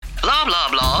Blah, blah,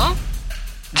 blah.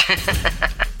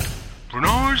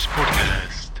 RENARS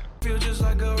podcast. Feel just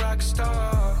like a rock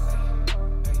star.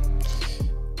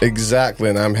 Exactly,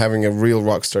 and I'm having a real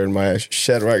rock star in my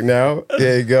shed right now.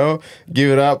 There you go.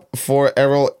 Give it up for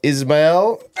Erol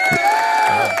Ismail.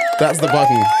 That's the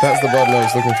button. That's the button I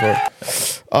was looking for.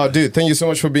 Oh, dude, thank you so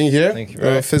much for being here. Thank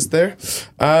you. Fist there.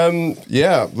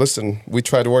 Yeah, listen, we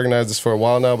tried to organize this for a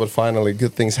while now, but finally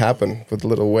good things happen with a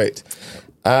little wait.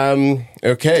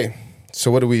 Okay,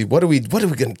 so what are we going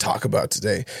to talk about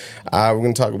today? We're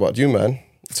going to talk about you, man.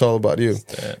 It's all about you.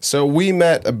 So we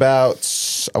met about,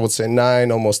 I would say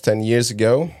 9, almost 10 years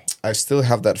ago. I still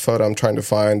have that photo I'm trying to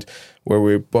find where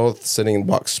we're both sitting in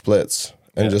box splits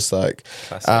and just like,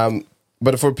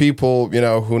 but for people, you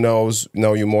know, who know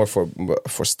you more for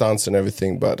stunts and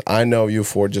everything, but I know you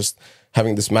for just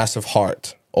having this massive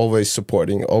heart, always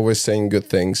supporting, always saying good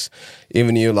things.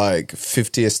 Even you, like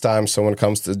 50th time someone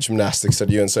comes to gymnastics at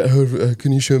you and say, oh,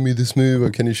 can you show me this move or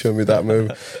can you show me that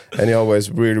move? And you're always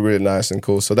really, really nice and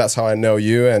cool. So that's how I know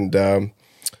you. And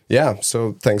yeah,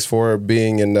 so thanks for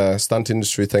being in the stunt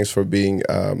industry. Thanks for being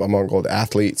among all the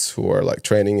athletes who are like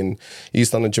training in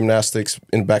East London Gymnastics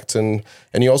in Beckton.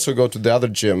 And you also go to the other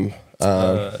gym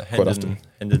quite often.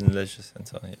 Hendon Leisure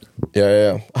Centre.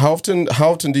 Yeah. How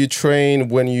often do you train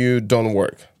when you don't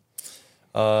work?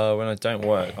 When I don't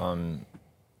work, I'm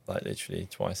like literally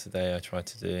twice a day I try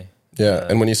to do. Yeah,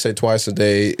 and when you say twice a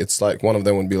day, it's like one of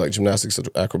them would be like gymnastics or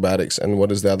acrobatics, and what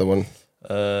is the other one?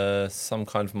 Some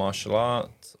kind of martial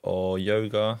art or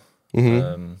yoga.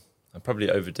 I probably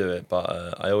overdo it,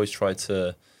 but I always try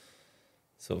to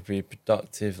sort of be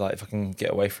productive. Like if I can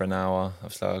get away for an hour,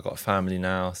 obviously I've got a family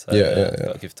now, so I've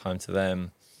got to give time to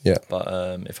them. Yeah.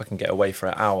 But if I can get away for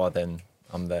an hour, then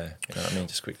I'm there. You know what I mean?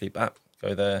 Just quickly back,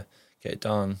 go there, get it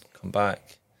done, come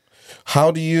back.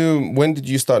 When did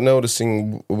you start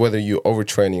noticing whether you're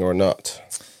overtraining or not?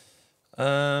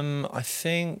 I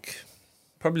think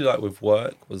probably like with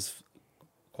work was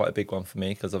quite a big one for me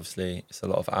because obviously it's a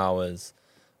lot of hours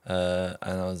and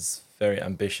I was very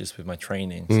ambitious with my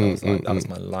training. So I was like, that was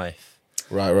my life.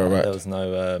 Right. There was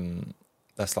no,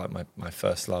 that's like my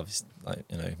first love is like,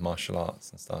 you know, martial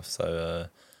arts and stuff. So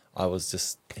I was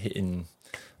just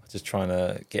trying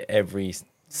to get every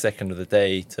second of the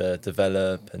day to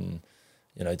develop and,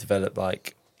 you know, develop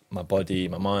like my body,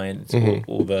 my mind,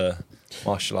 all the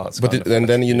martial arts. And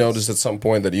then you noticed at some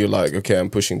point that you're like, okay, I'm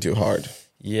pushing too hard.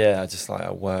 Yeah, I just like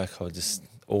at work, I would just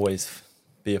always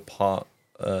be a part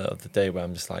of the day where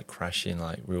I'm just like crashing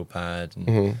like real bad and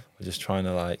we're just trying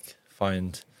to like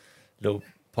find little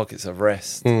pockets of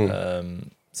rest.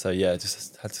 So yeah,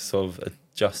 just had to sort of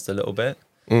adjust a little bit.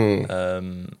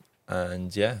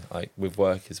 And yeah, like with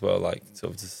work as well, like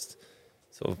sort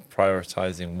of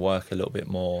prioritizing work a little bit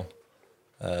more.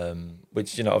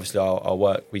 Which, you know, obviously our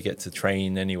work, we get to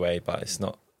train anyway, but it's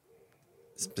not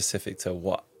specific to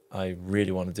what I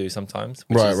really want to do sometimes.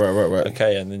 Right.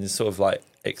 Okay, and then just sort of like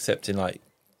accepting like,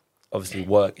 obviously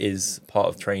work is part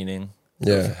of training.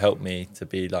 To help me to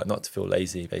be like, not to feel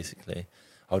lazy, basically.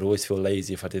 I would always feel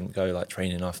lazy if I didn't go like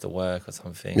training after work or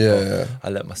something. I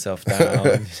let myself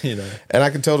down, you know. And I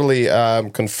can totally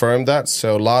confirm that.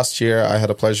 So last year I had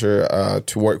a pleasure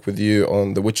to work with you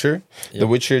on The Witcher. Yep. The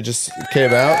Witcher just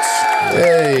came out.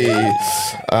 Hey!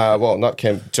 Well,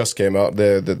 just came out.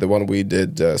 The one we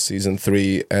did season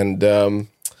 3.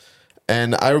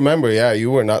 And I remember,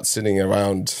 you were not sitting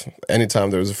around anytime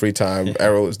there was a free time.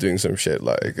 Erol was doing some shit.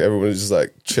 Like everyone was just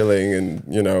like chilling, and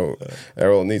you know,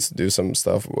 Erol needs to do some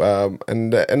stuff.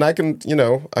 And I can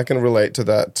relate to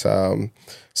that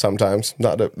sometimes,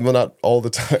 not all the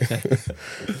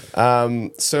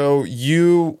time. So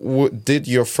you did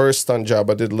your first stunt job.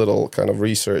 I did a little kind of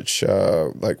research,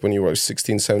 like when you were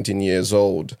 16, 17 years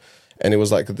old. And it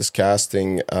was like this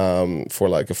casting for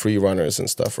like a free runners and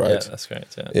stuff, right? Yeah, that's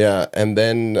great. Yeah, and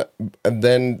then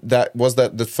that was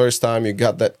the first time you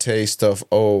got that taste of,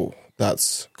 oh,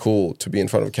 that's cool to be in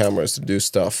front of cameras to do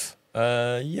stuff.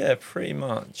 Yeah, pretty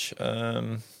much.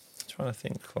 Trying to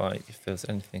think like if there's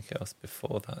anything else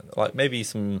before that, like maybe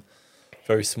some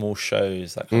very small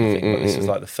shows, that kind of thing. But this was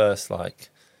like the first like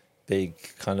big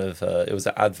kind of it was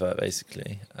an advert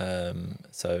basically,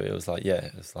 so it was like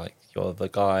you're the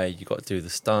guy, you got to do the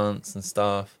stunts and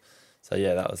stuff. So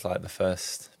yeah, that was like the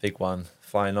first big one,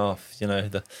 flying off, you know.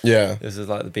 This was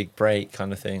like the big break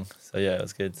kind of thing. So yeah, it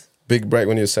was good. Big break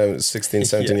when you were 16,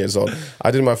 17 years old.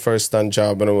 I did my first stunt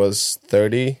job when I was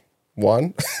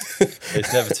 31.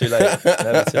 It's never too late.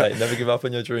 Never too late. Never give up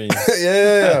on your dreams.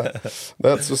 Yeah.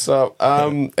 That's what's up.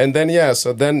 And then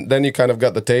so then you kind of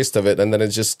got the taste of it, and then it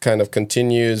just kind of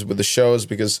continues with the shows.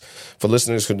 Because for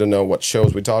listeners who don't know what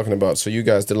shows we're talking about, so you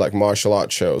guys did like martial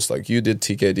arts shows, like you did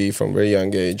TKD from a very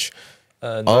young age.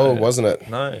 No, wasn't it?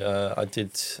 No, I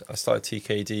started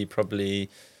TKD probably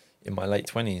in my late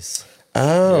 20s.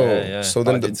 Oh, yeah. So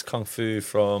then I did Kung Fu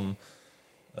from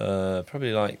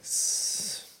probably like,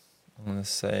 I'm going to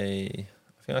say,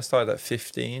 I think I started at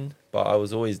 15, but I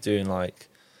was always doing like,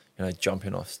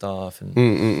 jumping off stuff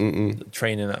and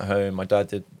training at home. My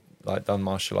dad done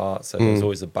martial arts, so there was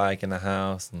always a bag in the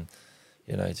house and,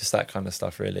 just that kind of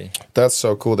stuff really. That's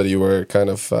so cool that you were kind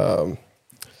of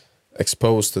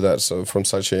exposed to that from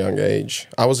such a young age.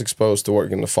 I was exposed to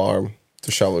work in the farm,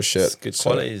 to shovel shit. It's good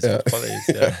qualities. Yeah. Good qualities.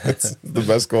 Yeah, it's the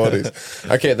best qualities.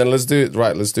 Okay, then let's do it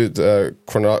right. Let's do it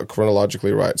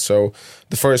chronologically right. So,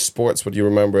 the first sports, what do you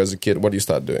remember as a kid? What do you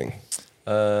start doing?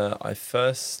 I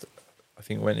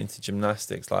think went into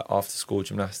gymnastics, like after school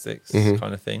gymnastics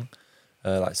kind of thing,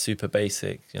 like super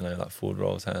basic, like forward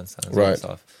rolls, handstands, and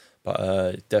stuff.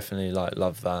 But definitely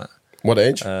love that. What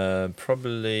age?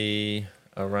 Probably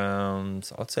around,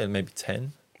 I'd say maybe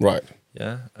 10. Right.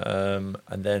 Yeah. And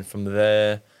then from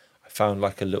there, I found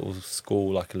like a little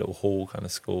school, like a little hall kind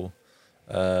of school.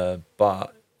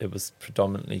 But it was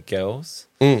predominantly girls.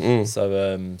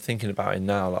 So thinking about it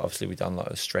now, like obviously we've done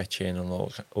like stretching and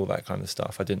all that kind of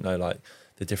stuff. I didn't know like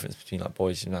the difference between like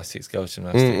boys gymnastics, girls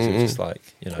gymnastics. It was just like,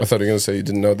 I thought you were going to say you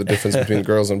didn't know the difference between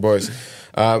girls and boys.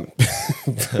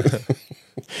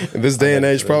 In this day and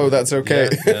age, probably that's okay.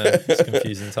 Yeah, it's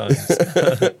confusing times.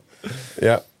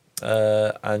 Yeah.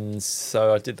 And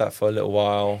so I did that for a little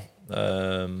while,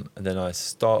 and then I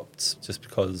stopped just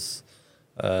because,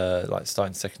 like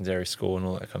starting secondary school and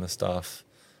all that kind of stuff.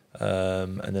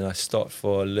 And then I stopped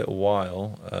for a little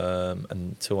while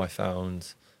until I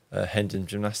found Hendon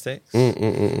gymnastics,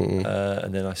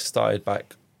 and then I started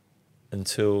back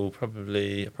until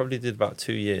probably did about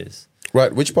 2 years.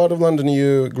 Right. Which part of London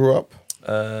you grew up?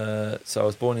 So I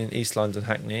was born in East London,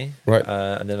 Hackney, right,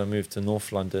 and then I moved to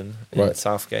North London in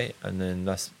Southgate, and then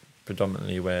that's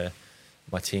predominantly where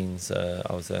my teens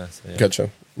I was there. So, yeah. Gotcha.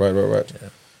 Right. Yeah.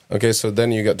 Okay, so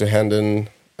then you got to Hendon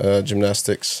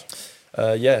gymnastics.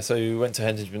 So we went to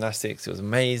Hendon gymnastics. It was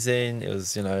amazing. It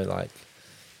was like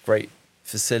great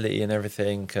facility and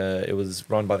everything. It was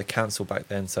run by the council back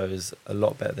then, so it was a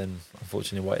lot better than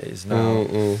unfortunately what it is now.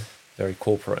 Very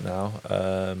corporate now.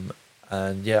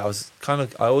 And yeah,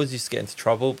 I always used to get into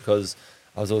trouble because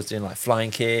I was always doing like flying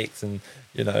kicks and,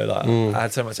 I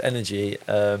had so much energy.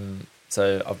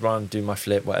 So I'd run, do my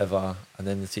flip, whatever. And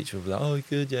then the teacher would be like, oh,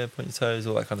 good, yeah, point your toes,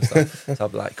 all that kind of stuff. So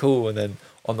I'd be like, cool. And then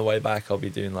on the way back, I'll be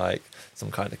doing like some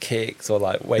kind of kicks or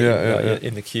like waiting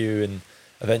in the queue. And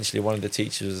eventually one of the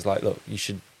teachers was like, look, you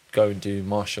should go and do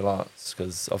martial arts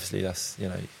because obviously that's,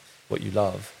 what you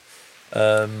love.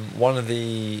 One of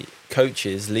the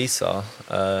coaches, Lisa,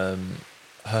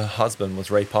 her husband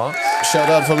was Ray Parks. Shout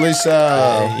out for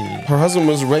Lisa. Hey. Her husband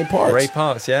was Ray Parks. Ray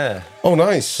Parks, yeah. Oh,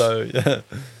 nice. So, yeah.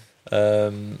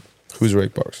 Who's Ray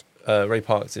Parks? Ray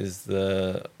Parks is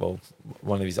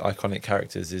one of his iconic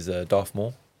characters is Darth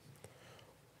Maul.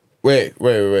 Wait.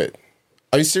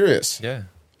 Are you serious? Yeah.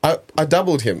 I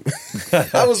doubled him.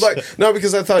 I was like, no,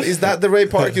 because I thought, is that the Ray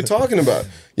Park you're talking about?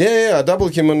 Yeah, I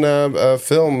doubled him on a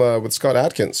film with Scott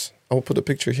Adkins. I'll put a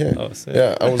picture here. Oh, sick.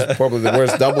 Yeah, I was probably the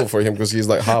worst double for him because he's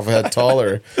like half a head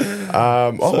taller.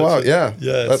 Wow, yeah,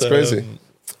 that's crazy.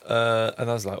 And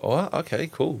I was like, oh, okay,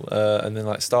 cool. And then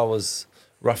like Star Wars,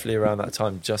 roughly around that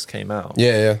time, just came out.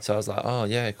 Yeah. So I was like, oh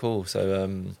yeah, cool. So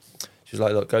she was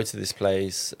like, look, go to this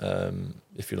place.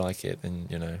 If you like it, then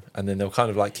And then they were kind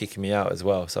of like kicking me out as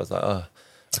well. So I was like, oh,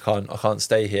 I can't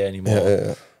stay here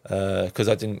anymore. Because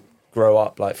I didn't grow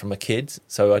up like from a kid,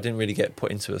 so I didn't really get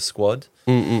put into a squad.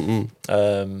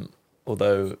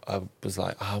 Although I was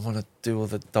like, I want to do all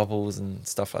the doubles and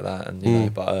stuff like that,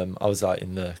 and but I was like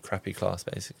in the crappy class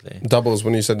basically. Doubles.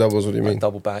 When you said doubles, what do you mean?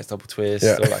 Double backs, double twists,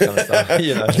 all that kind of stuff. I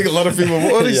think a lot of people.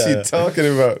 What is he talking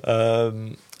about?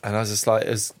 And I was just like,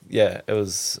 it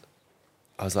was.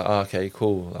 I was like, oh, okay,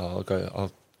 cool.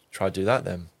 I'll try to do that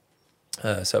then.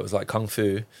 So it was like Kung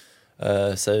Fu.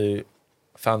 So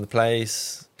I found the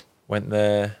place, went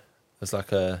there. It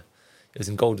was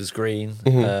in Golders Green,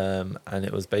 and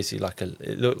it was basically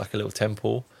it looked like a little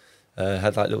temple.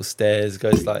 Had like little stairs,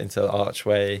 goes like into the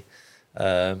archway.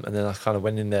 And then I kind of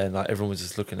went in there and like everyone was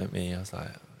just looking at me. I was like,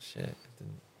 oh shit.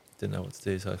 Didn't know what to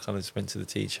do, so I kind of just went to the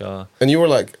teacher. And you were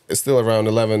like still around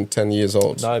 11, 10 years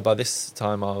old? No, by this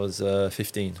time I was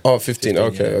 15. Oh, 15,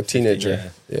 okay, a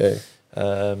teenager. 15,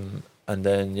 yeah. And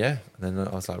then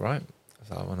I was like, right,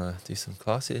 I want to do some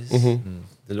classes. Mm-hmm. And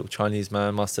the little Chinese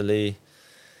man, Master Lee,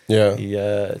 Yeah.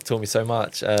 he taught me so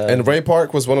much. And Ray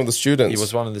Park was one of the students. He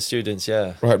was one of the students,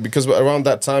 yeah. Right, because around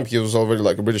that time he was already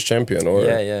like a British champion, or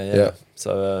Yeah.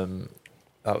 So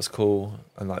that was cool,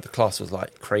 and like the class was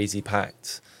like crazy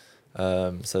packed.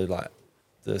 So like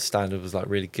the standard was like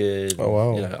really good. Oh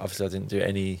wow! You know, obviously I didn't do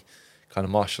any kind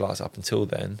of martial arts up until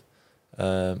then,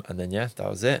 and then that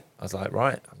was it. I was like,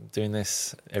 right, I'm doing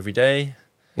this every day,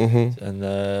 and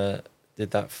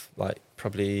did that like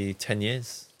probably 10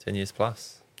 years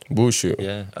plus. Wushu.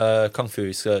 Yeah, Kung Fu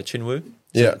is Chinwu.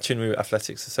 Yeah. Chinwu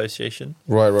Athletics Association.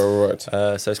 Right.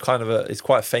 So it's kind of it's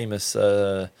quite a famous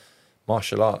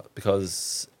martial art,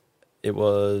 because it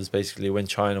was basically when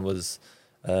China was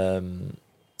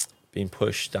being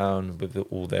pushed down with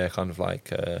all their kind of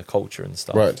like culture and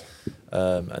stuff. Right.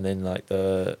 And then like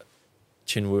the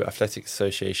Chinwu Athletics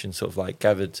Association sort of like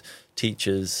gathered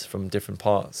teachers from different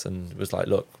parts and was like,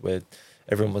 look,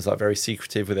 everyone was like very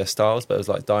secretive with their styles, but it was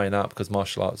like dying out because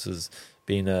martial arts was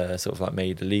being sort of like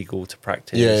made illegal to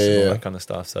practice and all that kind of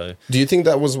stuff. So do you think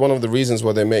that was one of the reasons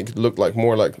why they make it look like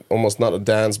more like almost not a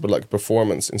dance but like a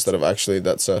performance instead of actually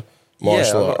that's a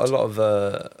martial art? A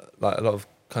lot of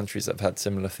countries that have had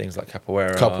similar things like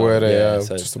capoeira.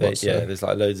 So there's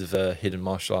like loads of hidden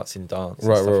martial arts in dance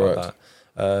and stuff like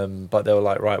that. But they were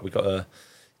like, right, we got to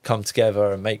come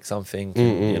together and make something,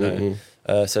 you know.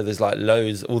 So there's like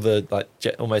loads, all the like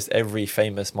almost every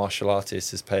famous martial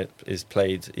artist is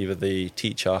played either the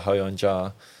teacher Hoyon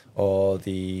Jia or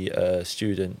the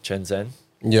student Chen Zhen.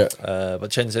 Yeah.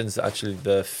 But Chen Zhen's actually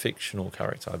the fictional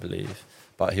character, I believe.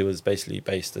 But he was basically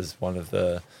based as one of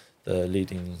the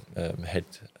leading head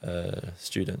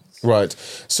students. Right.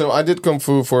 So I did Kung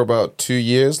Fu for about 2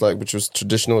 years, like which was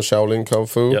traditional Shaolin Kung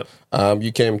Fu. Yep.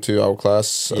 You came to our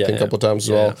class, I think, a couple of times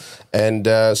as well. And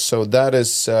so that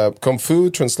is Kung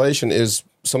Fu translation is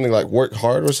something like work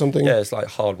hard or something? Yeah, it's like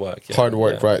hard work. Yeah. Hard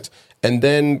work, right. And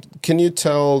then can you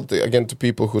tell, again, to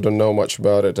people who don't know much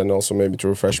about it, and also maybe to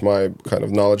refresh my kind of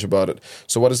knowledge about it,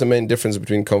 so what is the main difference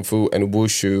between Kung Fu and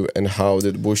Wushu, and how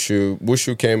did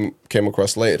Wushu came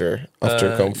across later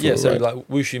after Kung Fu? Yeah, so right? like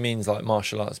Wushu means like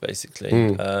martial arts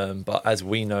basically. But as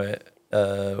we know it,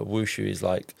 Wushu is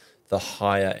like the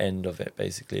higher end of it,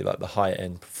 basically, like the higher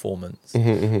end performance,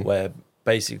 where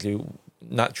basically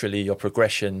naturally your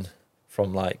progression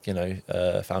from like, you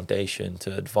know, foundation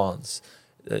to advance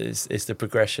it's the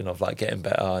progression of like getting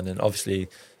better, and then obviously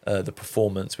the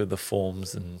performance with the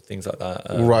forms and things like that.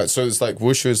 Right, so it's like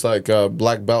Wushu is like a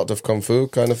black belt of Kung Fu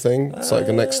kind of thing. It's like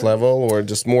a next level, or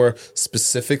just more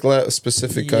specific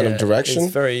kind of direction.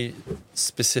 It's very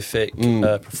specific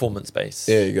performance based.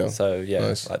 There you go. So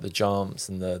nice. like the jumps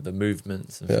and the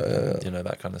movements and you know,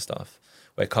 that kind of stuff.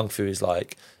 Where Kung Fu is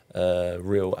like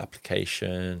real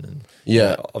application, and you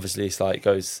know, obviously it's like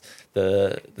goes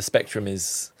the spectrum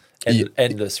is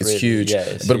endless. It's really. huge. Yeah,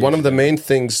 it's but huge, one of the main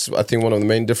things, I think, one of the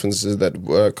main differences is that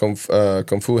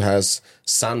Kung Fu has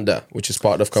Sanda, which is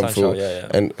part of Kung Fu.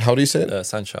 And how do you say it?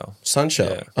 Sanshao.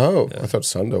 Sanshao. Yeah. Oh, Yeah. I thought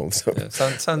Sando.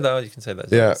 Sandao, you can say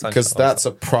that. Yeah, because that's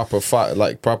a proper fight,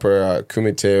 like proper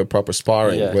kumite, proper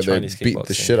sparring, where Chinese they beat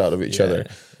the kickboxing. shit out of each other.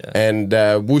 Yeah. And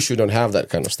Wushu don't have that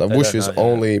kind of stuff. Wushu is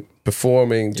only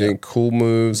performing, doing cool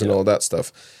moves and all that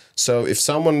stuff. So if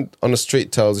someone on the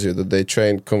street tells you that they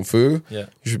train Kung Fu, you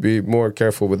should be more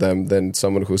careful with them than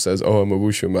someone who says, "Oh, I'm a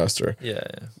Wushu master."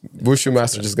 Wushu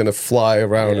master just gonna fly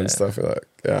around and stuff. You're like,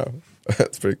 yeah,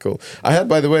 that's pretty cool. I had,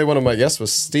 by the way, one of my guests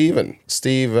was Steven.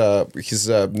 Steve, his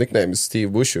nickname is Steve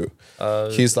Wushu.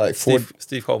 He's like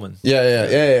Steve Coleman.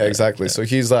 Yeah, exactly. So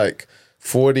he's like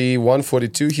 41,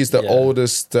 42. He's the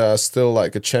oldest, still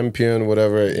like a champion,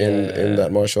 whatever, in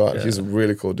that martial art. He's a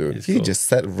really cool dude. He just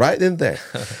sat right in there.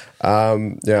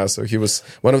 So he was,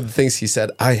 one of the things he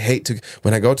said, I hate to,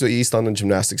 when I go to East London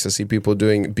Gymnastics, I see people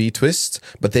doing B-twists,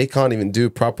 but they can't even do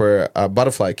proper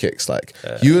butterfly kicks. Like,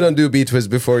 you don't do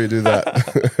B-twist before you do that.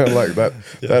 I'm like,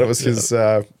 that was his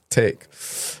take.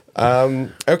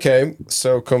 Okay,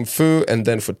 so Kung Fu, and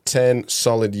then for 10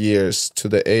 solid years to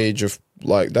the age of,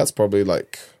 like, that's probably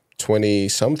like 20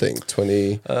 something,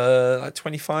 20 like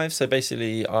 25. So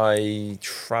basically I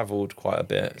traveled quite a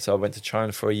bit. So I went to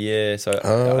China for a year. So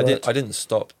I didn't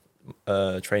stop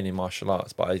training martial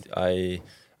arts, but I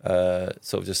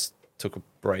sort of just took a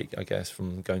break, I guess,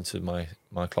 from going to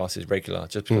my classes regular,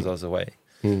 just because I was away.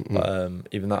 But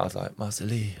even that, I was like, Master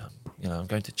Lee, I'm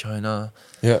going to China.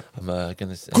 Yeah. I'm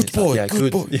gonna. Good boy, yeah,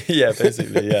 good boy. Yeah,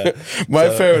 basically, yeah. My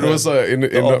favorite was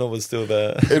the honor was still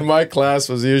there. in my class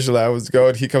was usually I was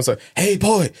going. He comes like, "Hey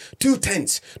boy, too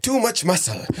tense, too much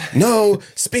muscle, no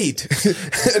speed,"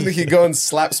 and he goes and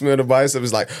slaps me on the bicep.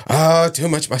 He's like, too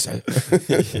much muscle."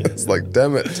 It's like,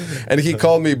 damn it. And he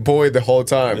called me boy the whole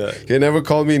time. Yeah. He never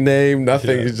called me name,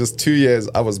 nothing. Yeah. It's just 2 years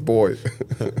I was boy.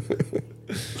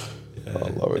 I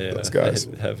love it, Yeah, those guys.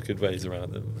 they have good ways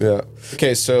around them. Yeah.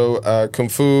 Okay, so Kung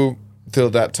Fu till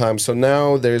that time. So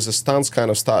now there's a stunts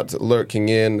kind of start lurking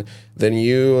in. Then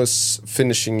you was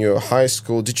finishing your high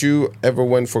school. Did you ever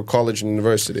went for college and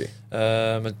university?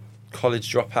 A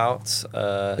college dropout.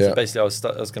 So basically, I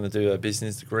was going to do a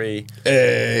business degree.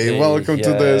 Hey, welcome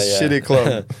to the shitty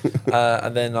club.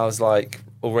 And then I was like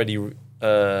already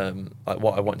like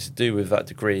what I wanted to do with that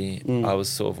degree. I was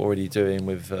sort of already doing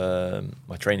with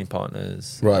my training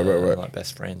partners, Right. like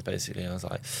best friends. Basically, I was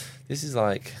like, this is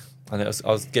like, and I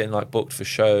was getting like booked for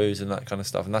shows and that kind of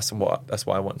stuff, and that's what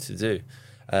I wanted to do.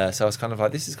 So I was kind of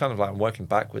like, this is kind of like I'm working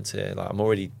backwards here. Like I'm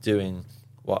already doing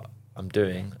what I'm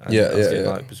doing. And I was getting,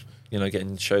 like,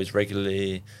 getting shows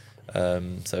regularly.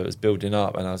 So it was building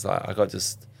up, and I was like, I got to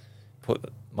just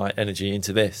put my energy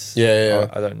into this. I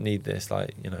don't need this,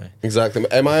 Exactly.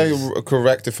 Am I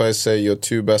correct if I say your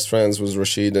two best friends was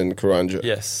Rashid and Karanja?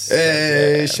 Yes.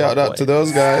 Hey, shout out to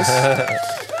those guys.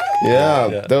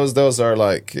 Yeah, those are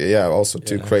like also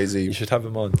two crazy. You should have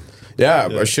them on. Yeah,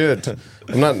 I should.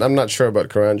 I'm not sure about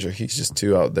Karanja. He's just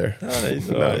too out there.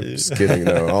 No, just kidding.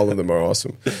 No, all of them are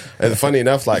awesome. And funny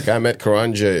enough, like I met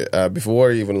Karanja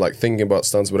before even like thinking about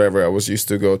stunts, whatever. I was used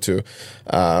to go to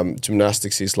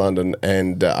gymnastics East London,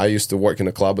 and I used to work in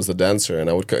a club as a dancer. And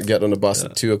I would get on a bus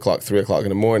at 2 o'clock, 3 o'clock in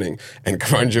the morning, and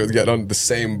Karanja would get on the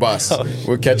same bus.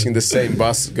 We're catching the same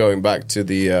bus going back to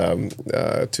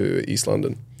the to East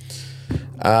London.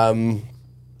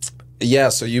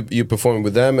 So you perform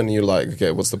with them, and you're like,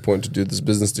 okay, what's the point to do this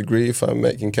business degree if I'm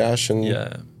making cash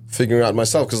and figuring out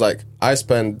myself? Because like I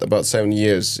spent about 7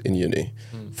 years in uni,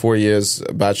 4 years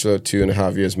bachelor,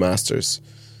 2.5 years masters.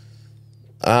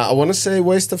 I want to say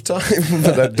waste of time,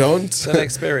 but I don't. It's an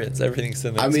experience. Everything's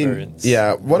an experience.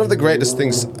 One of the greatest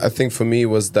things I think for me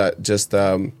was that just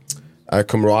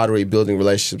camaraderie, building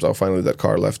relationships. Oh, finally that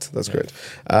car left. That's great.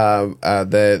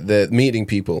 The meeting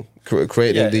people.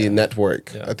 Creating the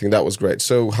network. I think that was great.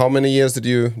 So how many years did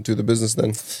you do the business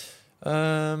then?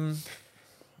 I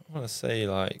want to say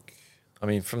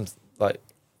from like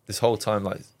this whole time,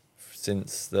 like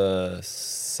since the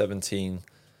 17,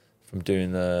 from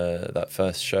doing that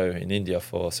first show in India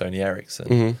for Sony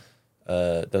Ericsson,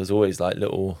 there was always like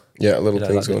little things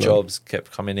like the jobs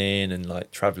kept coming in, and like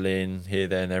traveling here,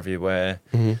 there and everywhere.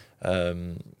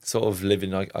 Sort of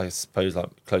living, I suppose, like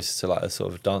closer to like a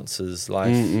sort of dancer's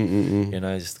life,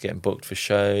 just getting booked for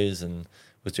shows, and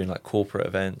was doing like corporate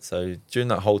events. So during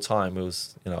that whole time, it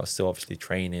was, I was still obviously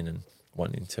training and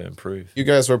wanting to improve. You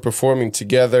guys were performing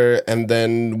together, and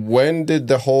then when did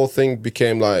the whole thing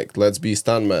became like, let's be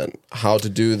stuntman? How to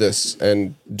do this,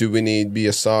 and do we need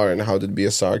BSR, and how did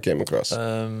BSR came across?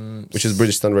 Which is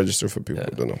British Stunt Register for people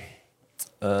who don't know.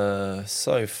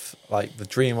 Like the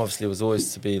dream obviously was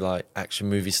always to be like action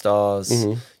movie stars.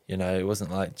 It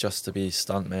wasn't like just to be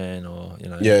stuntman or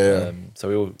so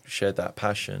we all shared that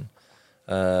passion,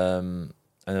 and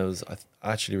it was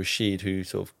actually Rashid who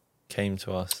sort of came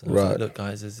to us and was like, look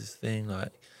guys, there's this thing,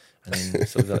 like, and then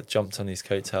sort of like jumped on his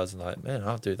coattails and like, man,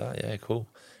 I'll do that, yeah, cool.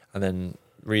 And then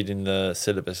reading the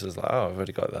syllabus was like, oh, I've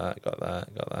already got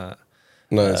that.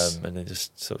 Nice. And then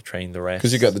just sort of train the rest.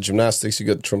 Because you got the gymnastics, you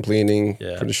got trampolining,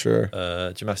 pretty sure.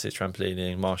 Gymnastics,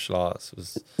 trampolining, martial arts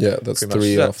was... Yeah, that's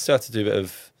three much. Still had to do a bit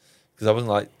of... Because I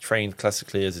wasn't like trained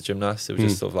classically as a gymnast. It was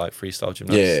just sort of like freestyle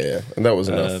gymnastics. Yeah. And that was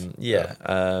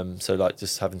enough. So like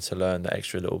just having to learn the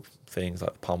extra little things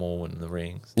like the pummel and the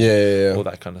rings. Yeah. All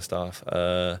that kind of stuff.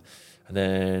 And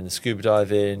then scuba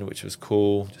diving, which was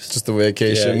cool. Just a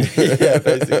vacation. Yeah,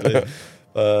 basically.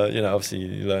 Obviously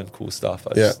you learn cool stuff.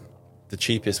 The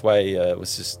cheapest way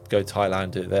was just go to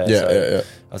Thailand, do it there. Yeah.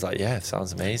 I was like, it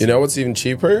sounds amazing. You know what's even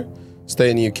cheaper?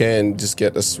 Stay in the UK and just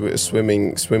get a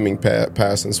swimming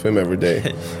pass and swim every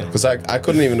day. Because I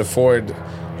couldn't even afford...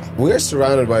 We're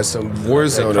surrounded by some war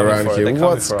zone around here.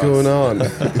 What's going on?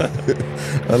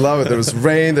 I love it. There was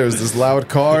rain, there was this loud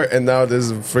car, and now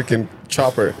there's a freaking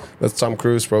chopper. That's Tom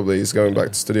Cruise probably. He's going back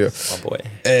to studio. Oh boy.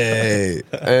 Hey.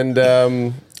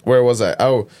 And where was I?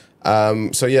 Oh,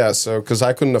 So because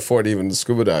I couldn't afford even the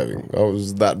scuba diving, I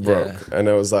was that broke, and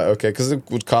I was like, okay, because it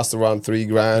would cost around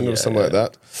 $3,000 or something like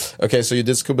that. Okay, so you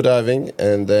did scuba diving,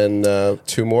 and then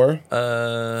 2 more.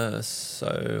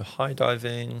 So high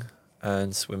diving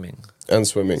and swimming.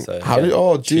 So, How did?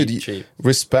 Oh, dude, cheap.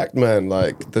 Respect, man!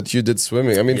 Like that you did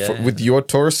swimming. I mean, with your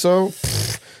torso,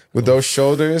 with those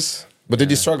shoulders. But did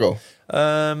you struggle?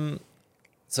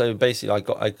 So basically,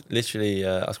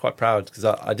 I was quite proud because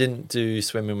I didn't do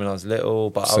swimming when I was little,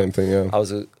 but I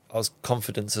was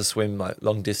confident to swim like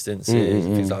long distances,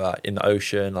 things like that in the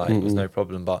ocean. Like it was no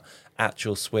problem. But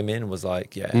actual swimming was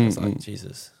like, it was like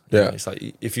Jesus. You know, it's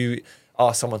like if you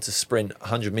ask someone to sprint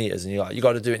 100 meters and you're like, you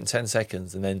got to do it in 10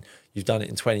 seconds, and then you've done it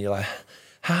in 20, you're like,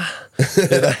 you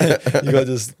got to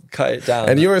just cut it down.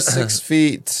 And you're 6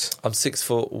 feet. I'm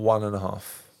 6'1.5".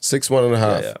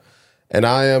 6'1.5". Yeah. And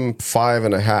I am 5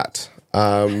 and a hat.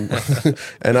 And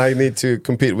I need to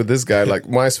compete with this guy. Like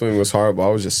my swimming was horrible. I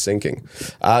was just sinking.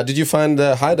 Did you find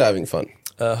high diving fun?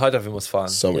 High diving was fun.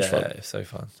 So much fun. Yeah, so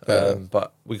fun.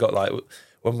 But we got like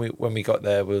when we got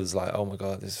there, it was like, oh my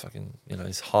god, this fucking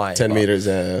it's high. 10 meters.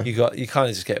 You kind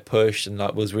of just get pushed, and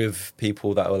like was with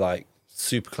people that were like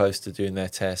super close to doing their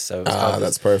test. So it was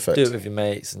that's perfect. Do it with your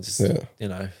mates and just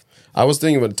I was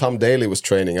doing it when Tom Daly was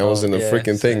training. I was in a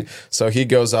freaking thing. So he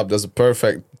goes up, does a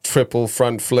perfect triple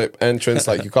front flip entrance,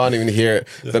 like you can't even hear it.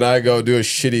 Then I go do a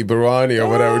shitty Barani or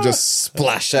whatever, just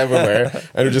splash everywhere.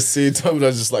 And you just see Tom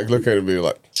just like looking at me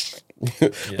like...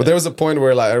 But there was a point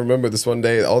where like I remember this one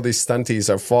day, all these stunties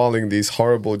are falling these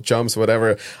horrible jumps,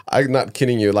 whatever. I'm not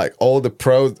kidding you, like all the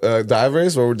pro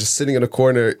divers were just sitting in a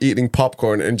corner eating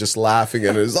popcorn and just laughing,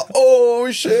 and it was like,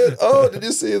 oh shit, oh did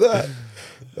you see that?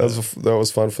 That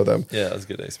was fun for them. Yeah, that was a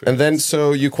good experience. And then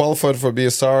so you qualified for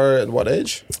BSR at what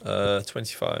age?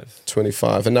 25.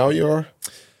 25. And now you're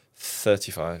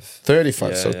 35.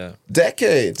 35.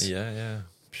 Decades. Yeah.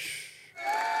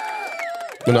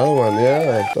 Another one,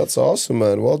 yeah. That's awesome,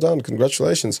 man. Well done.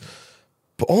 Congratulations.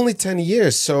 But only 10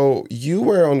 years. So you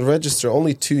were on register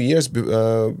only 2 years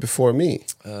before me.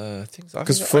 I think so.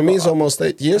 Because for me, it's almost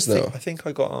 8 years now. I think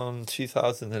I got on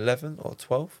 2011 or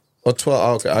 12. Oh, 12.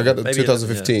 Oh, okay. I got it Maybe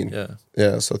 2015. 11,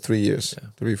 yeah, so 3 years.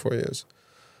 3-4 years.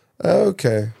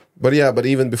 Okay. But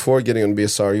even before getting on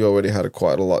BSR, you already had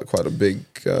quite a big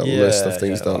list of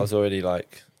things done. I was already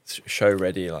like show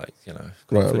ready, like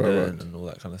confident and all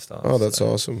that kind of stuff. Oh, that's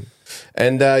awesome.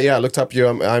 And I looked up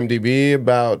your IMDb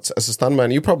about as a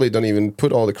stuntman. You probably don't even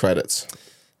put all the credits.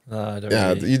 No, I don't.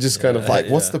 Really. You just kind of like,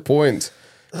 what's the point?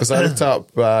 Because I looked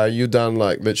up, you done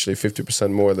like literally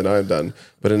 50% more than I've done,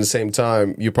 but in the same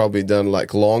time, you probably done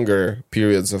like longer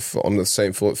periods on the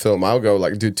same film. I'll go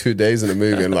like do 2 days in a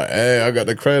movie and like, hey, I got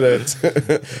the credit,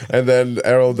 and then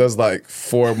Erol does like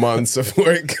 4 months of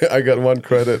work. I got 1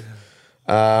 credit.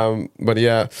 But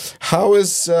yeah, how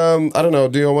is I don't know,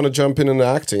 do you want to jump in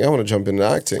acting? I want to jump in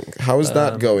acting. How is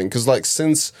that going? Because like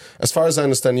since, as far as I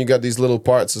understand, you got these little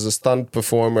parts as a stunt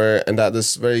performer, and that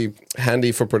is very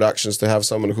handy for productions to have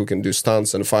someone who can do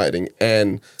stunts and fighting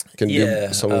and can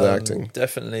do some of the acting.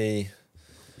 Definitely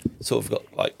sort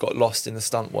of got lost in the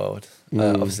stunt world,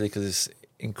 obviously because it's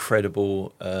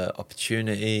incredible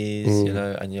opportunities,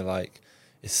 and you're like,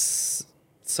 it's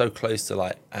so close to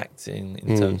like acting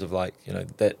in terms of like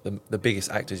the biggest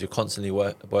actors. You're constantly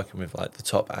working with like the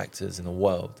top actors in the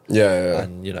world,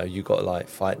 and you got to like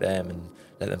fight them and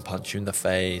let them punch you in the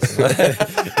face, and, all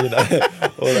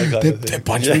that kind of thing. They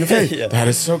punch me in the face. That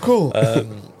is so cool.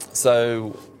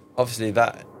 So obviously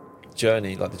that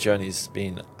journey, like the journey's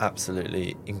been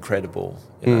absolutely incredible,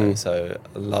 so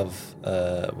I love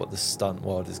what the stunt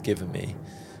world has given me,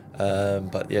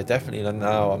 but yeah, definitely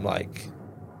now I'm like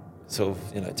sort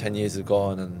of 10 years have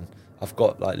gone and I've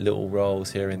got like little roles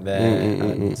here and there,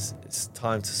 and it's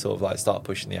time to sort of like start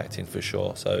pushing the acting for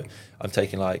sure. So I'm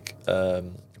taking like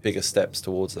bigger steps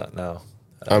towards that now.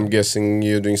 I'm guessing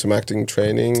you're doing some acting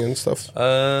training and stuff.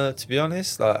 To be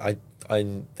honest, like I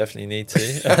definitely need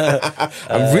to.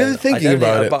 I'm really thinking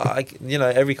about it. But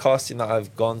every casting that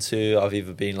I've gone to, I've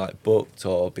either been like booked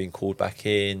or been called back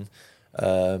in.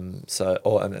 And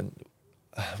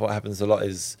what happens a lot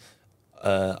is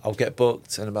I'll get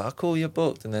booked and I'm like, oh, cool, you're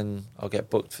booked, and then I'll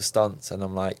get booked for stunts, and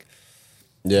I'm like,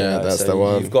 that's the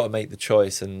one. You've got to make the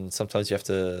choice, and sometimes you have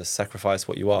to sacrifice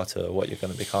what you are to what you're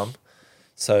going to become.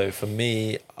 So for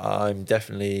me, I'm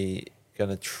definitely going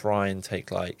to try and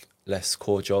take like less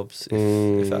core jobs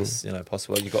if that's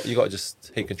possible. You got to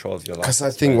just take control of your life. Because I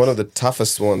think one of the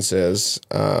toughest ones is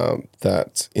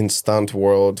that in stunt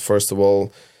world, first of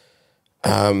all,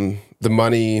 the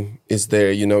money is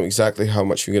there, you know exactly how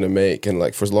much you're going to make, and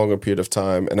like for a longer period of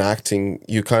time. And acting,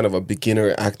 you're kind of a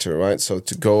beginner actor, right? So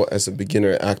to go as a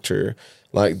beginner actor,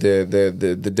 like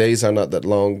the days are not that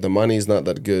long, the money is not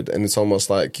that good, and it's almost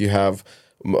like you have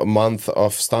a month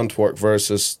of stunt work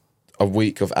versus a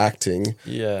week of acting.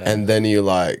 Yeah. And then you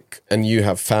like, and you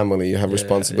have family, you have Yeah,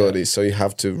 responsibilities, so you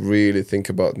have to really think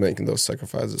about making those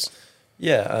sacrifices.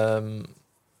 Yeah,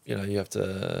 you know, you have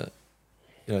to,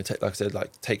 you know, take, like I said,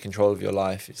 like take control of your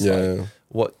life. It's Yeah, like, yeah.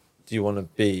 what do you want to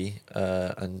be,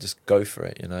 and just go for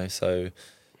it, you know. So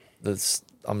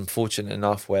I'm fortunate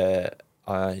enough where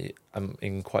I am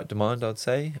in quite demand, I'd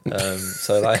say.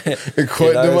 So like,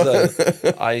 Quite demand.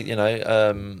 so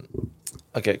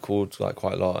I get called like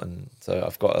quite a lot, and so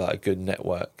I've got like a good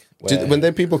network.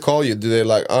 When people call you, do they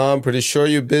like, oh, I'm pretty sure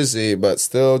you're busy, but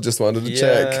still just wanted to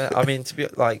check? Yeah, I mean, to be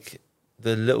like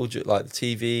the little, like the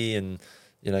TV and,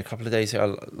 you know, a couple of days here,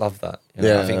 I love that. You know?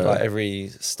 Yeah, I think like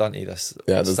every stunty that's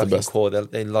that's stuck the in best. core,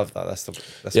 they love that. That's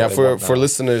Yeah, what they want for now.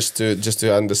 listeners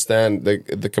to understand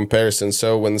the comparison.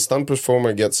 So when the stunt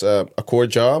performer gets a core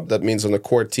job, that means on a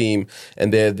core team,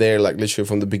 and they're there like literally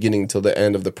from the beginning till the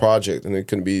end of the project, and it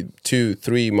can be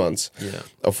 2-3 months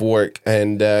of work,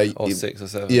 and or 6 or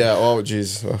 7. yeah. Oh,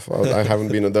 geez, I haven't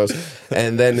been on those.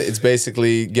 And then it's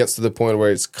basically gets to the point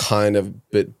where it's kind of a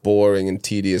bit boring and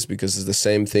tedious because it's the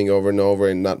same thing over and over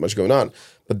and not much going on.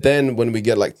 But then when we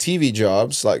get like TV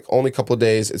jobs, like only a couple of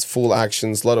days, it's full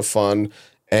actions, a lot of fun,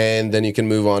 and then you can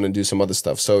move on and do some other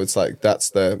stuff. So it's like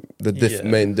that's the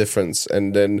main difference.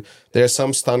 And then there are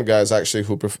some stunt guys actually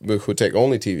who take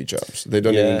only TV jobs. They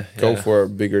don't even go for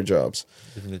bigger jobs.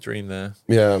 Living the dream there.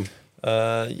 Yeah.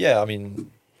 Yeah, I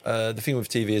mean, the thing with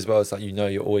TV as well is like, you know,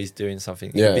 you're always doing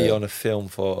something. Yeah, You'll be yeah. on a film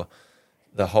for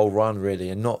the whole run really,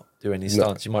 and not do any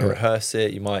stunts. You might rehearse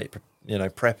it, you might, you know,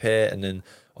 prep it, and then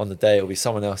on the day it'll be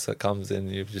someone else that comes in.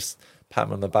 You just pat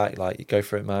them on the back, like, you go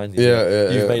for it, man.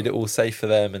 You've made it all safe for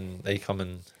them, and they come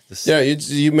and just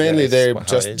you mainly there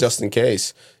it's how it is. just in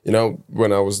case. You know,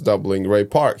 when I was doubling Ray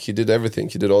Park, he did everything.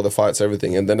 He did all the fights,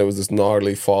 everything, and then there was this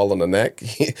gnarly fall on the neck.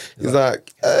 He's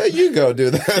like, you go do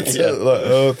that. Yeah. Like,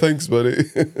 oh, thanks, buddy.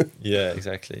 Yeah,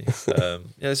 exactly. Yeah,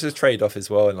 it's a trade-off as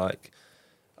well, and like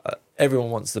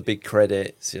everyone wants the big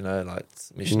credits, you know, like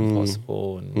Mission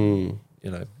Impossible and you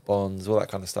know, Bonds, all that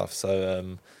kind of stuff.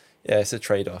 So yeah, it's a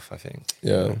trade-off, I think.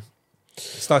 Yeah. You know.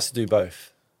 It's nice to do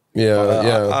both. Yeah,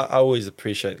 yeah. I always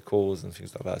appreciate the calls and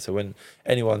things like that. So when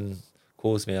anyone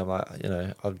calls me, I'm like, you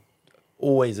know, I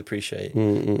always appreciate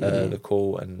the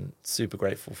call, and super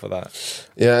grateful for that.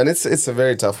 Yeah, and it's a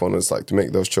very tough one. It's like to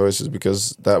make those choices,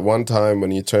 because that one time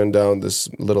when you turn down this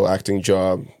little acting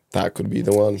job, that could be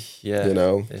the one. Yeah, you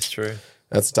know, it's true.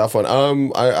 That's a tough one.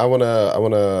 I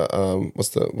wanna what's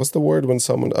the word when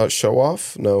someone show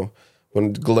off? No,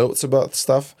 when it gloats about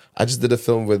stuff. I just did a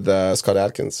film with Scott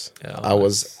Adkins. Yeah, I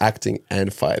was acting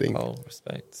and fighting. Oh,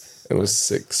 respect. It was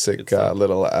sick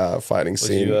little fighting Was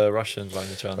scene. you Russian by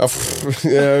any chance?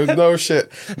 Yeah, no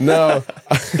shit. No,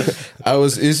 I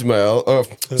was Ismail. Oh,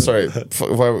 sorry,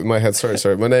 my head.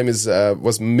 Sorry. My name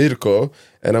was Mirko,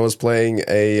 and I was playing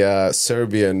a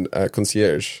Serbian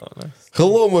concierge. Oh, nice.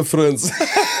 Hello, my friends.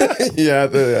 yeah,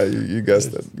 you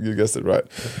guessed it. You guessed it right.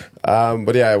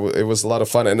 But yeah, it was a lot of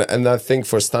fun, and I think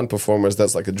for stunt performers,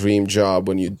 that's like a dream job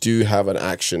when you do have an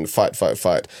action fight,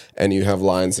 and you have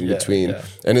lines in between. Yeah.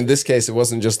 And in this case, it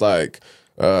wasn't just like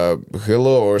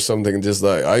hello or something, just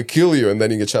like I kill you and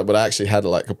then you get shot. But I actually had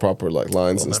like a proper like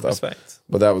lines and stuff. Respect.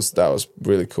 But that was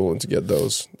really cool, and to get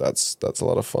those, that's a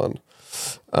lot of fun.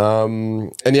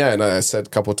 And I said a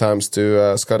couple of times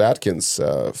to Scott Adkins,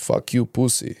 "Fuck you,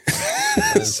 pussy."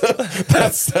 So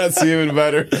that's even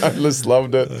better. I just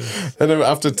loved it. And then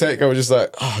after take, I was just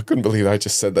like, oh, I couldn't believe I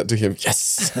just said that to him.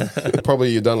 Yes.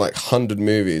 Probably you've done like 100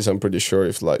 movies. I'm pretty sure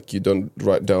if like you don't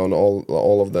write down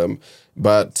all of them.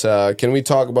 But can we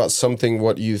talk about something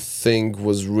what you think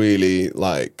was really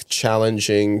like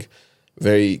challenging,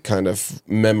 very kind of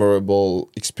memorable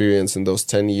experience in those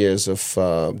 10 years of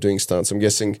doing stunts? I'm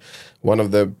guessing one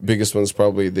of the biggest ones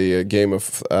probably the Game of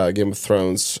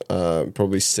Thrones,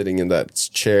 probably sitting in that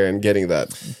chair and getting that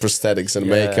prosthetics and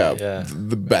makeup,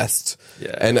 the best.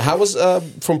 Yeah. And how was,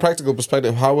 from practical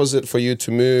perspective, how was it for you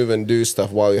to move and do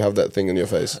stuff while you have that thing on your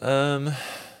face?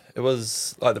 It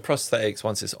was like the prosthetics,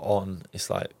 once it's on, it's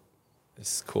like,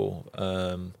 it's cool.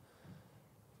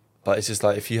 But it's just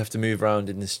like, if you have to move around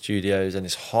in the studios and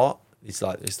it's hot, it's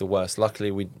the worst.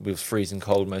 Luckily, we was freezing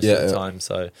cold most of the time,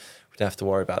 so we don't have to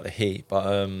worry about the heat.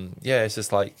 But it's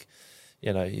just like,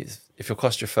 you know, if you're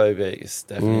claustrophobic, it's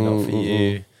definitely not for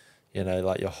you. You know,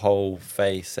 like your whole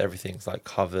face, everything's like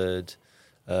covered.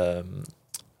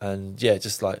 and yeah,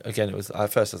 just like again, it was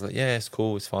at first I was like, yeah, it's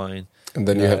cool, it's fine. And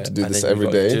then you have to do and this then every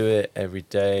you've got to day. do it every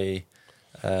day.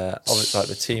 Obviously, like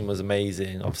the team was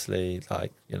amazing. Obviously,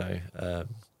 like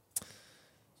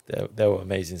they were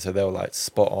amazing. So they were like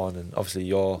spot on, and obviously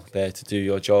you're there to do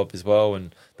your job as well,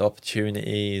 and the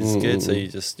opportunity is good. So you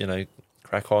just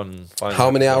crack on and find.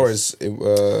 How many hours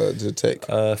did it take?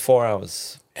 4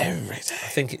 hours. Every day. I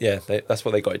think that's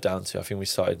what they got it down to. I think we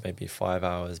started maybe 5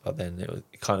 hours, but then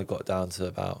it kind of got down to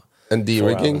about. And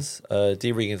de-rigging?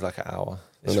 De-rigging is like an hour.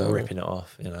 It's ripping it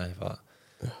off, but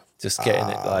just getting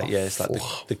it like it's like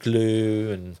the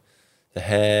glue and the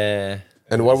hair.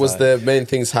 And what was the main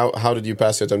things? How did you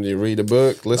pass your time? Did you read a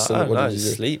book? Listen? What did you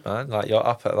do? Sleep, man. Like you're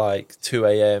up at like 2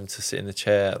 a.m. to sit in the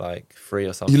chair at like 3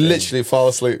 or something. You literally fall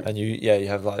asleep. And you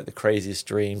have like the craziest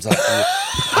dreams. Like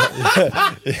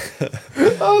I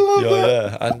love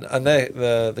that. Yeah. And they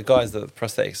the guys, the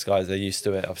prosthetics guys, they're used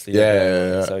to it. Obviously,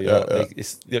 Yeah. So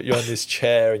you're on this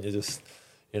chair and you're just.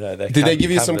 Did they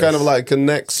give you some kind of like a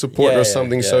neck support or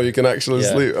something so you can actually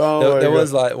sleep? Oh, there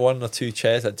was like 1 or 2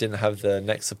 chairs that didn't have the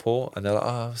neck support, and they're like,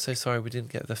 "Oh, I'm so sorry, we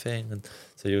didn't get the thing." And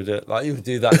so you would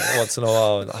do that once in a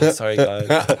while. And, "Oh, sorry, guys,"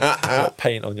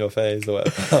 paint on your face or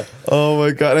whatever. Oh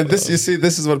my god! And this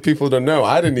is what people don't know.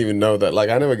 I didn't even know that. Like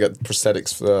I never get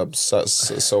prosthetics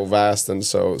so vast and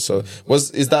so.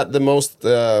 Is that the most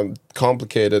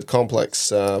complex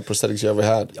prosthetics you ever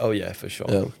had? Oh yeah, for sure.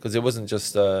 Because it wasn't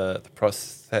just the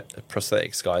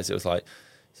prosthetics guys. It was like,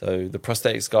 so the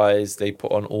prosthetics guys, they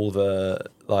put on all the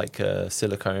like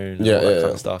silicone and all that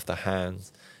kind of stuff, the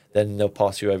hands. Then they'll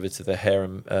pass you over to the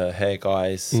hair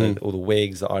guys, so all the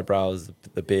wigs, the eyebrows,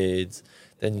 the beards.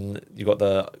 Then you got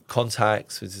the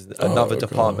contacts, which is another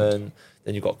department. God.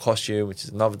 Then you got costume, which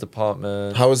is another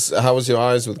department. How was your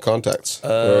eyes with contacts?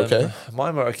 Were okay?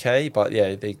 Mine were okay, but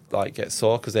yeah, they like get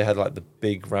sore because they had like the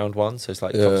big round one, so it's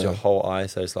like covers your whole eye.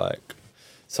 So it's like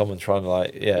someone trying to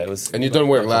like it was. And you don't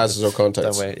wear glasses or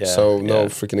contacts, so no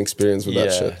freaking experience with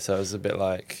that shit. So it was a bit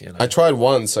like I tried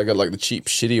once. I got like the cheap,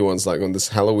 shitty ones, like on this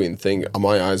Halloween thing.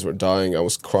 My eyes were dying. I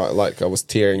was I was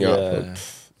tearing up.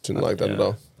 Didn't like that at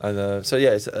all. And so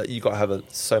you got to have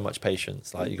so much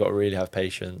patience. Like you got to really have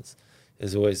patience.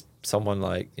 There's always someone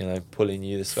like pulling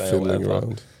you this way or whatever.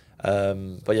 Around.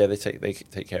 But yeah, they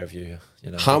take care of you.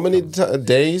 How many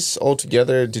days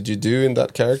altogether did you do in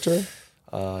that character?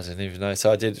 I don't even know.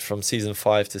 So I did from season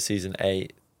 5 to season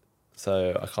 8.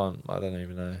 So I don't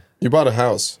even know. You bought a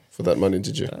house for that money,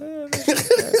 did you?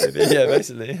 Yeah,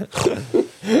 basically.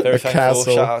 Very thankful.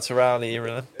 Castle. Shout out to Rowley.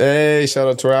 Really. Hey, shout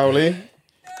out to Rowley.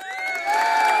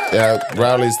 Yeah,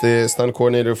 Rowley's the stunt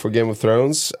coordinator for Game of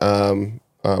Thrones.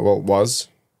 Was.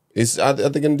 Are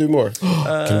they going to do more?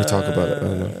 Can we talk about it? I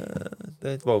don't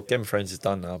know. Well, Game of Thrones is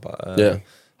done now, but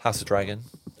House of Dragon.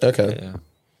 Okay. Yeah.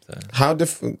 So. How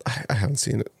different? I haven't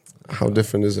seen it. How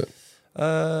different is it?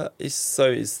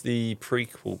 It's the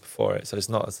prequel before it, so it's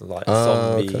not as like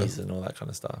zombies and all that kind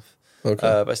of stuff.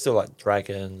 Okay. But it's still like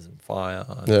dragons and fire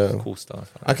and cool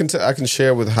stuff. I can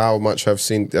share with how much I've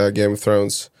seen Game of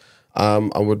Thrones. I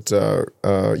would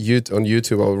on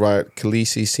YouTube. I'll write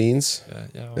Khaleesi scenes.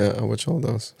 I'll watch all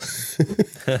those.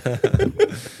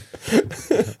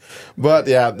 But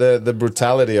yeah, the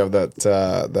brutality of that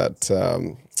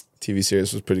TV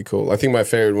series was pretty cool. I think my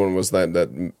favorite one was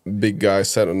that big guy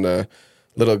sat on the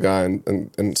little guy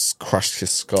and crushed his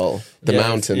skull. The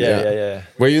mountain. Yeah.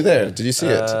 Were you there? Did you see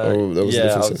it? Or that was a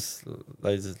different scene?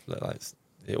 Loads of like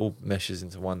it all meshes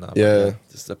into one now. Yeah.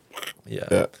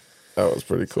 Yeah. That was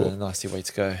pretty cool. It's a nasty way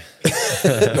to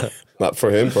go. Not for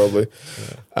him, probably.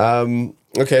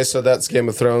 Okay, so that's Game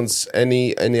of Thrones.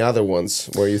 Any other ones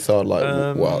where you thought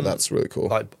like, wow, that's really cool?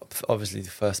 Like obviously the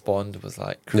first Bond was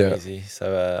like crazy. Yeah.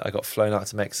 So I got flown out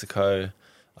to Mexico.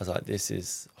 I was like, this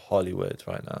is Hollywood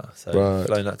right now. So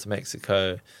flown out to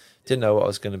Mexico. Didn't know what I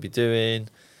was going to be doing.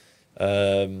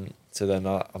 So then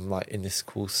I'm like in this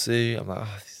cool suit. I'm like,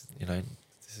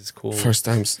 this is cool. First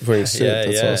time wearing a suit.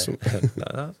 That's awesome.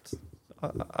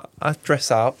 I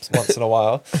dress out once in a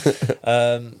while.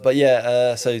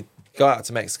 But so go out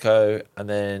to Mexico, and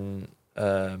then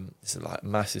this is like a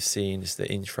massive scene. It's the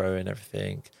intro and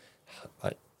everything.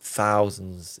 Like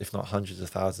thousands, if not hundreds of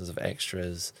thousands of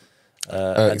extras.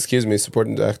 Excuse me,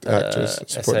 supporting actors.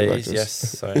 SAs, yes,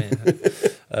 sorry.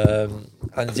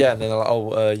 And then they're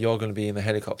like, you're going to be in the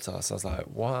helicopter. So I was like,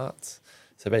 what?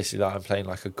 So basically, like, I'm playing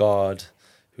like a guard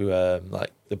who,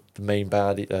 like the main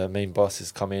boss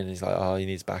has come in and he's like, he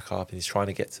needs backup, and he's trying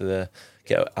to get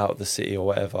out of the city or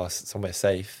whatever, somewhere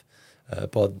safe.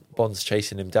 Bond's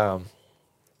chasing him down,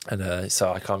 and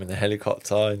so I come in the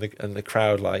helicopter, and the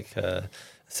crowd like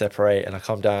separate, and I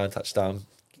come down, touch down,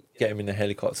 get him in a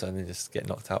helicopter and then just get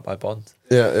knocked out by Bond.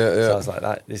 Yeah. So I was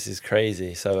like, this is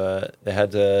crazy. So they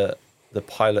had the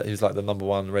pilot who's like the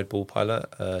 #1 Red Bull pilot,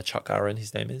 Chuck Aaron,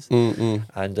 his name is.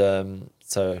 And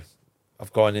so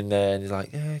I've gone in there and he's like,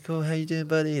 yeah, cool, how you doing,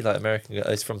 buddy? Like American guy,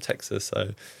 he's from Texas, so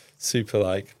super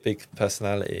like big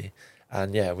personality.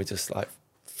 And yeah, we're just like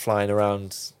flying around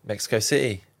Mexico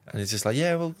City. And he's just like,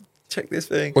 yeah, well, check this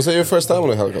thing. Was that your first time on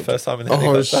a helicopter? First time in a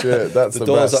helicopter. Oh shit, that's the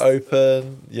doors best. are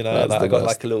open, you know, like I got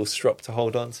best. like a little strap to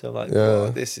hold on to. I'm like,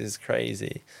 oh, this is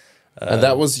crazy. And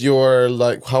that was your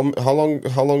like how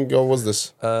long ago was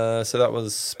this? So that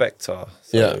was Spectre.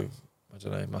 So Yeah. I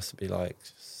don't know, it must be like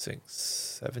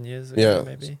 6-7 years ago,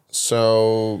 maybe.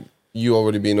 So you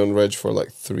already been on Reg for like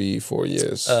 3-4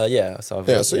 years. Yeah. So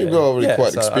so you're already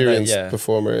quite experienced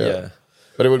performer. Yeah.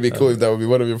 But it would be cool if that would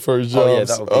be one of your first jobs. Oh yeah,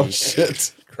 that would be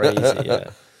shit, crazy.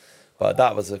 Yeah. But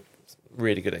that was a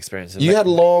really good experience. You had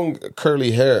long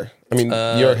curly hair. I mean,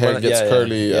 your hair gets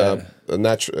curly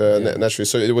naturally.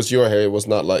 So it was your hair. It was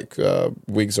not like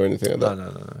wigs or anything like that.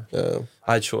 No. Yeah.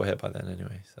 I had short hair by then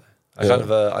anyway. So I kind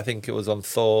of, I think it was on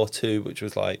Thor 2, which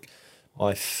was like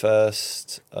my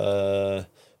first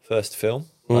film,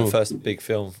 my first big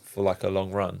film for like a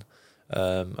long run.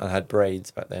 I had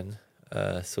braids back then,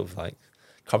 sort of like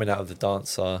coming out of the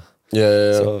dancer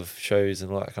sort of shows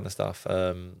and all that kind of stuff.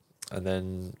 And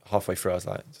then halfway through, I was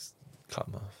like, just cut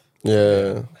them off.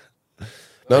 Yeah.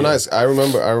 No, nice. I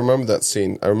remember that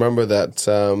scene. I remember that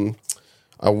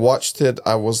I watched it.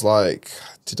 I was like,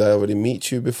 did I already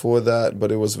meet you before that?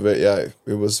 But it was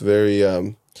very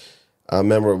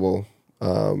memorable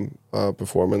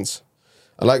performance.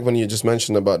 I like when you just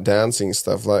mentioned about dancing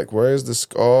stuff. Like, where is this?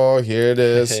 Oh, here it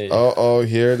is.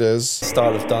 Here it is.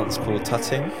 Style of dance called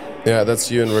tutting. Yeah,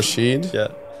 that's you and Rashid. Yeah,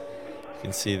 you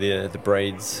can see the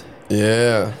braids.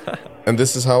 Yeah. And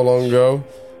this is how long ago?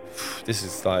 This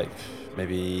is like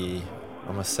maybe,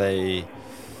 I must say,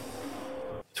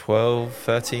 12,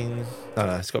 13.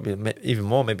 No, it's got to be even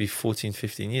more, maybe 14,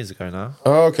 15 years ago now.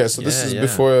 Oh, okay. So this is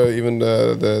before even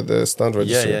the stunt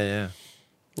register.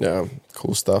 Yeah,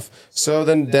 cool stuff. So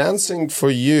then dancing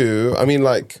for you, I mean,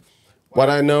 like, what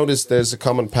I noticed, there's a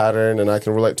common pattern, and I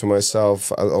can relate to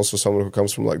myself, also someone who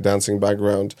comes from like dancing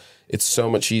background. It's so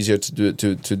much easier to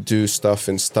do stuff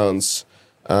in stunts,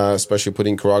 especially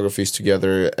putting choreographies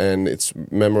together, and it's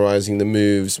memorizing the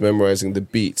moves, memorizing the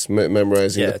beats,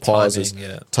 memorizing the pauses,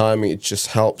 timing. It just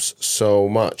helps so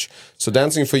much. So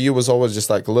dancing for you was always just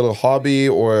like a little hobby,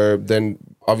 or then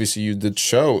obviously you did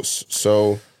shows.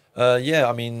 So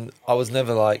I mean, I was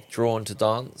never like drawn to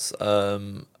dance.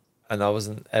 And I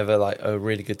wasn't ever like a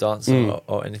really good dancer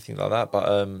or anything like that.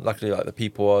 But luckily, like the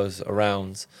people I was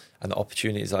around and the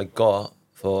opportunities I got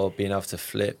for being able to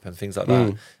flip and things like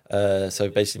that. So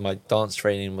basically, my dance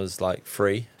training was like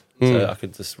free. So I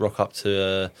could just rock up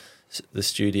to the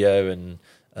studio and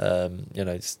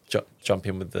just jump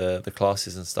in with the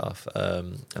classes and stuff.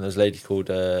 And there's a lady called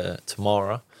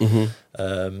Tamara.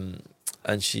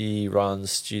 And she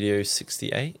runs Studio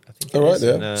 68, I think. All right,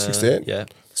 yeah, 68. Yeah.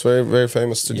 It's very, very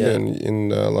famous studio in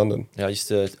London. Yeah, I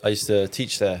used to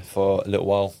teach there for a little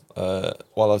while I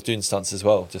was doing stunts as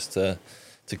well, just to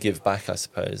give back, I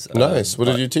suppose. Nice. What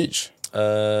did you teach?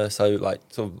 So like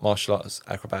sort of martial arts,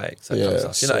 acrobatics, that kind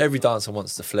of stuff. You know, every dancer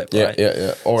wants to flip, right?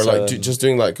 Yeah. Or so, like just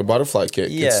doing like a butterfly kick.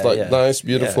 It's like nice,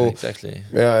 beautiful. Yeah, exactly.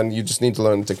 Yeah, and you just need to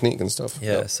learn the technique and stuff.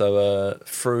 Yeah. So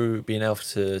through being able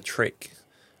to trick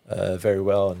very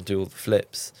well and do all the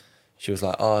flips, she was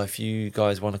like, "Oh, if you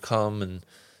guys want to come and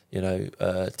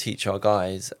teach our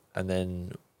guys, and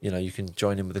then you can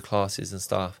join in with the classes and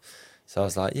stuff." So I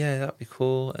was like, "Yeah, that'd be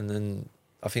cool." And then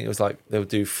I think it was like they would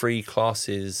do 3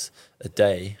 classes a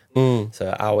day, so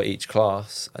an hour each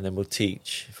class, and then we'll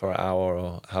teach for an hour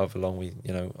or however long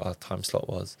our time slot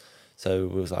was. So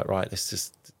we was like, right, let's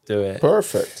just do it.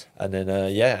 Perfect. And then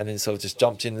and then sort of just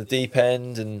jumped in the deep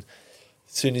end, and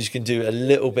as soon as you can do a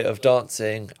little bit of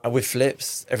dancing and with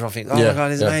flips, everyone thinks, "Oh my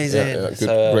god, it's amazing!" Yeah.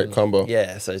 Good, great combo.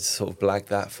 Yeah, so it's sort of blagged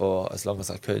that for as long as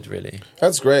I could, really.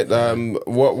 That's great.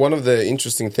 One of the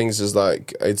interesting things is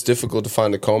like it's difficult to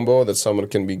find a combo that someone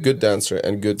can be good dancer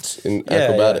and good in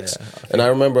acrobatics. And I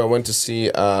remember I went to see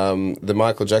the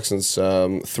Michael Jackson's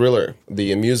Thriller,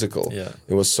 the musical. Yeah.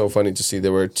 It was so funny to see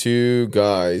there were 2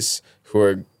 guys who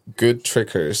were good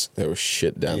trickers. They were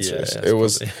shit dancers. It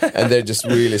was, and they just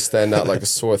really stand out like a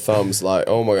sore thumbs. Like,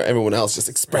 oh my god, everyone else just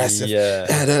expressive.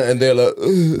 And they're like,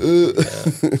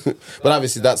 but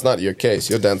obviously that's not your case.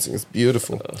 Your dancing is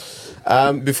beautiful.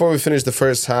 Before we finish the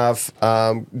first half,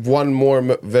 one more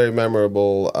very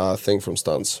memorable thing from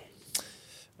stunts.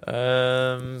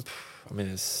 I mean,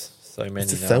 there's so many.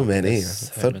 So many.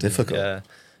 So difficult. Yeah.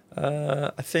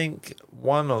 I think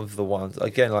one of the ones,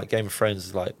 again, like Game of Thrones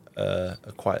is like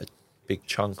quite a big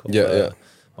chunk of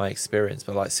my experience,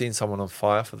 but like seeing someone on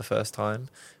fire for the first time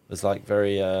was like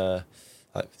very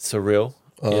like surreal.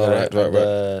 Right.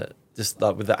 Just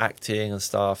like with the acting and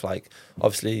stuff, like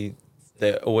obviously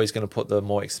they're always going to put the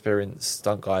more experienced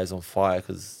stunt guys on fire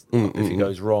because if it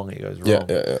goes wrong, it goes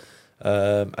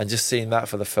wrong. And just seeing that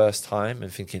for the first time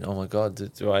and thinking, oh my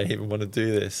God, do I even want to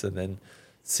do this? And then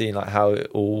seeing like how it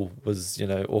all was,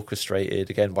 orchestrated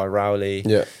again by Rowley.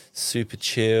 Yeah. Super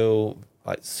chill,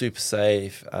 like super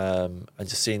safe. And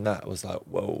just seeing that was like,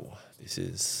 whoa, this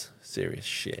is serious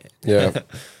shit. Yeah.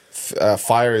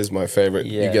 Fire is my favorite.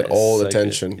 You get all the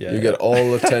attention. You get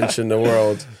all the attention in the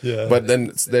world. But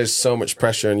then there's so much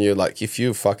pressure on you. Like if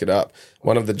you fuck it up,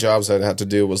 one of the jobs I had to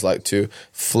do was like to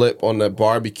flip on the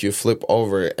barbecue, flip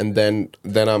over, and then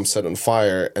I'm set on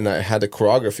fire. And I had a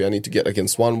choreography. I need to get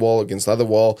against one wall, against the other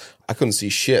wall. I couldn't see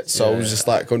shit, so I was just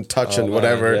like couldn't touch and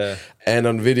whatever. Man, and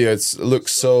on video, it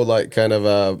looks so like kind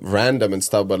of random and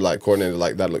stuff, but like coordinated,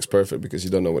 like that looks perfect because you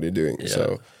don't know what you're doing.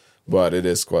 So. But it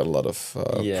is quite a lot of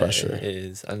pressure. It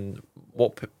is. And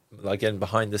again,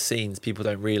 behind the scenes, people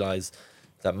don't realize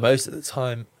that most of the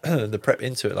time, the prep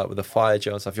into it, like with the fire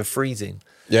gel and stuff, you're freezing.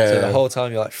 So the whole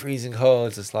time you're like freezing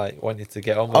cold, just like wanting to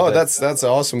get on with it. That's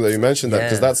awesome that you mentioned that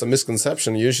because that's a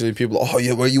misconception. Usually people,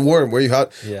 were you warm? Were you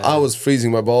hot? I was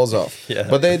freezing my balls off.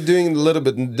 But they're doing a little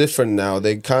bit different now.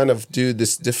 They kind of do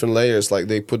this different layers. Like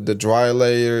they put the dry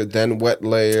layer, then wet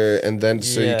layer, and then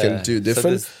so you can do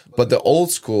different. But the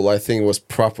old school, I think, was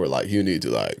proper. Like you need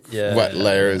to wet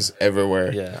layers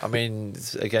everywhere. Yeah, I mean,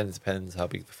 again, it depends how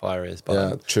big the fire is.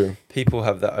 But true. People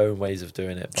have their own ways of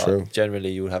doing it. But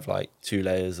generally, you would have like 2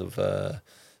 layers of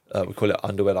we call it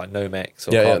underwear, like Nomex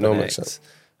or Carbonex,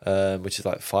 which is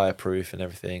like fireproof and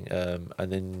everything. And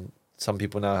then some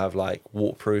people now have like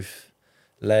waterproof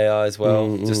layer as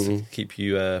well, just to keep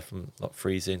you from not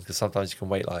freezing. Because sometimes you can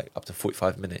wait like up to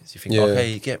 45 minutes. You think,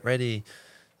 okay, get ready.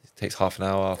 Takes half an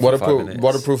hour.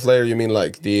 Waterproof layer, you mean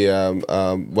like the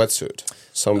wetsuit?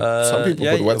 Some people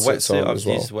put wetsuits on as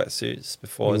well. I've used wetsuits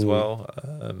before as well.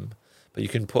 But you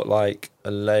can put like a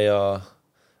layer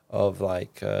of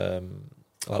like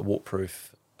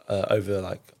waterproof over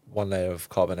like one layer of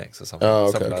Carbonex or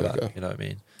something. Something like that. You know what I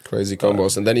mean? Crazy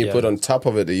combos. And then you put on top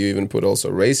of it, you even put also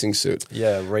racing suit.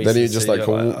 Racing then you're just like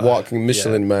a walking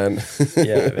Michelin man.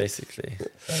 Basically.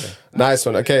 Nice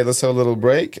one. Okay, let's have a little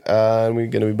break and we're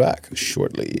going to be back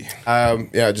shortly.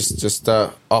 Just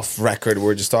off record,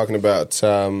 we're just talking about,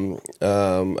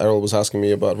 Erol was asking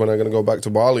me about when I'm going to go back to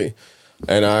Bali.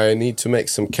 And I need to make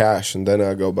some cash and then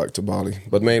I go back to Bali.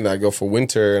 But mainly I go for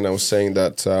winter and I was saying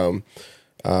that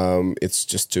it's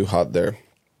just too hot there.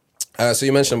 So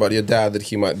you mentioned about your dad that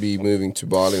he might be moving to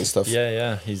Bali and stuff.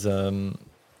 Yeah. He's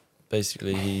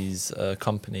basically his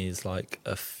company is like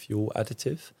a fuel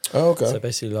additive. Oh, okay. So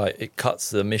basically, like it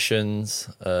cuts the emissions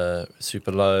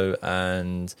super low,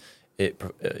 and it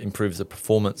improves the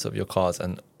performance of your cars,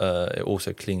 and it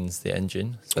also cleans the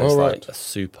engine. So it's like a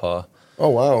super. Oh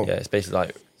wow! Yeah, it's basically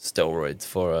like steroids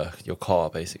for your car,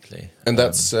 basically. And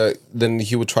that's then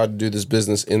he would try to do this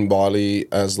business in Bali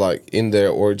as like in there,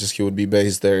 or just he would be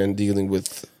based there and dealing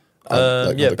with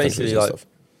other basically like stuff.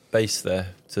 Based there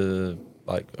to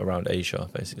like around Asia,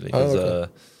 basically. Because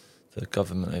the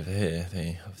government over here,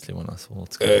 they obviously want us all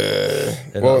to go.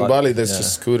 In Bali, there's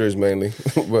just scooters mainly.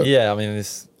 I mean,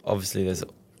 there's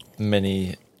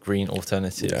many green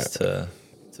alternatives to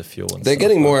fuel. And they're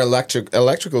getting more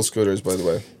electrical scooters, by the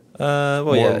way.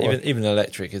 Even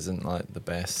electric isn't like the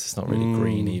best. It's not really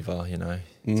green either,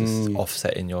 just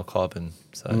offsetting your carbon.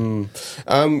 So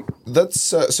that's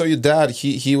so your dad,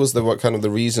 he was the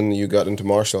reason you got into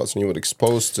martial arts and you were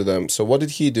exposed to them. So what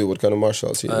did he do? What kind of martial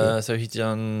arts he did? So he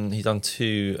done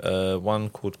 2, one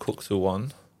called Cook to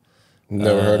One.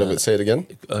 Never heard of it. Say it again.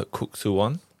 Cook to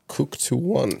One. Cook to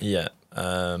One. Yeah.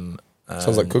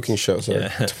 Sounds like cooking show. Sorry.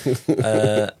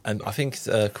 Yeah. And I think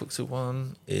Cook to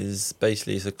One is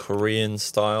basically it's a Korean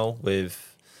style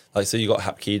with like, so you got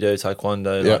Hapkido,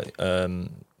 Taekwondo,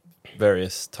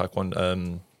 various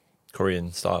Taekwondo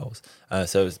Korean styles.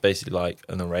 So it's basically like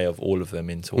an array of all of them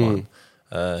into one.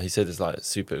 He said it's like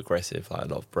super aggressive, like a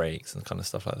lot of breaks and kind of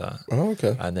stuff like that. Oh,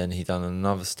 okay. And then he done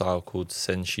another style called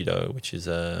Senshido, which is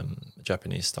a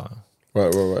Japanese style.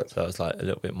 Right. So it's like a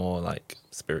little bit more like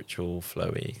spiritual,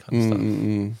 flowy kind of stuff.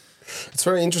 It's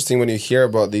very interesting when you hear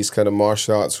about these kind of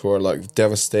martial arts who are like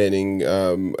devastating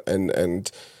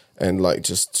and like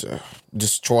just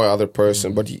destroy other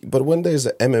person. But when there's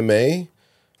a MMA,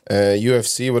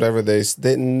 UFC, whatever,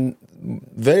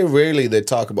 very rarely they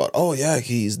talk about, oh yeah,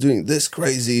 he's doing this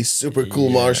crazy super cool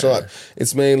martial art.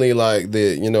 It's mainly like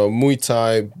the Muay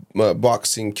Thai,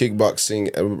 boxing, kickboxing,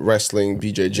 wrestling,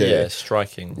 BJJ,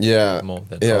 striking, more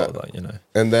than that,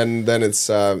 and then it's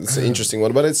an interesting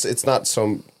one, but it's not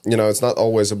some, it's not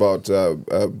always about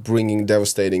bringing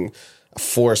devastating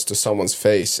force to someone's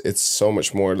face. It's so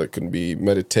much more. That can be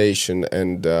meditation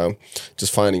and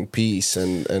just finding peace,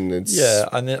 and it's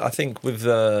and I think with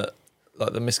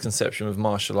the misconception with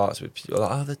martial arts, with people are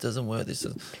like, oh, that doesn't work.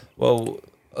 Well,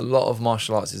 a lot of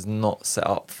martial arts is not set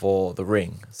up for the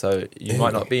ring, so you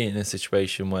might not be in a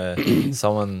situation where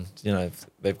someone,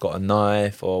 they've got a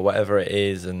knife or whatever it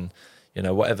is, and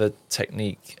whatever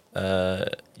technique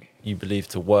you believe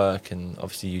to work, and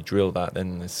obviously you drill that,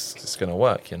 then it's going to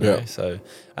work, So,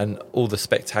 and all the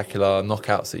spectacular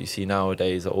knockouts that you see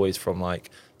nowadays are always from like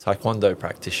Taekwondo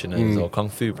practitioners or Kung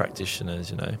Fu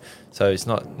practitioners, So it's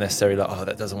not necessarily like, oh,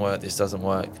 that doesn't work, this doesn't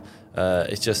work.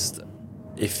 It's just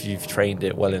if you've trained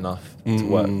it well enough to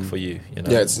work for you,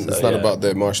 Yeah, it's not about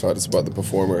the martial art; it's about the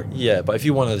performer. Yeah, but if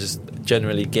you want to just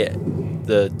generally get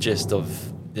the gist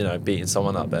of beating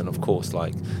someone up, then of course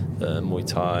like Muay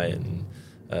Thai and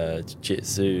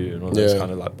jiu-jitsu and all those kind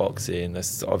of like boxing, they're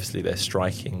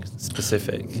striking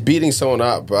specific. Beating someone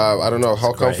up, I don't know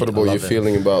how comfortable you're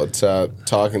feeling about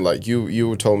talking. Like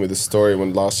you told me the story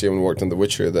last year when we worked on The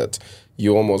Witcher that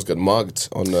you almost got mugged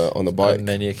on the bike. On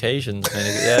many occasions.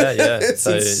 Yeah. It's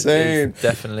insane. It's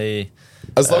definitely.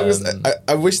 As long as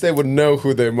I wish they would know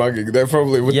who they're mugging. They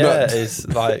probably would not. Yeah, it's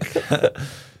like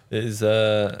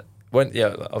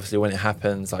obviously when it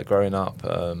happens, like growing up,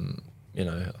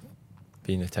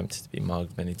 been attempted to be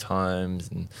mugged many times,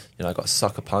 and I got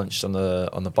sucker punched on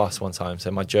the bus one time.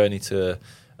 So my journey to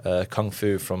Kung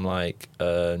Fu from like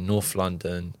North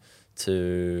London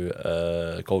to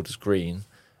Golders Green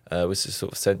was just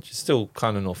sort of still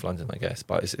kind of North London, I guess,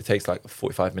 but it takes like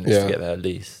 45 minutes to get there at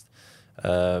least.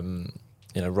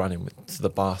 Running to the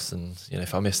bus, and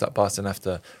if I miss that bus, then I have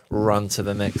to run to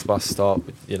the next bus stop.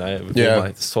 With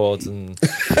my swords and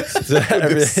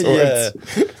everything. Yeah.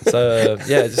 So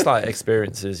just like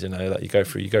experiences, like you go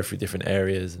through different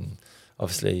areas, and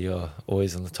obviously you're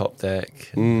always on the top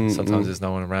deck. And sometimes there's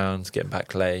no one around, getting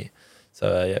back late.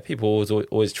 So people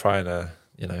always trying to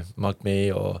mug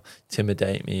me or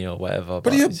intimidate me or whatever.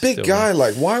 But you're a big guy.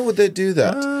 Like, why would they do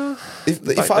that?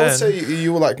 If I would say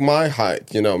you were like my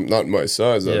height, not my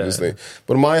size, obviously,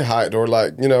 but my height, or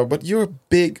like, but you're a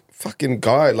big fucking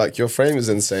guy. Like, your frame is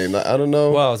insane. Like, I don't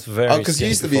know. Well, it's very because you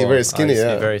used to be very skinny. I used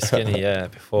to be very skinny,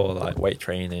 before like weight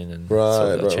training, and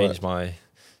changed my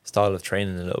style of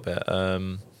training a little bit.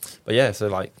 But so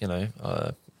like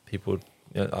people,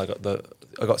 I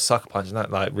got sucker punched, and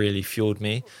that like really fueled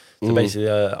me. So basically,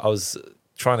 I was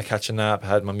trying to catch a nap,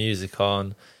 had my music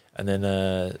on, and then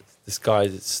this guy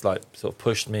just like sort of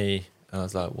pushed me, and I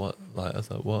was like, "What?"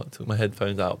 "What?" Took my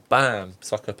headphones out, bam,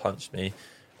 sucker punched me,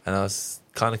 and I was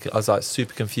like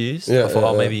super confused. I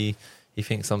thought, maybe he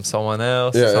thinks I'm someone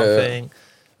else or something.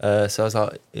 So I was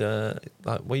like,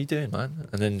 "What are you doing, man?"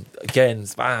 And then again,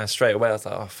 bam, straight away, I was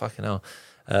like, "Oh, fucking hell."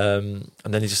 And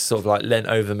then he just sort of like leant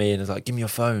over me and was like, "Give me your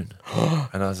phone."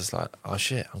 And I was just like, "Oh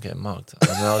shit, I'm getting mugged." And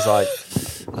then I was like,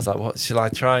 "What, should I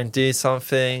try and do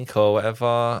something or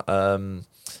whatever?"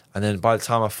 And then by the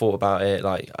time I thought about it,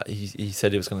 like he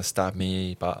said he was going to stab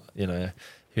me, but who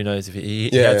knows if he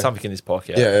had something in his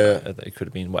pocket. It could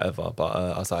have been whatever. But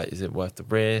I was like, is it worth the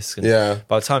risk? And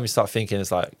by the time you start thinking,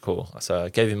 it's like, cool. So I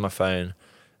gave him my phone.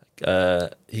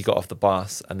 He got off the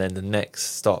bus, and then the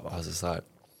next stop, I was just like,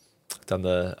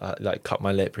 cut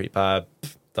my lip pretty bad,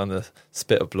 done the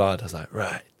spit of blood. I was like,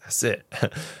 right, that's it.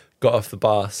 Got off the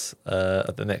bus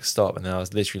at the next stop, and then I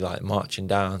was literally like marching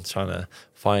down trying to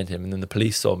find him, and then the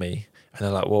police saw me, and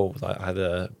they're like, whoa, like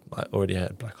I already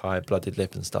had black eye, blooded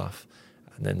lip and stuff,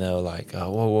 and then they were like,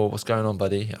 whoa, what's going on,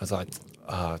 buddy? I was like,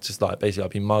 just like basically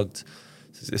I've been mugged.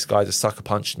 So this guy just sucker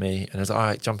punched me, and I was like, all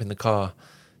right, jump in the car.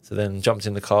 So then jumped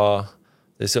in the car.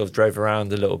 They sort of drove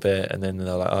around a little bit, and then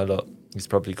they're like, oh look, he's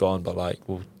probably gone, but like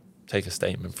we'll take a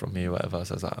statement from you, whatever.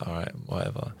 So I was like, all right,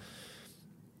 whatever.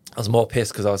 I was more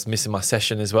pissed because I was missing my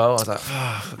session as well. I was like,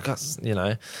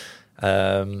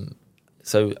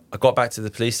 so I got back to the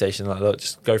police station, like, look,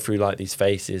 just go through like these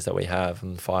faces that we have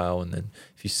on file, and then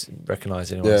if you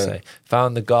recognise anyone, say,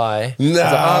 found the guy. No.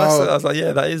 I was like,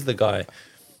 yeah, that is the guy.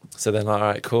 So then, like, all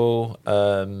right, cool.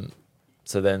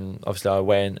 So then obviously I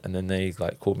went, and then they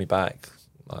like called me back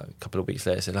like a couple of weeks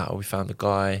later, said, we found the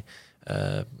guy.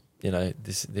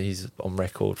 He's on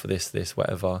record for this,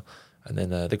 whatever. And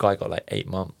then the guy got like 8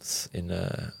 months in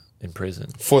in prison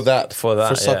for that. for that.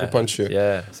 For sucker yeah. punch you.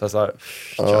 Yeah, so I was like,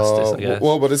 justice, I guess.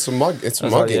 Well, but it's a mug. It's I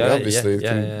was like, mugging, yeah, obviously.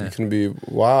 yeah. It can be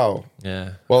wow.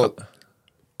 Yeah. Well,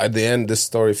 at the end, this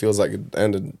story feels like it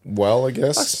ended well, I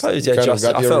guess. I suppose, yeah, Kind of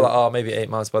justice. got I your- felt like, maybe 8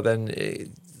 months, but then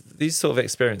these sort of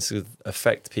experiences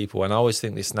affect people, and I always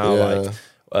think this now, Yeah.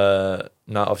 like,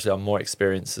 now obviously I'm more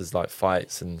experienced as like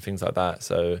fights and things like that.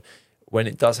 So when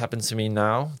it does happen to me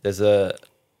now, there's a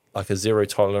zero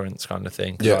tolerance kind of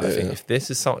thing. 'Cause Yeah, like, I yeah, think yeah.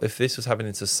 if this was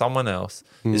happening to someone else,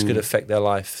 this could affect their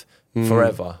life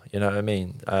forever. You know what I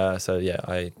mean? So yeah,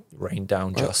 I rain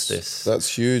down justice.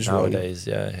 That's huge, man. nowadays.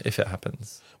 Yeah, if it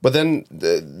happens. But then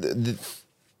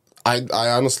I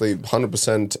honestly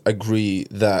 100% agree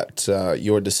that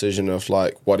your decision of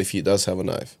like, what if he does have a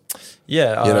knife?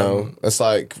 Yeah, You know, it's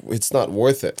like, it's not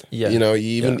worth it. Yeah, You know,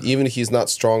 even if he's not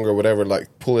strong or whatever, like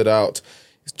pull it out,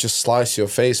 just slice your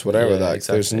face, whatever. Yeah, Like,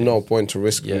 there's exactly. no point to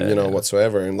risk,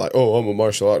 whatsoever. And like, oh, I'm a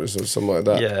martial artist or something like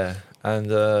that. Yeah,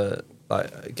 and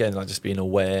like again, like just being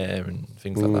aware and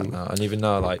things like that now. And even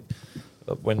now, like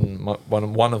when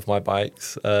one of my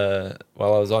bikes, while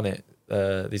I was on it,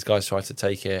 these guys tried to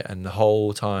take it, and the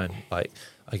whole time, like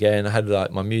again, I had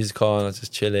like my music on, I was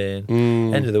just chilling.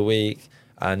 End of the week,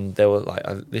 and they were like,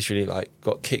 I literally like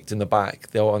got kicked in the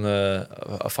back. They were on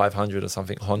a 500 or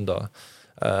something Honda,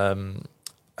 and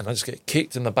I just get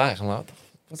kicked in the back. I'm like,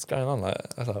 what's going on? Like,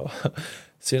 I was like,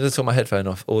 as soon as I took my headphone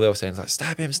off, all they were saying was like,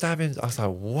 stab him. I was like,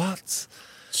 what?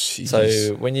 Jeez.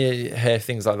 So when you hear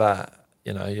things like that,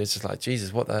 you know, you're just like,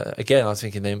 Jesus, what the... Again, I was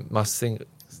thinking they must think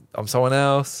I'm someone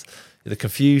else, the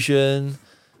confusion.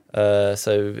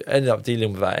 So ended up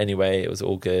dealing with that anyway. It was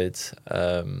all good.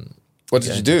 What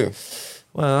did you do?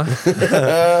 Well,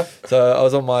 so I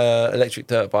was on my electric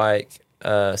dirt bike.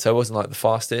 So it wasn't like the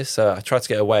fastest. So I tried to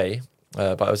get away,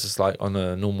 but I was just like on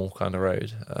a normal kind of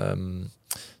road.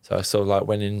 So I sort of like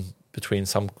went in between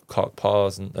some parked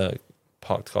cars, and then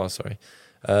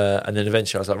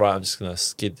eventually I was like, right, I'm just gonna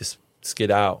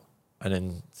skid out, and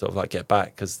then sort of like get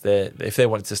back, because if they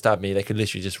wanted to stab me, they could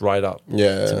literally just ride up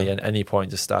to me at any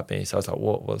point, just stab me. So I was like,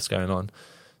 what's going on?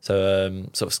 So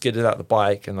sort of skidded out the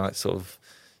bike and like sort of,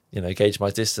 you know, gauge my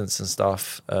distance and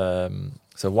stuff.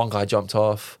 So one guy jumped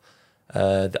off.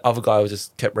 The other guy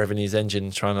just kept revving his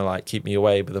engine, trying to like keep me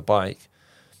away with the bike.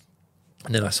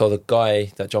 And then I saw the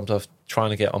guy that jumped off trying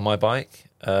to get on my bike.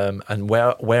 And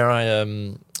where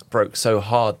I broke so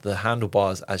hard, the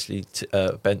handlebars actually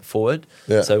bent forward.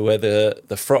 Yeah. So where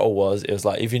the throttle was, it was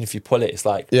like, even if you pull it, it's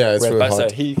like it's really back.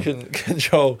 hard. So he couldn't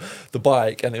control the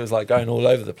bike, and it was like going all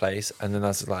over the place. And then I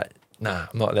was like, nah,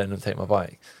 I'm not letting them take my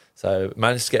bike. So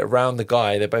managed to get around the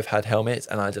guy. They both had helmets,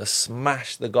 and I just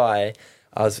smashed the guy.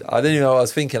 I didn't even know what I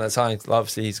was thinking at the time.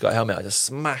 Obviously, he's got a helmet. I just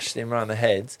smashed him around the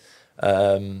head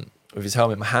with his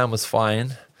helmet. My hand was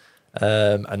fine.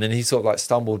 And then he sort of like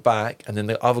stumbled back, and then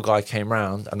the other guy came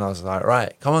round, and I was like,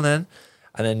 right, come on then.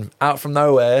 And then out from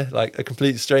nowhere, like a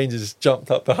complete stranger just jumped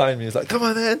up behind me. He was like, come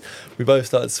on then. We both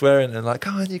started swearing and like,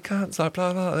 come on, you can't. It's like,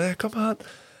 blah, blah, yeah, come on.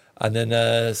 And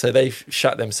then, so they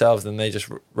shut themselves, and they just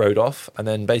rode off. And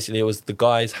then basically it was the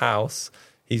guy's house.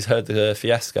 He's heard the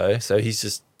fiasco. So he's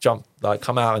just jumped, like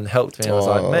come out and helped me. And I was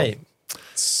like, mate,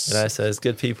 you know, so there's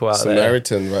good people out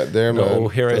Samaritan there. right there, man. Not all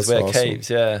heroes That's wear awesome. capes,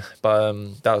 yeah. But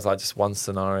that was like just one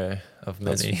scenario of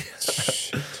many.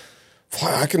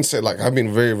 I can say, like, I've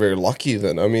been very, very lucky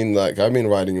then. I mean, like, I've been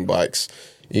riding bikes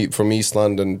from East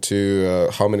London to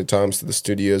how many times to the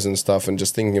studios and stuff, and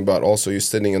just thinking about also you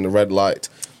sitting in the red light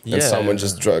and someone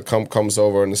just comes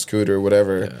over on a scooter or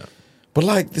whatever. Yeah. But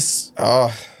like this,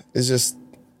 it's just,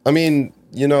 I mean,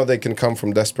 you know, they can come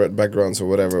from desperate backgrounds or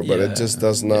whatever, but it just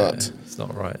does not. Yeah, it's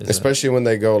not right, especially when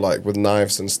they go like with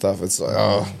knives and stuff. It's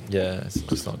like, yeah, it's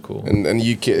just not cool. And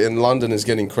in London is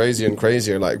getting crazier and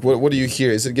crazier. Like, what do you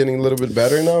hear? Is it getting a little bit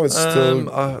better now? It's still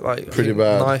pretty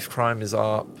bad. Knife crime is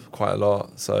up quite a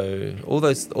lot. So all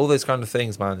those kind of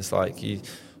things, man. It's like you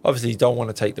obviously don't want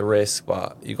to take the risk,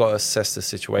 but you got to assess the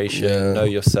situation, know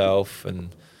yourself,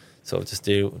 and sort of just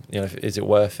do, you know, is it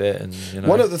worth it? And you know,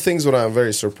 one of the things what I'm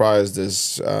very surprised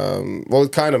is, well,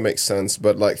 it kind of makes sense,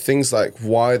 but like things like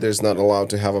why there's not allowed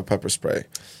to have a pepper spray,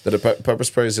 that a pepper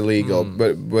spray is illegal,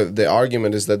 but the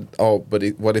argument is that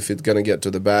what if it's gonna get to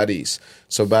the baddies?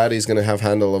 So baddies gonna have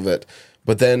handle of it.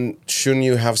 But then shouldn't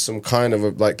you have some kind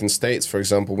of like in States, for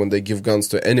example, when they give guns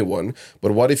to anyone?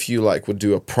 But what if you like would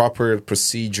do a proper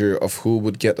procedure of who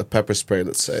would get a pepper spray,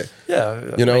 let's say?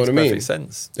 Yeah, you know what I mean? Perfect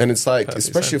sense. And it's like, Perfect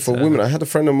especially sense, for yeah. women. I had a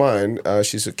friend of mine.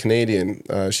 She's a Canadian.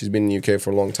 She's been in the UK for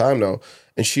a long time now.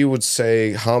 And she would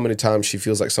say how many times she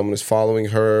feels like someone is following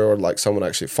her or like someone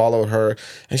actually followed her.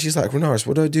 And she's like, Renars,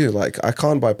 what do I do? Like, I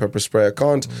can't buy pepper spray. I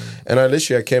can't. And I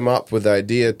came up with the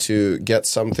idea to get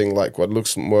something like what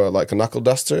looks more like a knuckle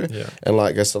duster. Yeah. And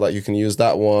like I said, like you can use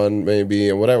that one maybe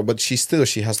and whatever. But she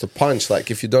has to punch.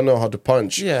 Like if you don't know how to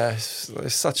punch. Yeah,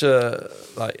 it's such a,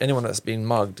 like anyone that's been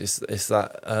mugged, it's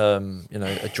that,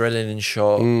 adrenaline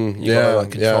shot. You got to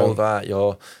like control that.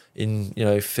 You're in,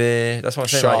 fear. That's what I'm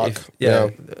saying. Shock.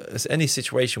 Like, it's any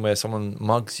situation where someone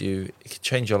mugs you, it could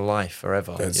change your life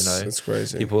forever. It's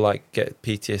crazy. People like get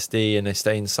PTSD and they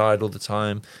stay inside all the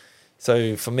time.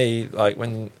 So for me, like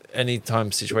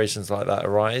anytime situations like that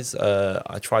arise,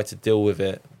 I try to deal with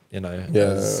it,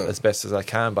 as best as I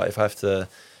can. But if I have to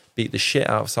beat the shit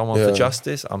out of someone for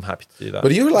justice, I'm happy to do that.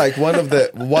 But you're like one of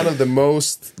the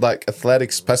most like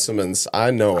athletic specimens I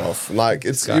know of. Like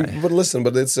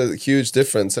but it's a huge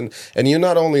difference. And you're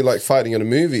not only like fighting in the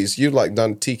movies. You've like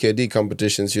done TKD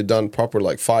competitions. You've done proper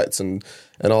like fights and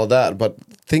all that. But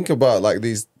think about like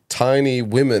these tiny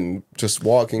women just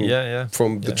walking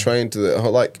from the train to the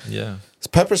like. Yeah.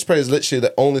 Pepper spray is literally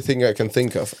the only thing I can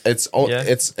think of. It's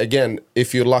again,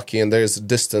 if you're lucky and there's a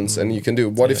distance and you can do.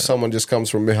 What if someone just comes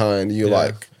from behind? You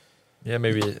like,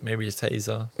 maybe a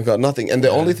taser. I got nothing. And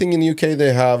the only thing in the UK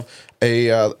they have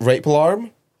a rape alarm.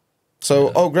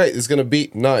 So great, it's gonna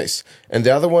beep nice. And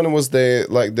the other one was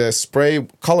the spray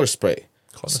color spray.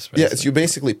 Yeah, it's you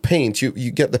basically paint. You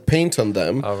get the paint on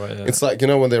them. Oh, right, yeah. It's like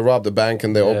when they rob the bank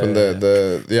and they open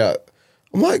the.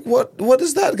 I'm like, what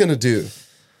is that gonna do?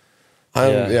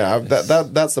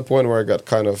 That's the point where I got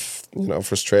kind of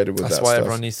frustrated with that. That's why stuff.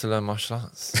 everyone needs to learn martial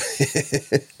arts.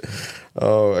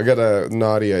 Oh, I got a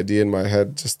naughty idea in my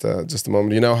head. Just a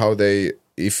moment. You know how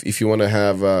if you want to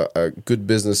have a good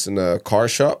business in a car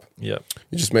shop, you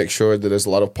just make sure that there's a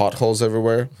lot of potholes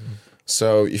everywhere. Mm-hmm.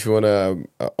 So if you want to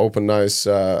open nice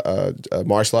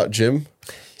martial art gym,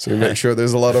 so you make sure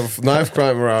there's a lot of knife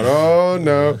crime around. Oh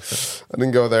no, I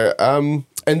didn't go there.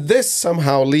 And this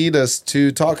somehow lead us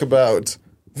to talk about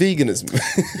veganism.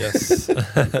 Yes.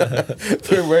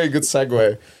 Very good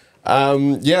segue.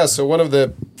 So one of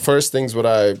the first things what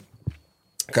I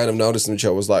kind of noticed in the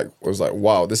show was like,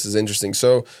 wow, this is interesting.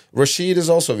 So Rashid is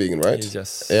also vegan, right?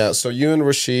 Yes. Yeah, so you and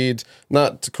Rashid,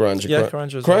 not Karanja. Yeah,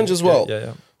 Karanja as well.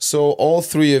 Yeah. So all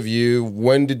three of you,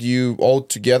 when did you all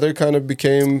together kind of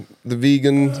became the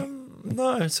vegan?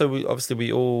 No, so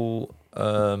we all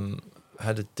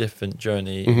had a different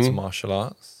journey into martial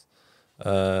arts.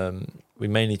 We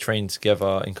mainly trained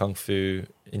together in Kung Fu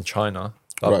in China.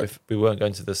 But we weren't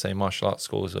going to the same martial arts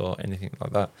schools or anything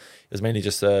like that. It was mainly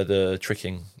just the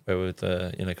tricking where we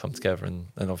would come together and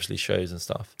obviously shows and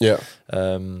stuff. Yeah.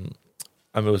 And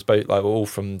we was both like we're all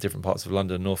from different parts of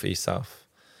London, north, east, south.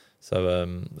 So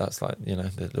that's like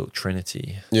the little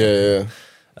trinity. Yeah.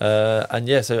 So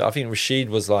I think Rashid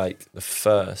was like the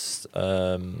first.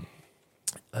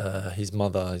 His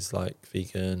mother is like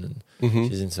vegan and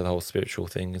she's into the whole spiritual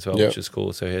thing as well, which is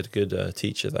cool. So he had a good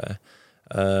teacher there.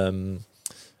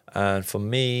 And for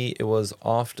me, it was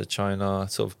after China,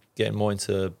 sort of getting more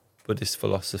into Buddhist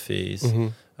philosophies.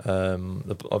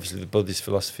 Obviously, the Buddhist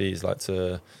philosophy is like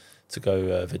to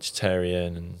go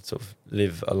vegetarian and sort of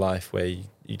live a life where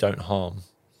you don't harm.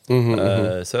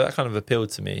 So that kind of appealed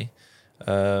to me.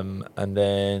 And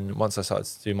then once I started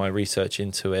to do my research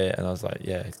into it, and I was like,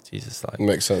 yeah, Jesus, like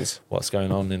makes sense. What's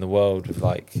going on in the world with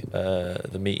like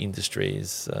the meat industry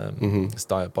is it's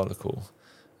diabolical.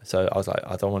 So I was like,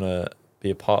 I don't want to be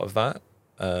a part of that.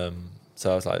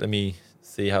 So I was like, let me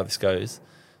see how this goes.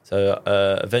 So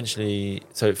eventually,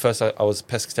 first I was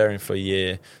pescatarian for a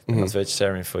year, then I was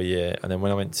vegetarian for a year, and then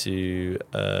when I went to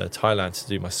Thailand to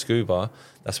do my scuba,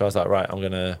 that's where I was like, right, I'm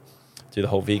going to do the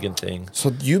whole vegan thing.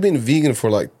 So you've been vegan for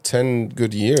like 10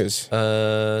 good years?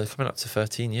 Coming up to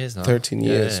 13 years now. 13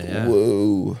 years, yeah.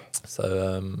 Whoa.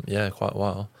 So quite a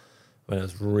while, when it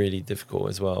was really difficult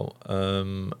as well.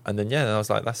 And then I was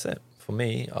like, that's it. For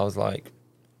me, I was like,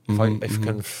 if I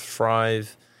can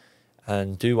thrive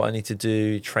and do what I need to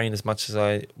do, train as much as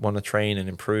I want to train and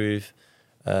improve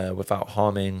without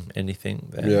harming anything,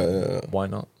 then why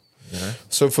not?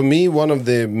 So for me, one of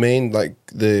the main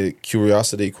the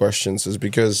curiosity questions is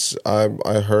because I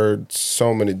heard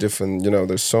so many different,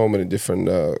 there's so many different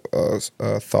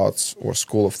thoughts or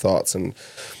school of thoughts, and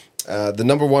the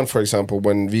number one, for example,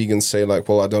 when vegans say like,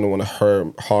 well, I don't want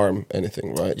to harm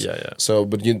anything, right? Yeah. So,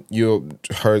 but you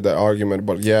heard that argument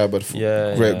about,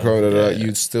 growing it up,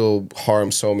 you'd still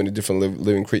harm so many different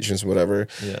living creatures, whatever.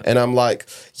 Yeah. And I'm like,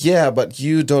 yeah, but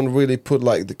you don't really put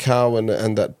like the cow and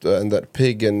that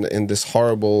pig in this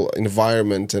horrible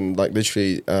environment and like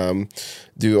literally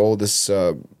do all this.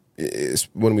 Is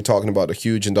when we're talking about the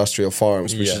huge industrial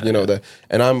farms, which is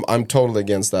and I'm totally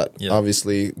against that. Yeah.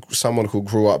 Obviously, someone who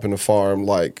grew up in a farm,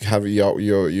 like have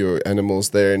your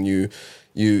animals there, and you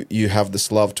have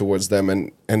this love towards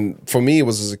them, and for me, it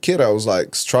was as a kid, I was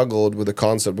like struggled with the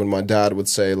concept when my dad would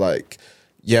say like,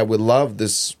 yeah, we love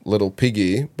this little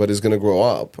piggy, but it's going to grow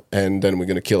up and then we're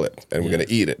going to kill it and we're going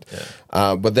to eat it.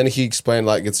 Yeah. But then he explained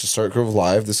like it's a circle of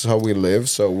life. This is how we live.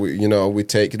 So we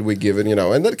take it, we give it,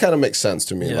 and that kind of makes sense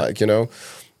to me,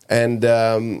 and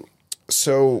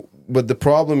so. But the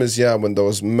problem is, when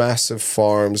those massive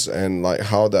farms and like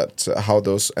how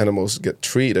those animals get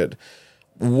treated.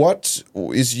 What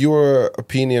is your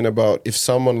opinion about if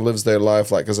someone lives their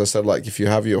life, like, as I said, like if you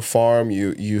have your farm,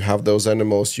 you have those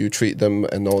animals, you treat them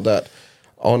and all that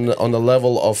on the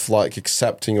level of like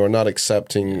accepting or not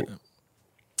accepting?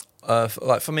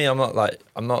 Like for me, I'm not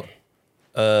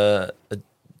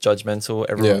judgmental.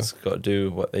 Everyone's got to do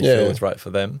what they feel is right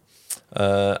for them.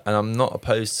 And I'm not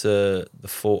opposed to the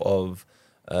thought of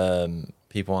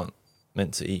people aren't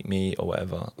meant to eat meat or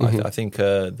whatever. Mm-hmm. I think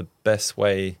the best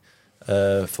way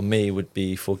for me would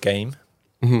be for game.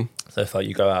 Mm-hmm. So if like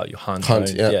you go out, you hunt, and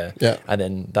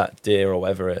then that deer or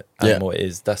whatever animal it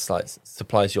is, that's like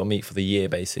supplies your meat for the year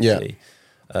basically.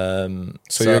 Yeah.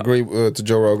 So you agree to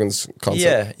Joe Rogan's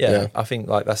concept? Yeah. I think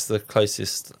like that's the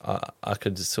closest I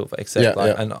could sort of accept.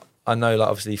 And I know like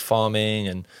obviously farming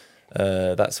and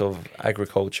that sort of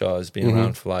agriculture has been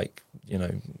around for like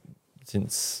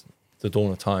since the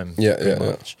dawn of time. Pretty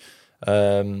much.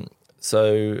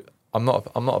 So I'm not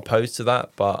opposed to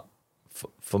that, but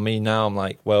for me now, I'm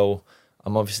like, well,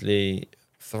 I'm obviously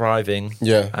thriving,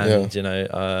 and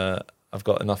I've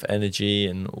got enough energy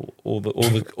and all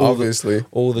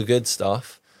the good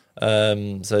stuff.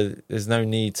 So there's no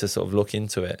need to sort of look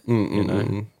into it.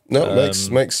 No,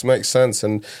 makes sense,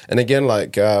 and again,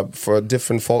 like for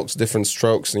different folks, different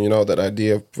strokes, and that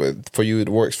idea for you it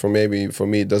works, for me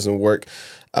it doesn't work.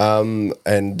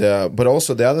 But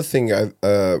also the other thing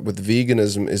with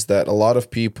veganism is that a lot of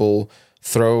people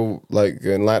throw, like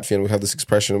in Latvian we have this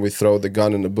expression, we throw the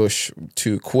gun in the bush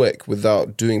too quick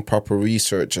without doing proper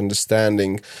research,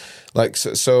 understanding, like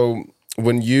so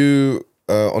when you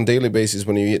on daily basis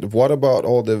when you eat, what about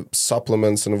all the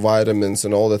supplements and vitamins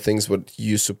and all the things what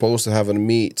you're supposed to have in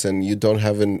meat and you don't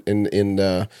have in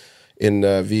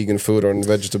vegan food or in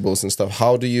vegetables and stuff?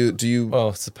 How do you?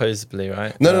 Well, supposedly,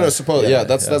 right? No. That's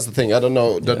the thing. I don't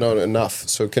know enough.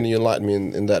 So can you enlighten me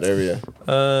in that area?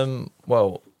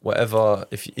 Well, whatever.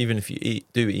 Even if you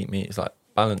do eat meat, it's like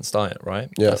balanced diet, right?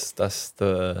 Yeah. That's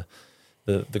the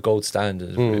gold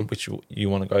standard, which you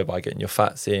want to go by, getting your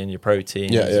fats in, your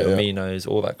proteins, your aminos,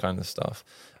 all that kind of stuff.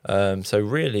 So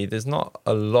really, there's not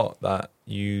a lot that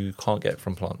you can't get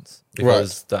from plants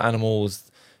because the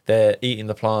animals, they're eating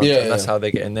the plants, and that's how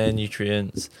they're getting their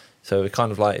nutrients. So it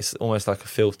kind of like it's almost like a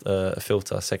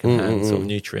filter, secondhand sort of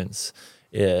nutrients,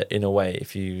 in a way,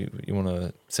 if you want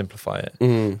to simplify it.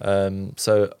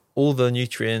 So all the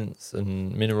nutrients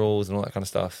and minerals and all that kind of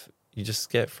stuff, you just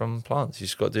get from plants. You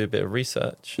just got to do a bit of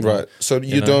research. Right. So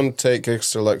you don't take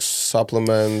extra like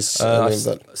supplements, any of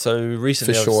that? So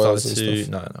recently fish I've oils started and to...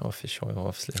 stuff? No, fish oil,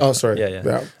 obviously. Oh, sorry.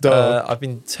 Yeah. I've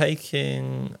been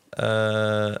taking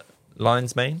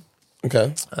lion's mane.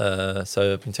 Okay.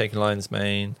 So I've been taking lion's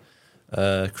mane,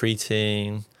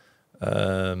 creatine,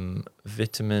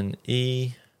 vitamin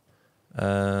E,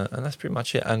 and that's pretty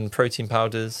much it. And protein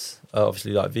powders,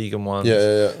 obviously like vegan ones.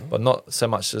 Yeah. But not so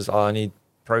much as I need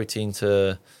protein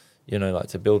to, like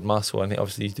to build muscle. I think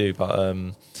obviously you do, but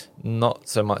not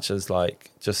so much as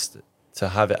like just to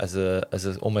have it as a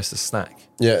almost a snack.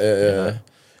 Yeah.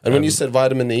 And when you said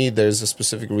vitamin E, there's a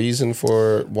specific reason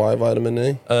for why vitamin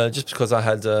E? Just because I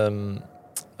had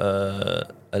a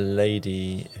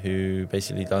lady who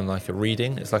basically done like a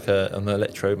reading. It's like an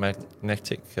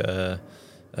electromagnetic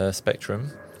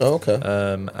spectrum. Oh, okay.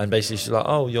 And basically she's like,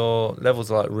 oh, your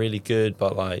levels are like really good,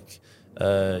 but like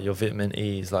your vitamin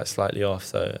E is like slightly off.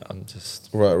 So I'm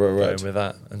just going with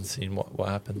that and seeing what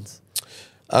happens.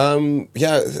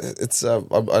 It's I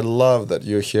love that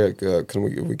you're here.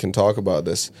 We can talk about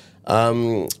this.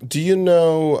 Do you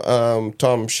know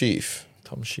Tom Sheaf?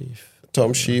 Tom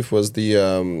Sheaf was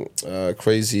the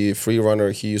crazy free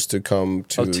runner. He used to come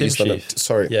to Tim Sheaf.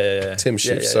 Sorry. Yeah. Tim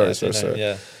Sheaf. Sorry.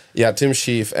 Yeah. Yeah, Tim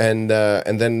Sheaf, and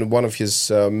then one of his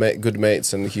good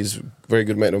mates, and he's a very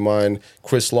good mate of mine,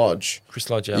 Chris Lodge. Chris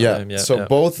Lodge, Yeah. So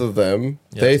both of them,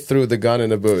 they threw the gun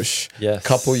in a bush a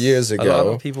couple years ago. A lot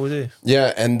of people do.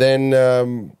 Yeah, and then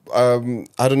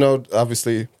I don't know,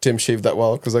 obviously Tim Sheaf that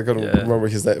well because I couldn't remember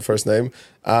his first name.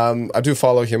 I do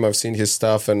follow him. I've seen his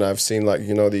stuff, and I've seen like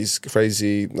these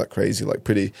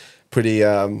pretty.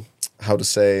 How to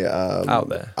say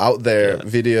out there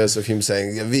videos of him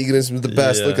saying veganism is the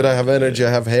best. Look at I have energy, I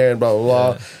have hair, and blah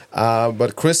blah blah.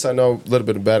 But Chris, I know a little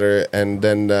bit better. And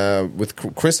then with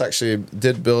Chris, actually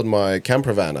did build my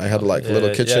camper van. I had like a little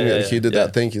kitchen, and he did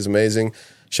that thing. He's amazing.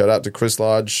 Shout out to Chris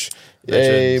Lodge.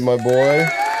 Hey, my boy.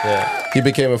 Yeah. He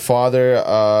became a father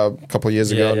a couple of years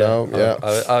ago now. Yeah.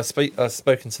 I've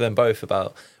spoken to them both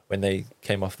about when they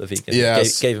came off the vegan.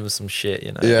 Gave him some shit,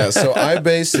 Yeah, so I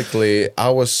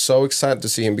was so excited to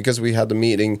see him because we had the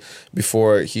meeting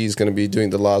before he's going to be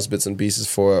doing the last bits and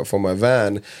pieces for my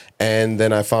van. And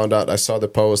then I found out, I saw the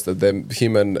post that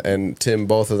him and Tim,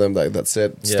 both of them, that's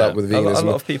it, stop with veganism. A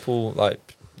lot of people,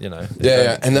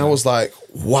 and I was like,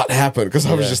 what happened? Because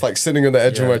I was just like sitting on the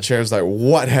edge of my chair, like,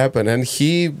 what happened? And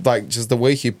he, like, just the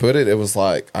way he put it, it was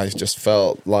like, I just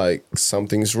felt like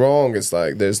something's wrong. It's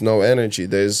like, there's no energy.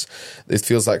 It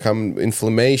feels like I'm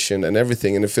inflammation and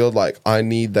everything. And it felt like I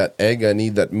need that egg, I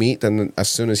need that meat. And then as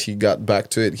soon as he got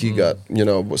back to it, he got,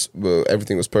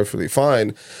 everything was perfectly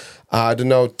fine. I don't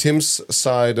know Tim's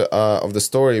side of the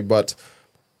story, but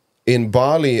in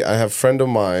Bali, I have a friend of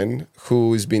mine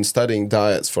who has been studying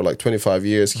diets for like 25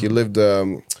 years. He lived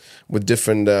with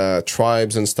different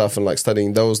tribes and stuff and like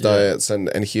studying those diets.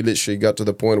 And he literally got to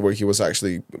the point where he was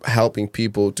actually helping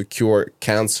people to cure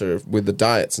cancer with the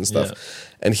diets and stuff. Yeah.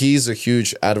 And he's a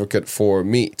huge advocate for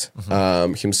meat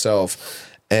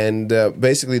himself. And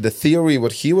basically the theory,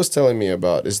 what he was telling me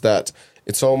about is that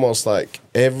it's almost like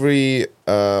every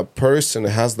person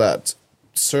has that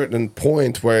certain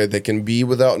point where they can be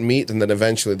without meat and then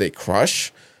eventually they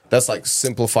crush. That's like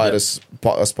simplified as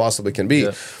possibly can be.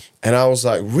 And I was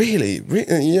like, really?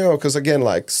 Because again,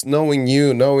 like knowing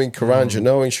Karanja,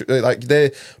 knowing like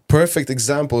they're perfect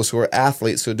examples who are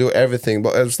athletes who do everything,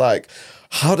 but it was like,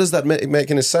 how does that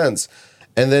make any sense?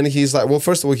 And then he's like, well,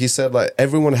 first of all, he said like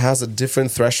everyone has a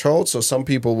different threshold. So some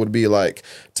people would be like,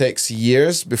 takes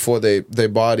years before their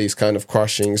body's kind of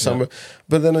crushing.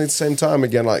 But then at the same time,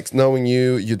 again, like knowing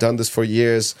you've done this for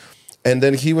years. And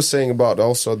then he was saying about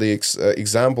also the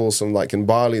examples of like in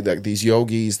Bali, like these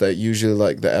yogis that usually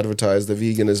like they advertise the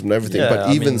veganism and everything.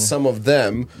 But even some of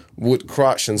them would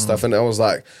crush and stuff. And I was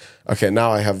like, okay,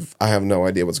 now I have no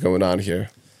idea what's going on here.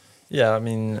 Yeah, I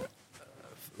mean,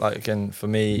 like again, for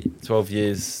me, 12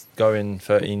 years going,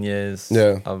 13 years.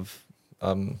 Yeah, I've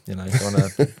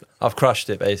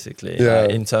crushed it basically. Yeah,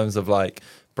 in terms of like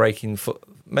breaking.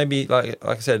 Maybe like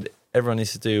I said, everyone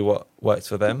needs to do what works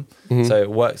for them. So it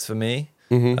works for me.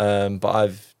 But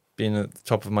I've been at the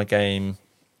top of my game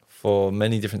for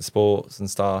many different sports and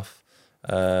stuff.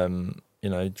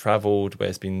 Traveled where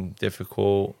it's been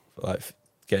difficult, like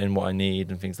getting what I need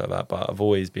and things like that. But I've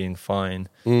always been fine.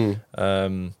 You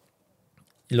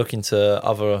look into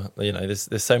other,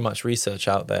 there's so much research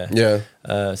out there. Yeah.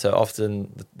 So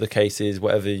often the case is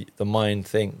whatever the mind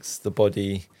thinks, the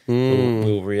body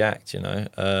will react.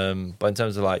 But in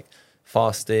terms of like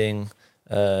fasting,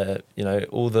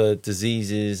 all the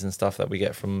diseases and stuff that we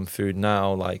get from food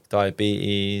now, like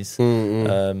diabetes,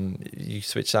 you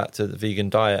switch that to the vegan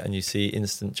diet and you see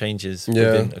instant changes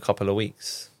within a couple of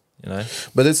weeks.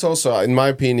 But it's also, in my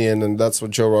opinion, and that's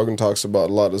what Joe Rogan talks about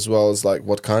a lot as well, is like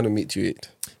what kind of meat you eat.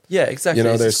 Yeah, exactly.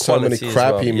 There's so many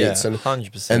crappy meats, and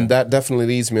 100%. And that definitely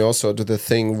leads me also to the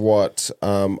thing what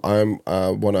I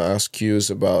want to ask you is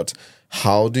about.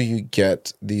 How do you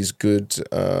get these good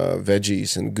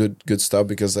veggies and good stuff?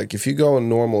 Because like if you go in a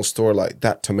normal store, like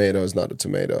that tomato is not a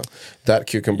tomato, that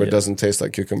cucumber doesn't taste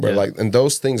like cucumber, like, and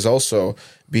those things also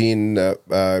being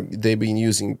they've been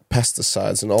using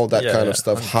pesticides and all that kind of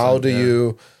stuff. How do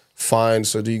you find?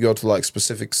 So do you go to like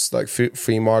specifics like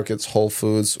free markets, Whole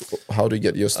Foods? How do you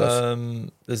get your stuff?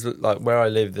 There's like where I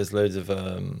live, there's loads of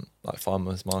like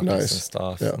farmers markets and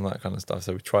stuff and that kind of stuff.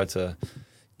 So we try to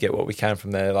get what we can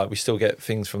from there. Like we still get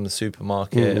things from the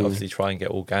supermarket, obviously try and get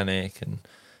organic, and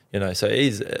so it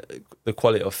is the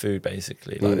quality of food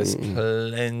basically. Like there's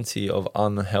plenty of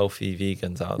unhealthy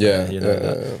vegans out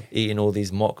there, eating all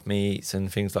these mock meats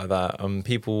and things like that.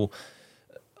 People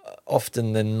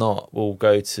often than not will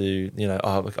go to,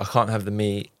 I can't have the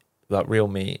meat, like real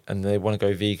meat, and they want to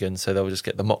go vegan, so they'll just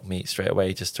get the mock meat straight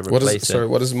away just to replace it. Sorry,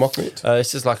 what is mock meat?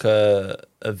 It's just like a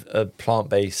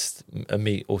plant-based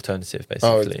meat alternative, basically.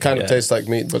 Oh, it kind of tastes like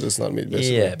meat, but it's not meat,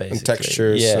 basically. Yeah, basically. And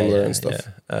texture is similar and stuff.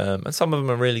 Yeah. And some of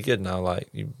them are really good now. Like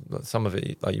some of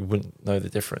it, like you wouldn't know the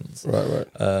difference. Right.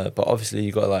 But obviously,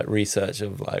 you got to like research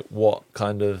of like what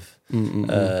kind of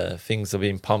things are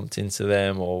being pumped into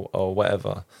them or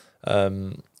whatever.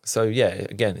 So yeah,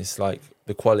 again, it's like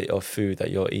the quality of food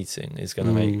that you're eating is going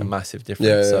to make a massive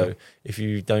difference. So if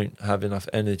you don't have enough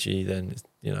energy, then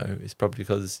it's probably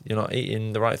because you're not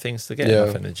eating the right things to get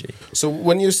enough energy. So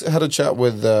when you had a chat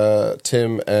with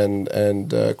Tim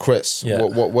and Chris,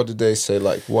 what did they say?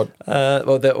 Like what?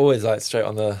 Well, they're always like straight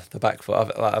on the back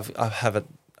foot.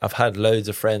 I've had loads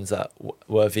of friends that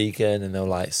were vegan, and they're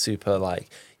like super like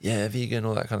vegan,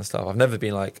 all that kind of stuff. I've never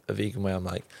been like a vegan where I'm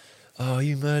like, oh,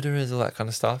 you murderers, all that kind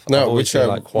of stuff. No, which I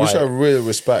really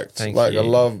respect. Thank you. I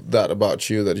love that about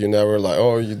you, that you never like,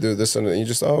 oh, you do this and you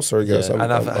just, oh, sorry guys.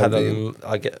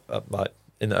 I get like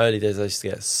in the early days, I used to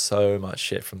get so much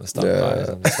shit from the stunt guys.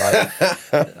 I'm just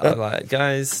like, I'm like,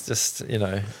 guys, just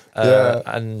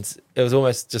and it was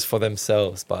almost just for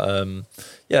themselves. But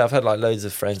I've had like loads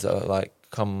of friends that are like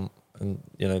come and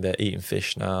they're eating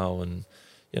fish now, and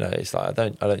it's like I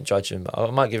don't judge them, but I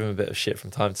might give them a bit of shit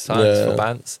from time to time just for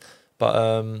bants. But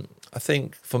I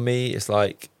think for me, it's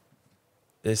like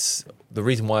this. The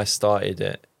reason why I started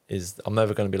it is I'm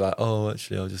never going to be like, oh,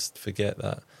 actually, I'll just forget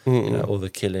that. All the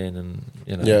killing and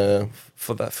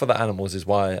for the animals is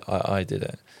why I did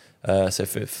it. So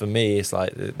for me, it's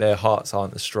like their hearts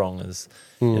aren't as strong as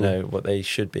what they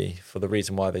should be for the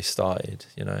reason why they started.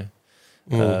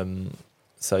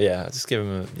 So I just give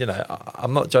them.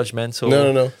 I'm not judgmental.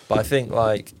 No. But I think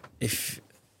like if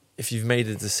you've made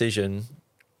a decision.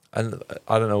 And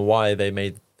I don't know why they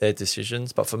made their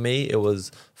decisions, but for me, it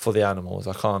was for the animals.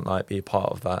 I can't like be a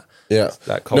part of that. Yeah,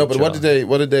 that culture. No, but what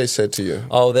did they say to you?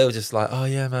 Oh, they were just like, oh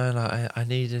yeah, man, I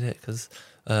needed it because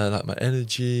like my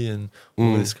energy and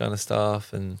all this kind of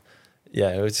stuff, and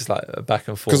it was just like a back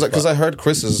and forth. Because I heard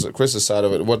Chris's side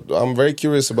of it. What I'm very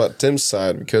curious about Tim's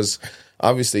side, because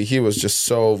obviously he was just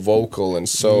so vocal and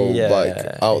so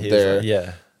out there.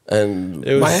 Like, and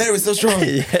my hair is so strong.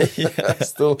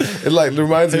 Still, it like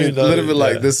reminds me a little bit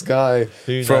like this guy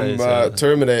from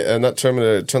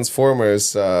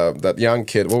Transformers. That young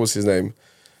kid. What was his name?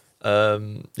 I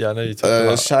know you're talking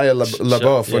about Shia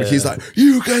LaBeouf. When he's like,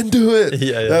 "You can do it."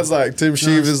 That's like Tim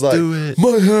Sheev is like,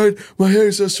 "My hair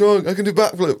is so strong. I can do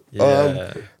backflip."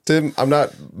 Tim, I'm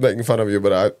not making fun of you,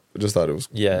 but I just thought it was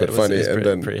a bit funny, it was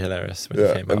and pretty hilarious when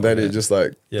he came out. And then he just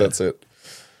like, that's it.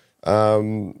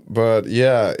 But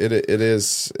it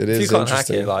is if you can't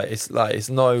hack interesting. It, it's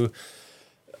no.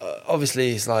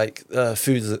 Obviously, it's like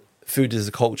food is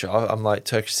a culture. I'm like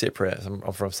Turkish Cypriot.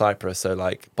 I'm from Cyprus, so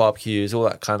like barbecues, all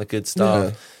that kind of good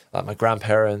stuff. Like my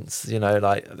grandparents,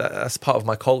 like that's part of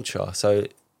my culture. So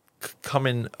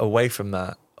coming away from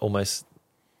that, almost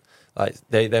like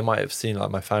they might have seen like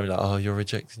my family like, oh, you're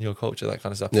rejecting your culture, that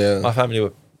kind of stuff. My family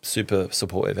were super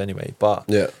supportive anyway, but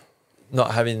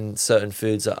not having certain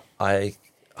foods that I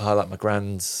like my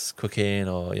grand's cooking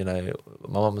or my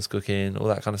mum's cooking, all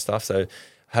that kind of stuff. So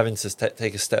having to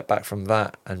take a step back from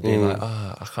that and being like,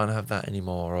 I can't have that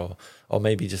anymore, or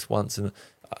maybe just once. And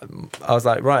I was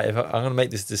like, right, if I'm going to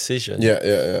make this decision,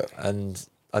 and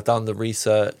I've done the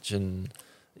research and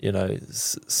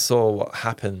saw what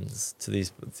happens to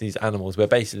these animals. We're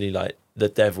basically like the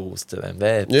devils to them.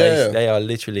 They are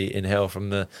literally in hell from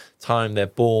the time they're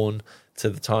born to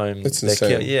the time they're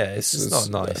killed. It's just not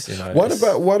nice.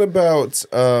 What about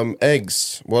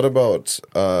eggs? What about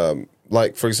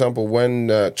like, for example,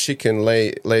 when chicken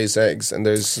lays eggs and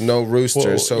there's no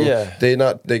rooster,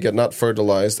 they get not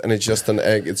fertilized, and it's just an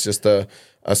egg. It's just a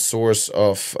source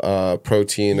of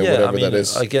protein or whatever that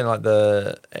is. Again, like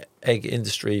the egg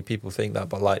industry, people think that,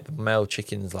 but like the male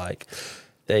chickens, like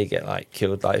they get like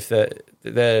killed. Like if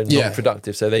they're not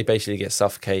productive, so they basically get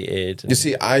suffocated. You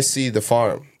see, I see the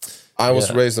farm. I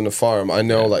was raised on a farm. I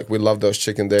know, like, we love those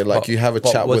chicken there. Like, you have a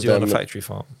chat with them. Was you on a factory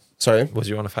farm? Sorry? Was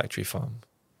you on a factory farm?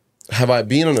 Have I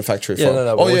been on a factory farm?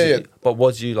 No. But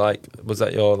was you like? Was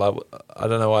that your like? I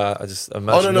don't know why. I just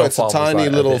imagine. Oh no, it's a tiny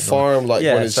little farm. Like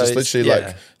when it's just literally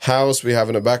like house we have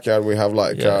in the backyard. We have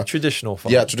like traditional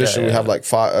farm. Yeah, traditional. We have like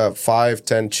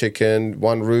 5-10 chicken,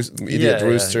 one idiot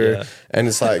rooster, and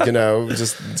it's like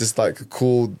just like a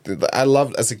cool. I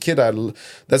loved as a kid.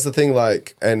 That's the thing.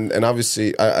 Like and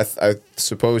obviously I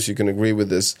suppose you can agree with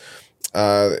this.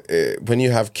 When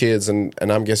you have kids, and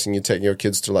I'm guessing you take your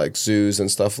kids to like zoos and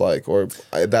stuff like, or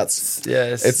it's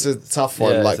a tough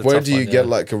one. Like, where do you get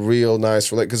like a real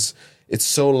nice relationship? Because it's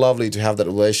so lovely to have that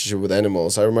relationship with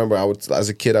animals. I remember as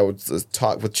a kid, I would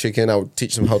talk with chicken. I would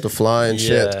teach them how to fly and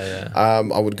shit.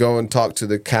 I would go and talk to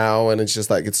the cow, and it's just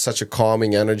like, it's such a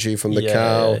calming energy from the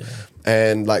cow.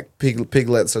 And like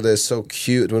piglets they're so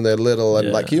cute when they're little,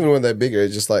 and like even when they're bigger,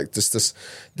 it's just like this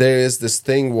there is this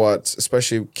thing, what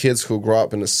especially kids who grow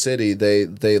up in a city,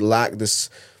 they lack this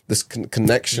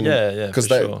connection,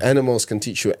 because animals can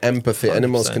teach you empathy.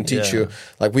 Animals can teach you,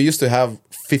 like we used to have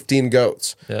 15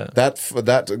 goats.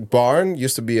 That barn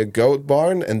used to be a goat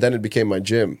barn, and then it became my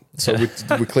gym. So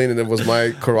we cleaned it. It was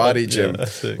my karate gym.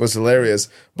 It was hilarious.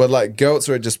 But like goats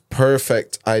are just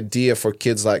perfect idea for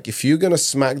kids. Like if you're gonna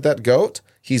smack that goat,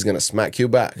 he's gonna smack you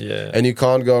back. And you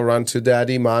can't go around to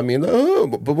daddy, mommy, and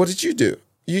but what did you do?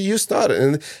 You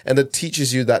started, and it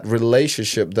teaches you that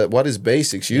relationship, that what is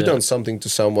basics. You've done something to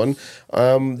someone,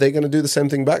 they're going to do the same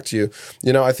thing back to you.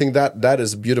 You know, I think that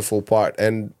is a beautiful part.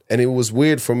 And it was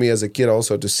weird for me as a kid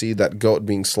also to see that goat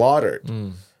being slaughtered.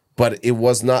 But it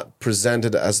was not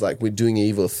presented as like we're doing an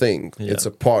evil thing. It's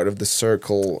a part of the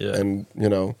circle, and, you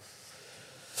know...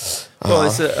 Well,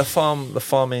 it's a farm. The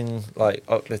farming, like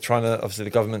they're trying to. Obviously, the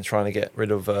government's trying to get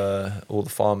rid of all the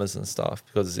farmers and stuff,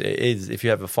 because it is. If you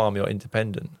have a farm, you're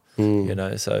independent. You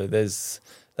know, so there's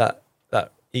that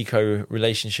eco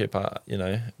relationship. You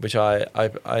know, which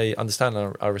I understand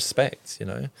and I respect. You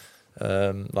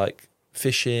know, like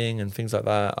fishing and things like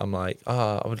that. I'm like,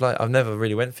 I've never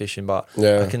really went fishing, but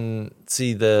I can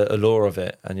see the allure of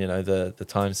it, and you know the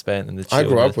time spent and the chill. I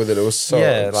grew up with it. It was so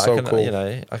cool. You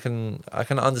know, I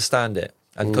can understand it,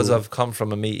 and because I've come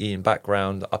from a meat eating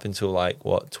background up until like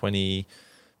probably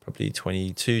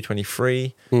 22,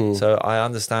 23. So I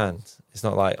understand. It's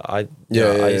not like I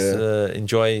used to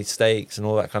enjoy steaks and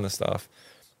all that kind of stuff.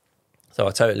 So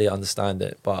I totally understand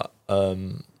it, but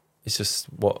it's just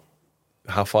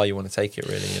how far you want to take it,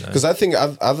 really, you know. Because I think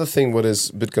other thing what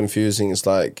is a bit confusing is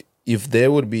like if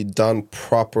there would be done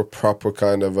proper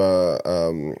kind of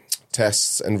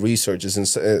tests and researches, and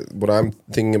what I'm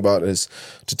thinking about is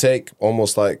to take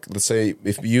almost like, let's say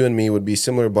if you and me would be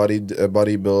similar body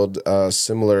build,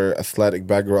 similar athletic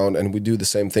background, and we do the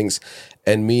same things,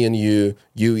 and me and you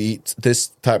eat this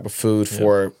type of food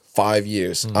for 5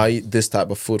 years. I eat this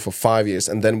type of food for 5 years,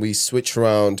 and then we switch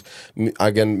around. I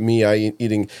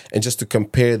eating, and just to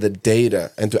compare the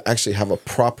data and to actually have a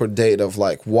proper data of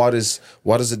like what does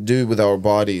it do with our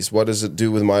bodies? What does it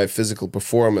do with my physical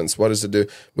performance? What does it do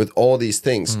with all these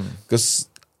things? Because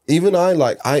even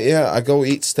I go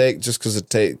eat steak just because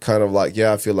it kind of like,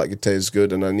 I feel like it tastes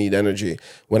good and I need energy.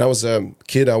 When I was a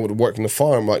kid, I would work in the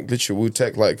farm, like literally we would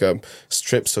take like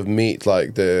strips of meat,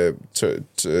 like the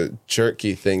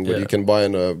jerky thing that you can buy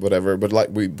in a whatever, but like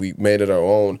we made it our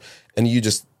own, and you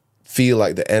just feel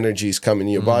like the energy is coming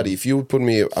in your body. If you would put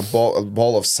me a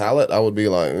bowl of salad, I would be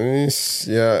like,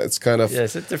 it's kind of... Yeah,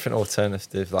 it's a different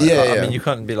alternative. Like, I mean, you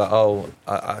can't be like,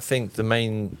 I think the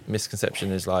main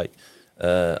misconception is like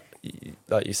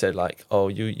you said, like,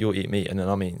 you'll eat meat and then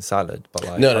I'm eating salad, but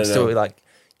like I'm still like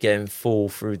getting full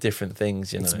through different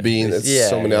things, you know. It's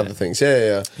so many other things.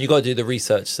 You got to do the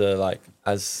research to like,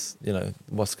 as you know,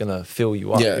 what's gonna fill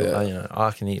you up. You know,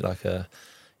 I can eat like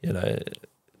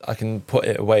I can put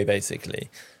it away basically,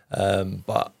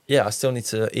 but I still need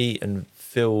to eat and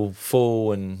feel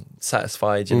full and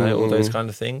satisfied, you know, all those kind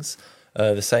of things.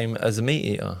 The same as a meat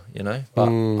eater, you know, but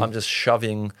I'm just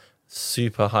shoving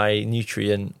super high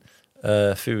nutrient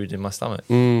food in my stomach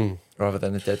rather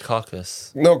than a dead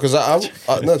carcass. No, because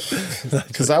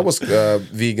I was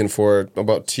vegan for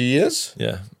about 2 years.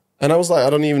 And I was like, I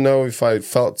don't even know if I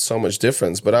felt so much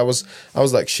difference, but I was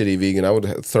like shitty vegan. I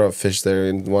would throw a fish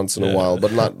there once in a while,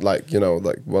 but not like, you know,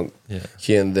 like one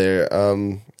here and there.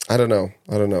 I don't know.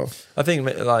 I think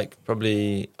like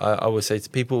probably I would say to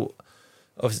people,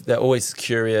 obviously they're always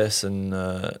curious and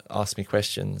ask me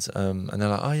questions, and they're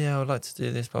like, I would like to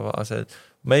do this, blah, blah. I said,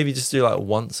 maybe just do like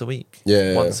once a week.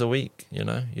 Once a week, you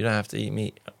know. You don't have to eat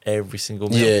meat every single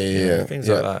meal. You know, things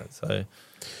like that. So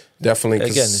definitely,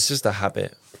 again, it's just a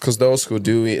habit. Because those who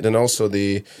do eat, and also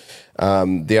the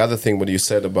other thing what you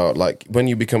said about like when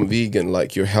you become vegan,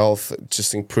 like your health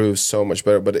just improves so much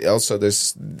better. But also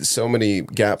there's so many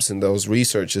gaps in those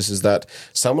researches, is that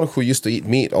someone who used to eat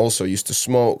meat also used to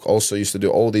smoke, also used to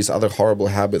do all these other horrible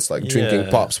habits like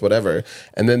drinking pops, whatever.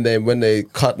 And then when they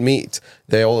cut meat,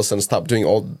 they all of a sudden stopped doing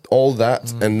all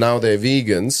that, and now they're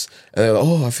vegans, and they're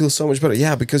like, I feel so much better.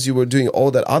 Yeah, because you were doing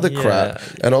all that other crap.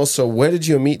 And also, where did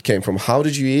your meat came from? How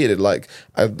did you eat it? Like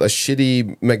a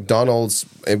shitty McDonald's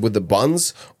with the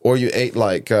buns, or you ate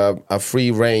like a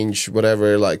free range,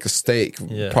 whatever, like a steak,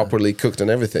 properly cooked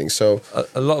and everything. So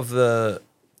a lot of the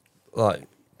like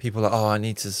people are like, I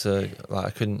need to like I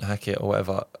couldn't hack it or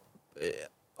whatever.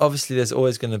 obviously there's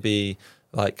always going to be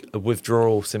like a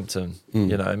withdrawal symptom, you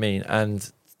know what I mean?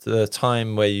 And the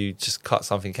time where you just cut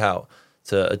something out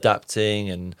to adapting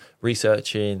and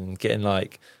researching and getting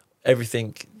like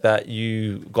everything that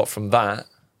you got from that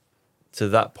to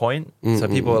that point. So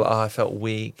people are like, I felt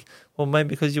weak. Well, maybe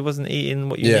because you wasn't eating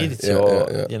what you needed to,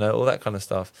 or you know, all that kind of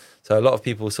stuff. So a lot of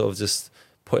people sort of just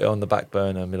put it on the back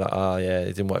burner and be like,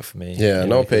 it didn't work for me. Yeah,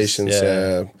 no patience.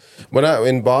 When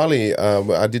in Bali,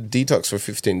 I did detox for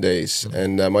 15 days,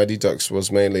 and my detox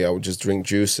was mainly I would just drink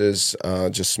juices,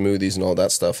 just smoothies and all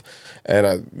that stuff, and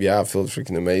I felt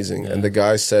freaking amazing. And the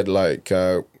guy said like,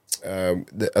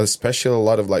 especially a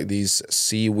lot of like these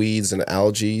seaweeds and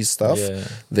algae stuff,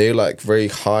 they're like very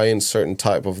high in certain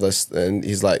type of this, and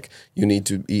he's like, you need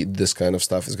to eat this kind of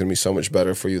stuff. It's going to be so much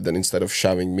better for you than instead of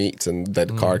shoving meat and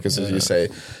dead carcasses, you say.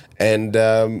 And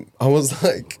I was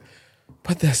like,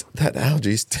 but that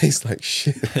algae tastes like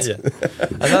shit. And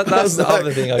that's the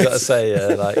other thing I got to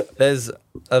say. Like, there's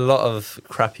a lot of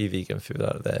crappy vegan food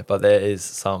out there, but there is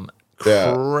some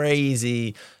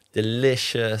crazy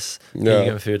delicious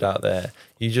vegan food out there.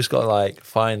 You just got to like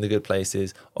find the good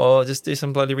places, or just do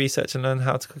some bloody research and learn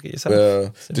how to cook it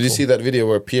yourself. Did you see that video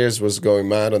where Piers was going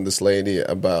mad on this lady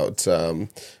about so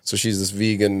she's this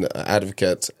vegan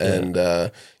advocate, and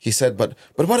he said, but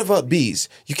what about bees?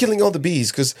 You're killing all the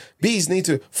bees, because bees need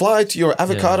to fly to your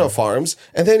avocado farms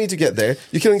and they need to get there.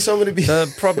 You're killing so many bees.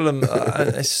 The problem,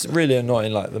 it's really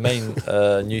annoying, like the main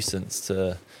nuisance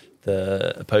to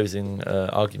the opposing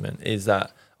argument is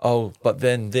that, but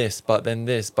then this, but then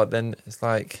this, but then it's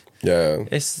like,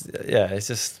 it's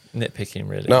just nitpicking,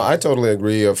 really. No, I totally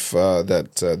agree of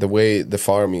that. The way the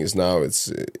farming is now, it's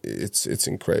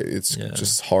incredible. It's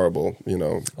just horrible, you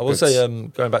know. I will say,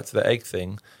 going back to the egg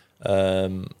thing,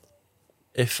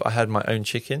 if I had my own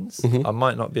chickens, I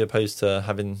might not be opposed to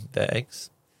having their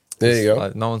eggs. There you go.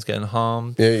 Like, no one's getting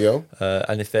harmed. There you go.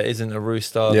 And if there isn't a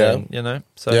rooster, then, you know.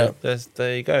 So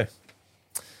there you go.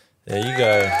 There you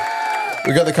go.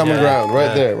 We got the common ground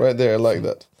right there. I like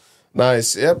that.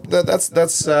 Nice. Yep.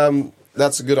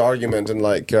 That's a good argument. And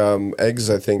like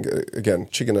eggs, I think again,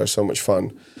 chicken are so much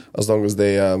fun as long as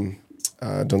they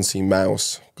don't see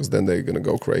mouse, because then they're gonna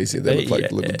go crazy. They look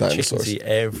like little dinosaurs. Chickens eat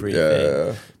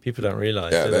everything. People don't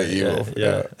realize. Yeah, they're evil.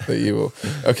 They're evil.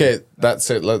 Okay, that's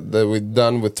it. We're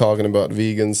done with talking about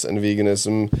vegans and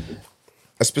veganism.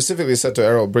 I specifically said to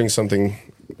Erol, bring something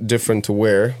different to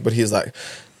wear, but he's like,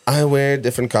 I wear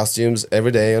different costumes every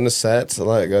day on the set.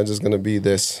 Like, I'm just gonna be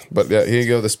this. But yeah, here you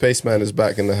go. The spaceman is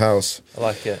back in the house. I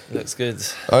like it. Looks good.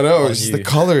 I know. It's just the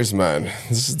colors, man.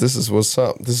 This is what's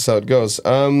up. This is how it goes.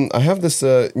 I have this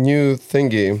new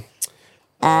thingy.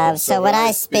 So when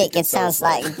I speak, it sounds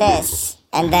like this,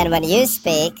 and then when you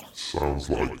speak, sounds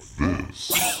like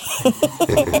this.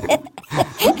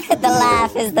 The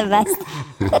laugh is the best.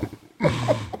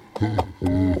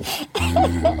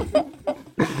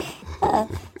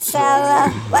 So,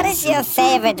 what is your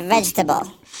favorite vegetable?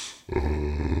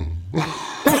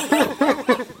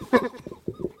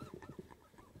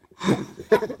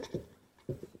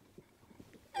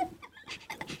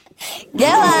 Go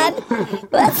on.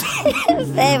 What's your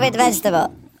favorite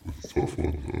vegetable? Tough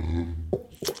one.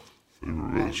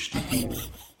 Favorite vegetable.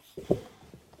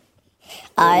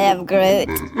 I am Groot.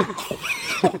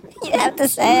 You have to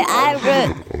say, I'm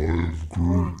Groot.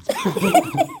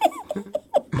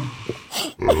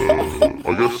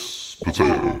 I guess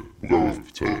potato. We'll go with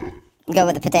potato. Go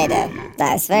with the potato.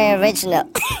 That's very original.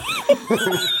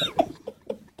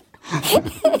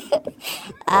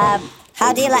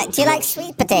 How do you like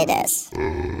sweet potatoes?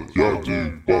 Yeah, I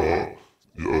do,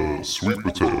 but sweet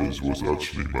potatoes was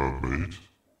actually man-made.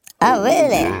 Oh,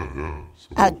 really? Yeah. So,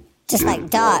 oh, just like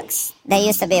dogs. They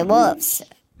used to be wolves.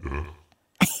 Yeah.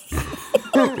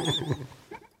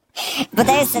 But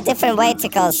there's a different way to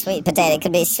call sweet potato. It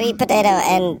could be sweet potato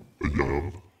and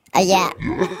a yam.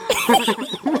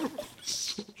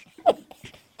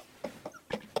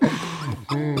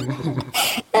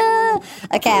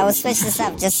 Okay, I will switch this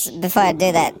up just before I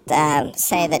do that.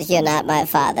 Say that you're not my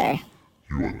father.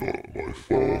 You are not my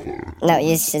father. No,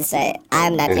 you should say,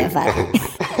 I'm not your father.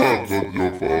 I'm not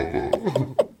your father.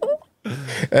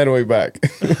 And we're back.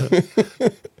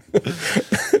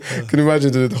 Can you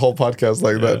imagine doing the whole podcast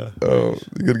like that? Oh,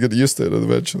 you're gonna get used to it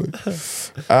eventually.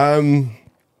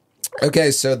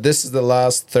 Okay, so this is the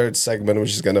last third segment,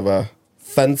 which is kind of a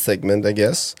fun segment, I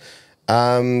guess.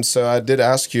 So I did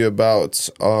ask you about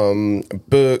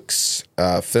books,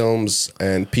 films,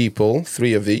 and people,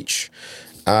 3 of each.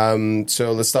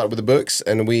 So let's start with the books.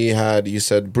 And you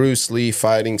said Bruce Lee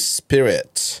Fighting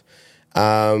Spirit.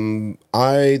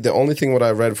 The only thing what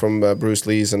I read from Bruce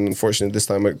Lee's, and unfortunately this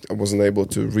time I wasn't able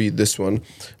to read this one,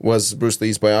 was Bruce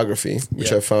Lee's biography,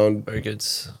 which I found very good,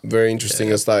 very interesting.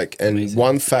 It's like, and amazing.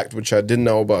 one fact which I didn't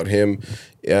know about him,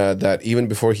 that even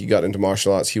before he got into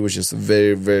martial arts, he was just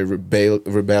very, very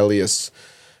rebellious.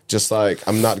 Just like,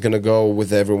 I'm not gonna go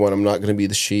with everyone. I'm not gonna be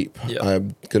the sheep.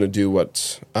 I'm gonna do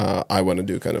what I want to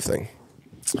do, kind of thing.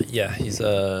 Yeah, he's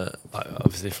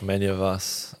obviously for many of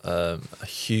us a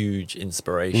huge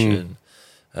inspiration.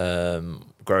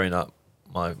 Growing up,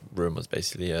 my room was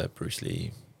basically a Bruce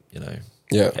Lee.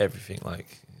 Everything,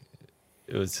 like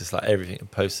it was just like everything.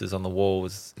 Posters on the wall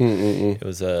was it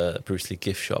was a Bruce Lee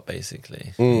gift shop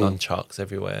basically. Nunchucks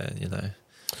everywhere,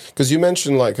 Because you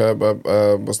mentioned, like, I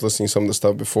was listening to some of the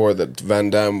stuff before, that Van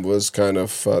Damme was kind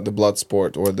of the blood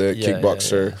sport or the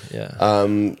kickboxer. Yeah.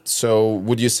 So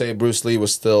would you say Bruce Lee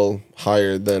was still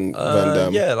higher than Van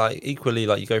Damme? Yeah, like equally,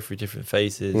 like you go through different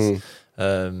phases.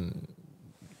 When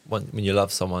you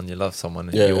love someone,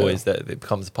 and you always, that it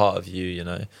becomes part of you,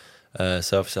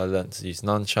 So obviously I learned to use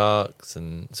nunchucks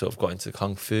and sort of got into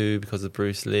Kung Fu because of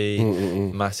Bruce Lee.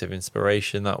 Massive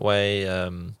inspiration that way.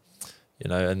 And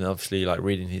obviously like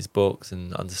reading his books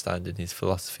and understanding his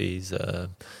philosophies like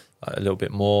a little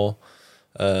bit more.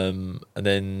 And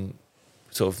then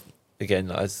sort of, again,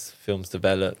 like, as films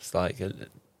develops, like,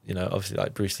 obviously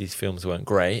like Bruce Lee's films weren't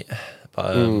great,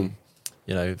 but,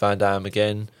 Van Damme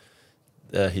again,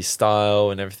 his style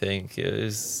and everything, it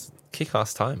was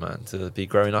kick-ass time, man, to be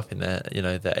growing up in there.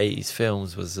 The 80s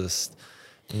films was just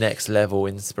next level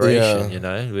inspiration,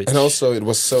 which... And also it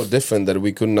was so different that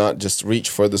we could not just reach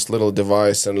for this little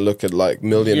device and look at like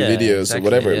million videos or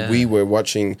whatever. We were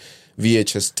watching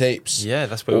VHS tapes. Yeah,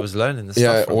 that's where I was learning the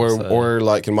stuff from, or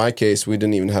like in my case, we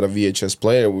didn't even have a VHS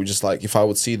player. We were just like, if I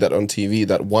would see that on TV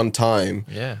that one time,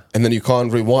 and then you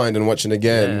can't rewind and watch it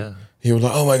again, you were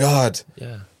like, oh my God.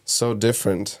 Yeah. So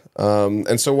different.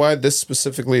 And so why this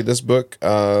book,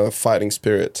 Fighting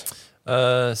Spirit?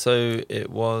 So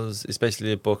it's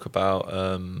basically a book about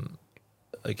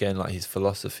again, like his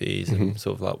philosophies and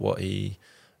sort of like what he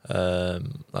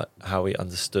like how he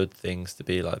understood things to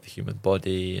be like the human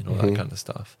body and all that kind of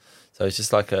stuff. So it's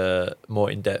just like a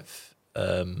more in-depth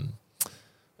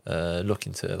look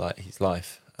into like his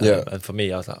life. And for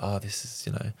me, I was like, this is,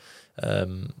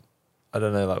 I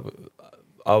don't know, like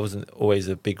I wasn't always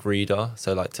a big reader,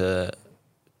 so like to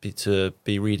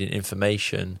be reading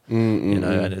information,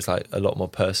 and it's like a lot more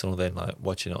personal than like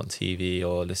watching it on TV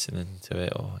or listening to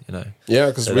it, or Yeah,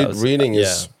 because reading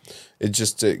is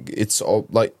it's all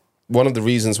like one of the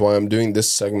reasons why I'm doing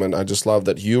this segment. I just love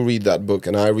that you read that book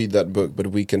and I read that book, but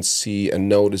we can see and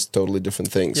notice totally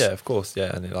different things. Yeah, of course,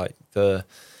 yeah, and like the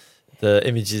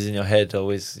images in your head are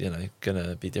always,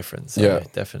 gonna be different. So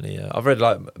definitely, I've read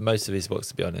like most of his books,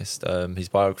 to be honest. His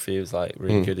biography was like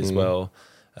really good as well.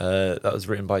 That was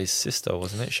written by his sister,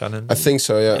 wasn't it, Shannon? I think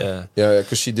so, yeah.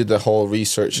 Because she did the whole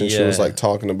research and she was like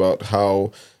talking about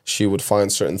how she would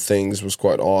find certain things was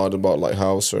quite odd about like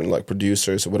how certain like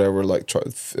producers or whatever like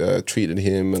treated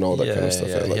him and all that kind of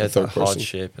stuff. Like, he had that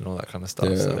hardship and all that kind of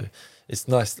stuff. So it's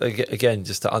nice, again,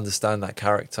 just to understand that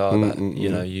character that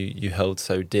you held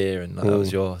so dear, and that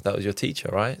was your teacher,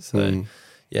 right? So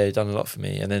you've done a lot for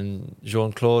me. And then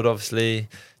Jean-Claude, obviously,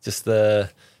 just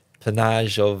the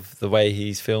panache of the way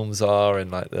his films are, and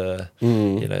like the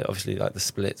obviously like the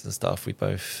splits and stuff. We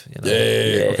both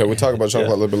okay, we'll talk about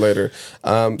Jean-Claude a little bit later.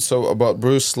 So about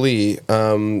Bruce Lee,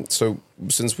 so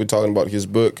since we're talking about his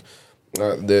book,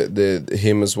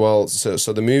 him as well, so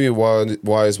the movie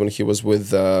wise when he was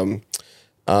with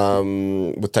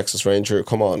Texas Ranger,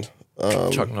 come on,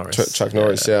 Chuck Norris. Chuck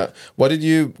Norris, yeah. What did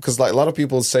you? Because like a lot of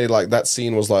people say like that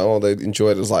scene was like, oh, they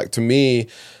enjoyed it. It's like, to me,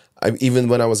 even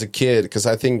when I was a kid, because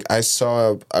I think I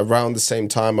saw around the same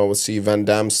time I would see Van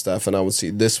Damme stuff and I would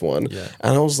see this one,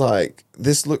 and I was like,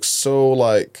 this looks so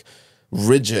like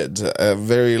rigid,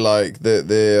 very like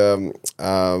the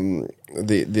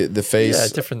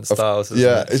face, different styles.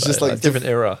 It's just like different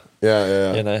era.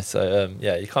 So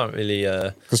you can't really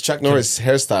because Chuck Norris'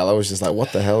 hairstyle, I was just like,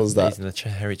 what the hell is that? He's in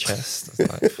a hairy chest.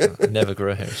 Like, I never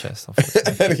grew a hairy chest,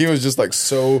 and he was just like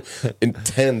so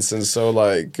intense and so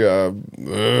like I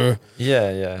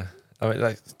mean,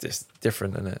 like, it's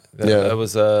different, isn't it? There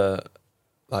was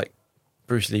like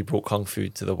Bruce Lee brought Kung Fu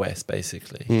to the West,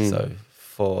 basically. So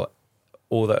for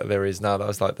all that there is now, that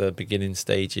was like the beginning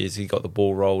stages. He got the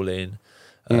ball rolling,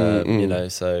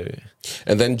 so.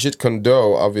 And then Jeet Kune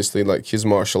Do, obviously, like his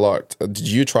martial art. Did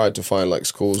you try to find like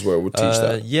schools where it would teach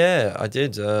that? Yeah, I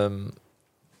did. There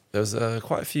was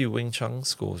quite a few Wing Chun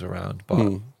schools around, but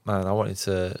man, I wanted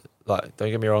to, like,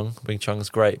 don't get me wrong, Wing Chun's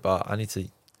great, but I need to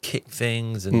kick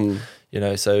things and you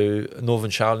know. So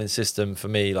Northern Shaolin system for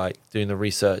me, like doing the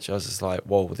research, I was just like,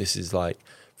 whoa, this is like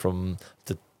from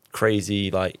the crazy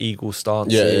like eagle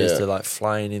stances to like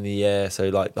flying in the air. So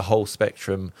like the whole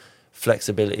spectrum,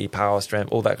 flexibility, power,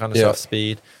 strength, all that kind of stuff,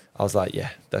 speed. I was like,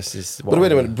 yeah, that's just. But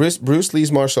wait a minute, Bruce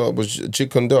Lee's martial art was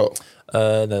Jeet Kune Do.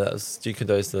 No, that was Jeet Kune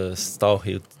Do is the style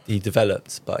he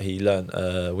developed, but he learned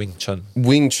Wing Chun.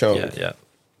 Wing Chun. Yeah.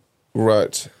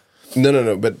 Right.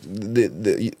 No. But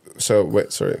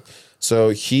So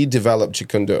he developed Jeet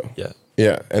Kune Do. Yeah.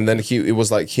 Yeah, and then it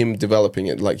was like him developing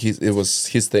it, like it was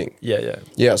his thing.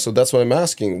 Yeah. So that's what I'm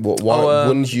asking. Why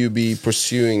wouldn't you be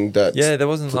pursuing that? Yeah, there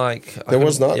wasn't like there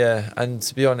was not. Yeah, and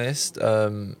to be honest,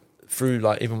 through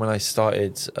like even when I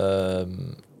started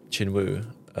Chinwoo,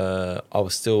 I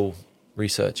was still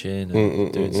researching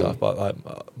and doing stuff. But like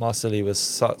Master Lee was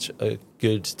such a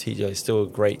good teacher. He's still a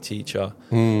great teacher.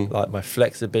 Like my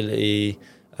flexibility,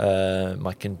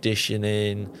 my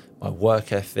conditioning, my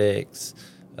work ethics.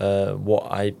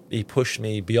 He pushed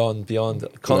me beyond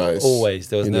Nice. always.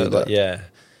 There was You no need like, that.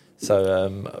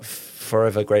 So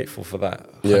forever grateful for that,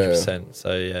 100%.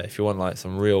 So yeah, if you want like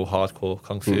some real hardcore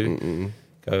kung fu,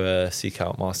 go seek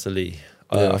out Master Lee.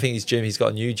 I think he's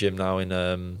got a new gym now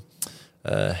in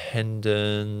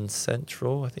Hendon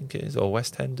Central, I think it is, or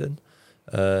West Hendon.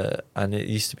 And it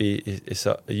used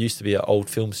to be at old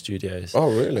film studios.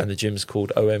 Oh really? And the gym's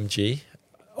called OMG,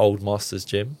 Old Masters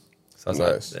Gym. So I was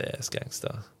Nice. like, yeah, it's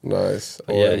gangster. Nice.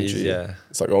 But OMG.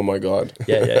 It's like, oh my god.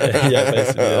 Yeah,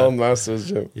 basically. Yeah. Old Masters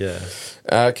Gym. Yeah.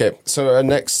 Okay, so our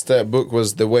next book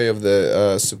was The Way of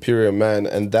the Superior Man,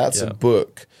 and that's a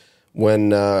book.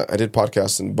 When I did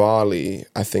podcasts in Bali,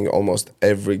 I think almost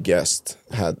every guest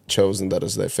had chosen that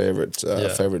as their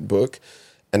favorite book,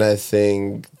 and I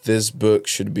think this book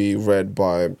should be read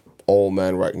by all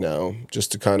men right now,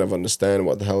 just to kind of understand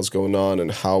what the hell is going on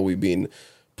and how we've been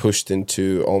pushed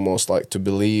into almost like to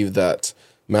believe that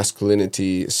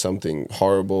masculinity is something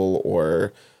horrible,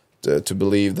 or to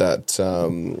believe that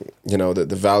that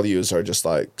the values are just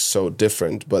like so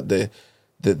different, but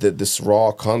this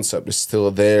raw concept is still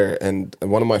there. And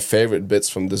one of my favorite bits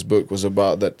from this book was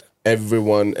about that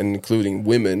everyone, including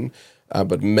women,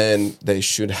 but men, they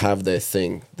should have their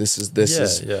thing. This is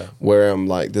where I'm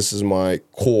like, this is my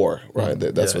core, right?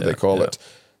 That's what they call it.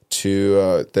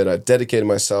 That I dedicated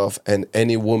myself, and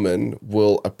any woman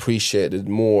will appreciate it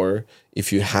more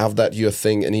if you have that your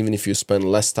thing, and even if you spend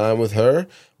less time with her,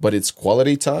 but it's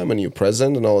quality time and you're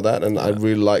present and all that. And I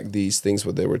really like these things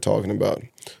what they were talking about.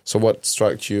 So what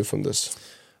struck you from this?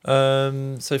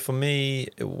 So for me,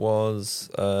 it was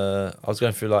I was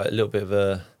going through like a little bit of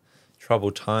a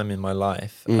troubled time in my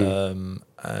life,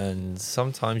 and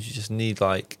sometimes you just need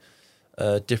like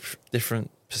a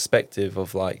different perspective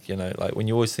of like, like when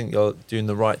you always think you're doing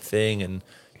the right thing and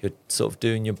you're sort of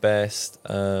doing your best,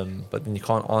 but then you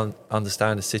can't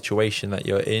understand the situation that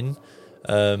you're in.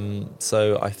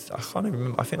 So I can't even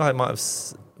remember. I think I might have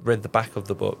read the back of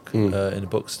the book in a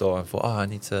bookstore and thought, I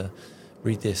need to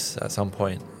read this at some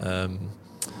point.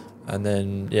 And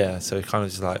then so it kind of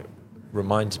just like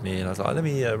reminded me, and I was like, let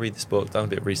me read this book. Done a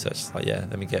bit of research. It's like,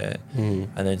 let me get it.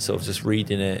 And then sort of just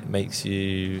reading it makes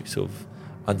you sort of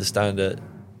understand it,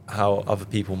 how other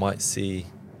people might see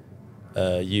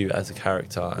you as a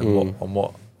character, and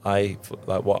what I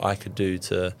could do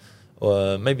to,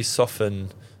 or maybe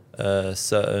soften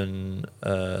certain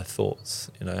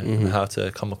thoughts, and how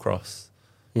to come across.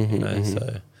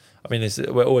 So I mean,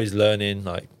 we're always learning.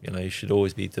 Like, you should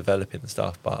always be developing and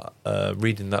stuff. But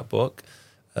reading that book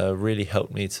really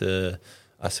helped me to,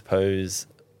 I suppose,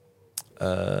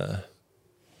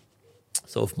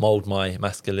 sort of mold my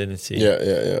masculinity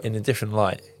in a different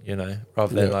light,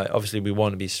 rather than like, obviously we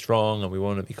want to be strong and we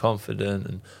want to be confident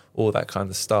and all that kind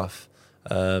of stuff.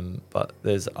 But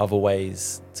there's other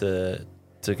ways to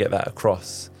get that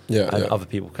across. And other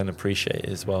people can appreciate it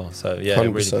as well. So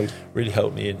it really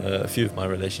helped me in a few of my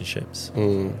relationships.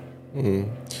 And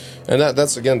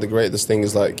that's again the greatest thing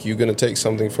is like, you're gonna take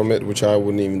something from it which I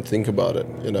wouldn't even think about it.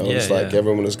 It's like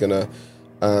everyone is gonna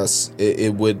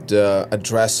it would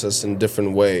address us in a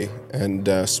different way and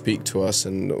speak to us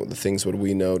and the things that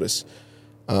we notice.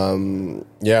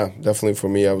 Definitely for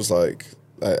me, I was like,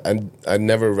 I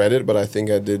never read it, but I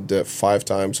think I did 5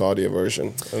 times audio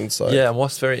version. And it's like, and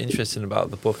what's very interesting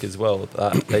about the book as well,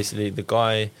 that basically the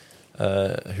guy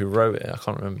who wrote it, I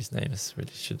can't remember his name. I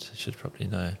really should probably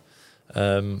know.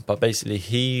 But basically,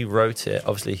 he wrote it.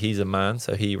 Obviously, he's a man,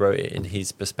 so he wrote it in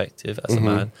his perspective as a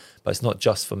man. But it's not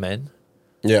just for men.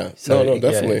 Yeah. So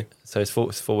definitely. So it's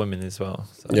for women as well.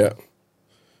 So. Yeah.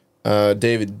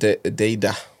 David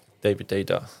Data. David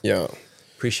Data. Yeah.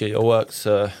 Appreciate your work,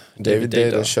 sir. David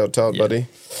Data, shout out, buddy.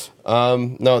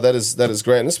 No, that is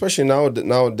great, and especially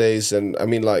nowadays. And I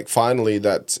mean, like, finally,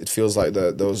 that it feels like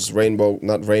those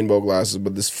not rainbow glasses,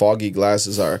 but this foggy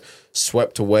glasses are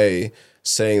swept away,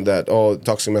 saying that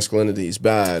toxic masculinity is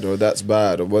bad or that's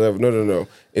bad or whatever. No.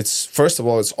 It's first of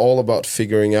all, it's all about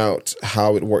figuring out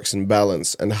how it works in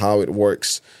balance and how it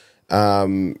works.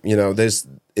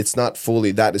 It's not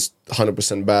fully that is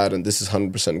 100% bad and this is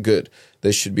 100% good.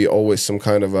 There should be always some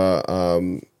kind of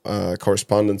a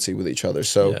correspondency with each other.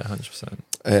 So 100%.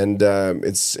 And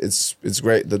it's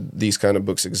great that these kind of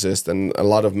books exist, and a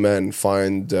lot of men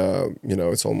find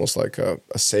it's almost like a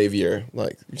savior.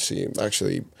 Like, you see,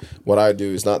 actually, what I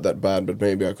do is not that bad, but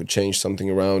maybe I could change something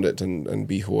around it and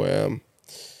be who I am.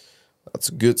 That's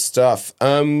good stuff.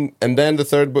 And then the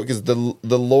third book is the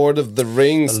Lord of the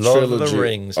Rings trilogy. Lord of the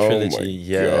Rings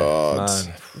trilogy. Oh my God.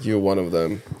 Man. You're one of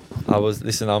them.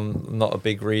 I'm not a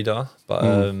big reader,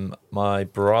 but my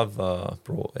brother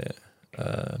brought it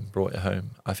home.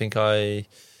 I think I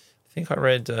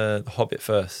read The Hobbit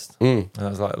first, and I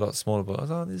was like a lot smaller book. I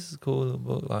was like, this is a cool little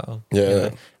book, like,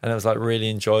 and it was like really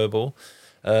enjoyable.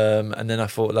 And then I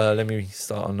thought, let me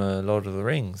start on Lord of the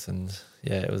Rings, and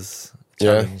it was a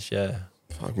challenge.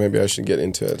 Fuck, maybe I should get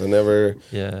into it. I never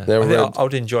I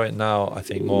would enjoy it now, I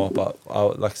think, more, but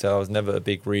like I said, I was never a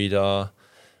big reader.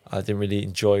 I didn't really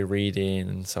enjoy reading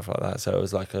and stuff like that, so it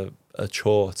was like a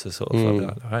chore to sort of be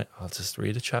like, all right, I'll just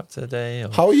read a chapter a day.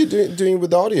 How are you doing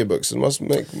with audiobooks? It must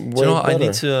make way better. I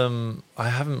need to. I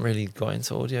haven't really got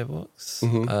into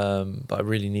audiobooks, but I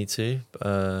really need to.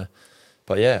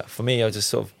 But yeah, for me, I just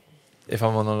sort of, if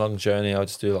I'm on a long journey, I'll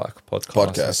just do like a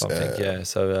podcast or something. Yeah.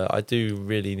 So I do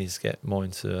really need to get more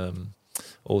into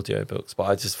audiobooks, but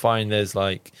I just find there's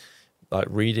like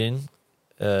reading.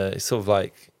 It's sort of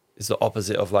like, it's the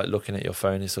opposite of like looking at your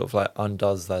phone. It sort of like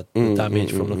undoes the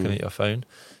damage from looking at your phone.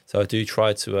 So I do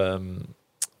try to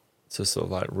sort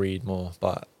of like read more,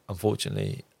 but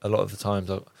unfortunately, a lot of the times,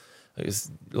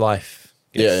 life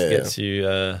gets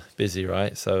you busy,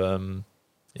 right? So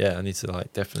I need to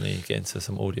like definitely get into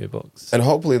some audiobooks. And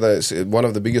hopefully, that's one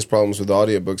of the biggest problems with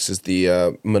audiobooks is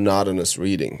the monotonous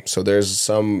reading. So there's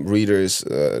some readers,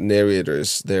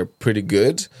 narrators, they're pretty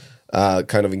good.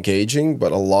 Kind of engaging,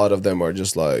 but a lot of them are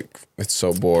just like, it's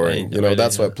so boring.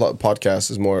 That's why podcast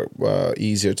is more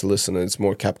easier to listen, and it's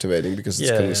more captivating because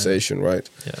it's conversation, right?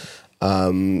 Yeah.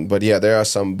 But there are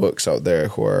some books out there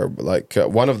who are like,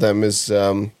 one of them is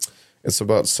it's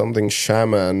about something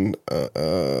shaman,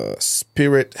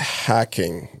 spirit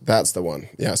hacking. That's the one.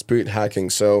 Yeah, spirit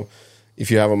hacking. So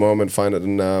if you have a moment, find it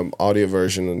in audio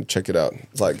version and check it out.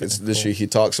 It's like, it's literally, he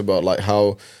talks about like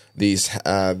how these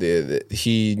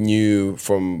he knew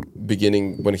from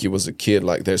beginning when he was a kid,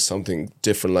 like there's something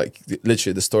different, like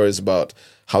literally the story is about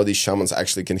how these shamans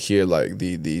actually can hear like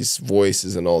these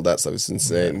voices and all that stuff. It's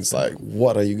insane. It's like,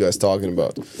 what are you guys talking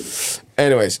about?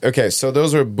 Anyways, okay, so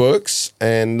those are books,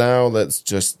 and now let's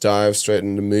just dive straight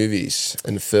into movies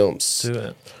and films. Do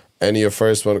it. And your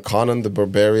first one, Conan the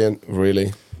Barbarian,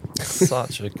 really?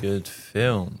 Such a good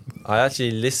film. I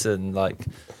actually listened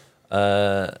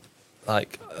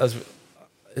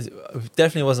it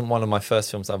definitely wasn't one of my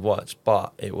first films I've watched,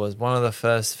 but it was one of the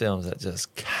first films that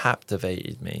just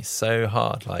captivated me so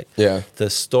hard. Like, the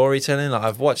storytelling, like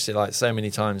I've watched it like so many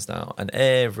times now, and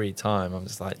every time I'm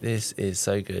just like, this is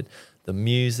so good. The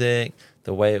music,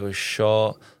 the way it was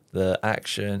shot, the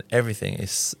action, everything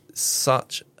is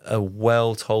such a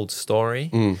well-told story,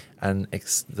 and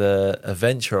the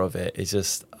adventure of it is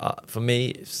just, for me,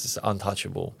 it's just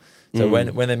untouchable. So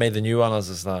when they made the new one, I was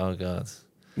just like, oh god.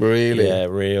 Really? Yeah,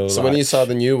 real. So when you saw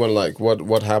the new one, like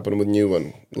what happened with the new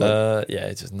one? Like,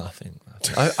 it's just nothing.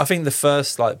 I think the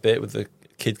first like bit with the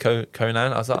kid Conan,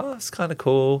 I was like, oh, that's kind of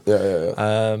cool.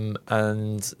 Yeah.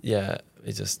 And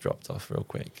it just dropped off real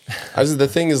quick. The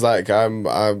thing is, like,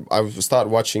 I started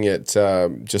watching it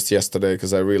just yesterday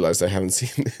because I realized I haven't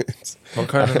seen it. Well,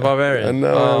 Conan the Barbarian. I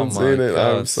know, I haven't seen it.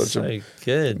 God, I'm such so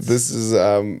good. This is,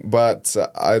 but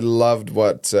I loved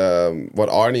what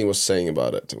Arnie was saying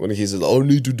about it when he said, "I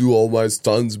need to do all my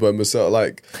stunts by myself."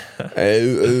 Like,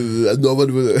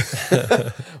 nobody would.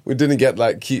 We didn't get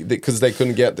because they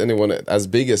couldn't get anyone as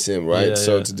big as him, right?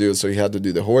 So he had to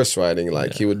do the horse riding.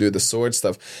 Like he would do the sword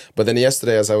stuff. But then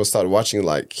yesterday, as I started watching,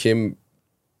 like him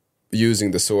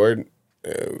using the sword,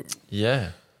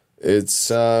 it's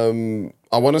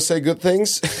I want to say good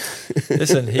things.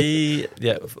 Listen,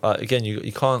 again,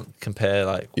 you can't compare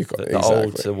like the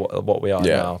old to what we are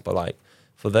now, but like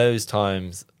for those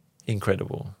times,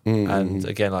 incredible. And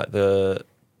again, like the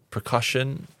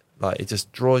percussion, like it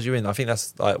just draws you in. I think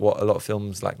that's like what a lot of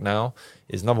films like now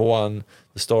is. Number one,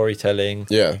 the storytelling,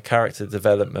 character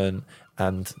development,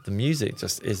 and the music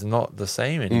just is not the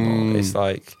same anymore. It's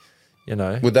like, you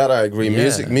know. With that, I agree.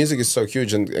 Music is so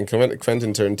huge, and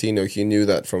Quentin Tarantino, he knew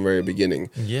that from very beginning.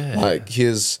 Yeah, like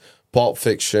his Pulp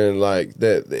Fiction, like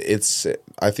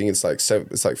I think it's like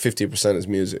 50% is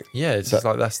music. Yeah, it's just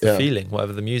like that's the feeling.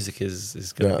 Whatever the music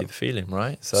is going to be the feeling,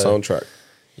 right? So soundtrack.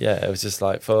 Yeah, it was just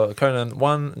like for Conan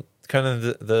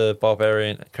the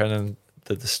Barbarian, Conan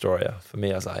the Destroyer. For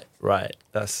me, I was like, right,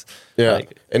 that's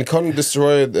like, and Conan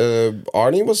Destroyer.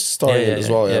 Arnie was starring as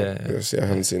well. Yes, I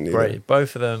haven't seen either. Great,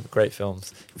 both of them, great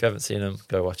films. If you haven't seen them,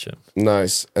 go watch them.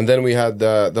 Nice. And then we had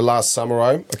the Last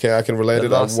Samurai. Okay, I can relate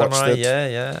it. I've watched it.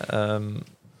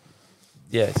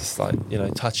 It's just like, you know,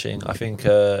 touching. I think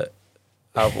out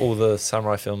of all the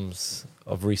samurai films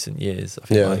of recent years, I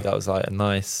feel like that was like a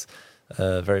nice,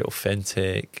 very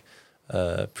authentic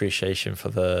appreciation for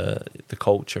the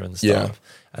culture and stuff.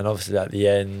 And obviously at the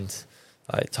end,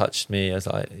 like, touched me as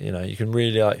like, you know, you can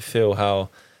really like feel how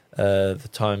the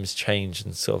times changed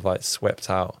and sort of like swept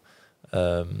out,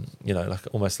 you know, like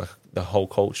almost like the whole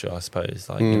culture, I suppose,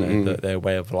 like, you know, their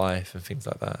way of life and things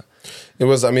like that. It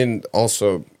was, I mean,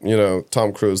 also, you know,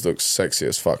 Tom Cruise looks sexy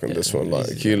as fuck in this one.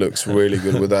 Like, he looks really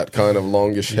good with that kind of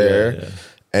longish hair.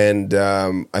 And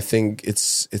I think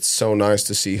it's so nice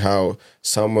to see how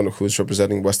someone who's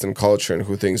representing Western culture and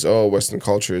who thinks, oh, Western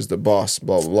culture is the boss,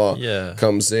 blah, blah, blah,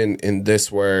 comes in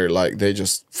this where, like, they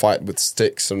just fight with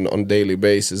sticks on daily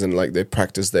basis, and, like, they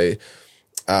practice they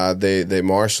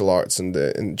martial arts and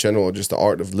in general just the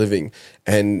art of living.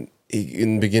 And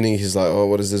in the beginning he's like, oh,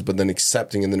 what is this? But then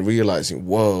accepting and then realizing,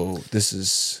 whoa, this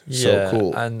is so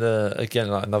cool. And again,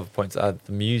 like, another point to add,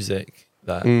 the music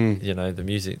that you know, the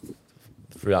music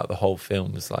throughout the whole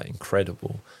film was like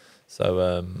incredible.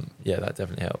 So that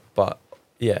definitely helped. But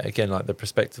again, like the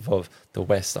perspective of the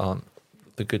West aren't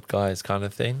the good guys kind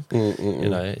of thing. You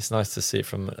know, it's nice to see it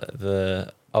from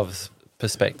the other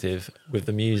perspective with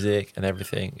the music and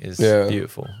everything is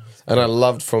beautiful. And I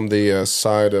loved from the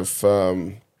side of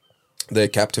the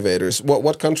captivators.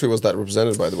 What country was that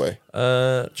represented, by the way?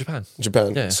 Japan.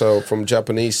 Yeah. So from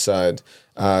Japanese side,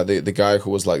 the guy who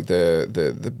was like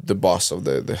the boss of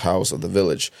the house of the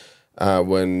village,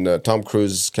 when Tom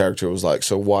Cruise's character was like,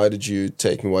 so why did you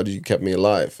take me? Why did you keep me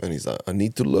alive? And he's like, I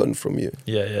need to learn from you.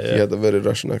 He had a very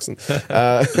Russian accent.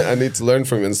 I need to learn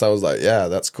from you. And so I was like, yeah,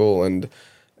 that's cool. And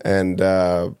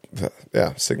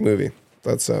sick movie.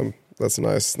 That's a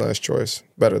nice choice.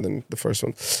 Better than the first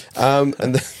one. And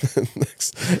then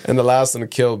and the last one,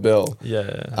 Kill Bill.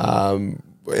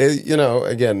 You know,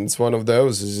 again, it's one of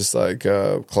those. It's just like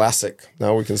classic.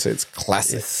 Now we can say it's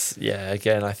classic.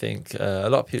 Again, I think a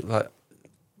lot of people, like,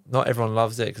 not everyone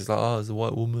loves it because, like, oh, it's a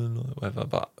white woman or whatever.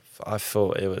 But I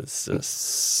thought it was just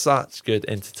such good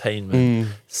entertainment.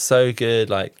 So good.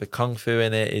 Like, the kung fu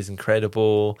in it is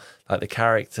incredible. Like, the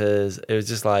characters, it was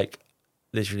just like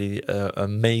literally an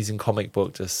amazing comic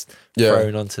book just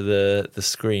thrown onto the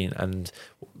screen. And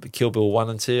Kill Bill 1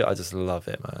 and 2, I just love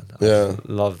it, man. I just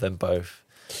love them both.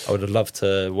 I would have loved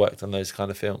to worked on those kind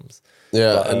of films.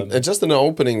 But, and just in the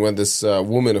opening when this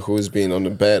woman who's been on the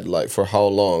bed like for how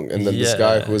long, and then this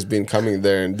guy who's been coming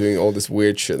there and doing all this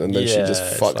weird shit, and then she just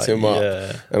fucked him up.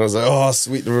 And I was like, oh,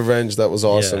 sweet revenge, that was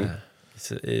awesome.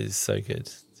 It is so good.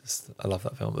 I love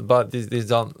that film. But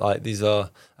these aren't like, these are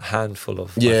a handful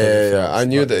of films. I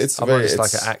knew that it's very, just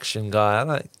like an action guy. I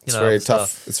like, you know, very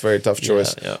tough. It's a very tough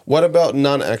choice. What about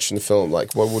non-action film?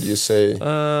 Like, what would you say?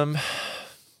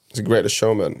 It's a Greatest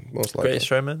Showman, most likely. Greatest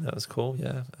Showman, that was cool.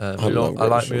 I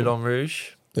like Moulin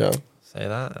Rouge. Say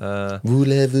that.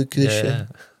 Voulez-vous coucher?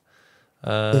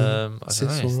 I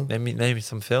don't know. Name me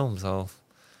some films. I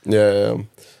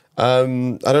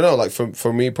don't know. Like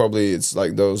for me, probably it's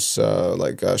like those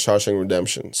like Shawshank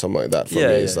Redemption, something like that. For me,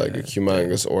 it's like a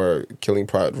humongous, or Killing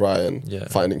Private Ryan,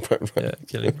 Finding Private Ryan,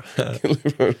 Killing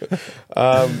Private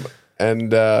Ryan.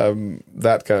 And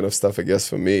that kind of stuff, I guess,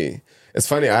 for me. It's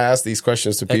funny, I ask these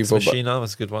questions to people. Ex Machina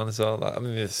was a good one as well. Like, I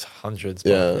mean, there's hundreds.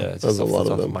 But there's a lot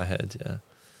of them. My head,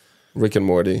 Rick and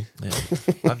Morty.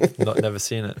 I've never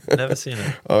seen it. Never seen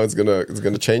it. Oh, it's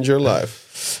gonna change your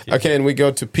life. Okay, and we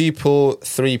go to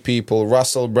three people.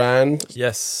 Russell Brand.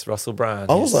 Yes, Russell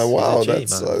Brand. I was like, wow,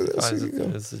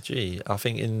 that's a G. I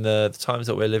think in the times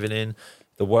that we're living in,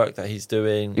 the work that he's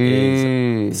doing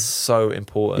is so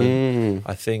important.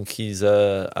 I think he's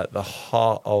at the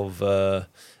heart of.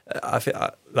 I think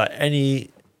like any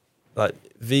like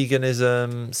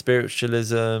veganism,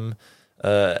 spiritualism,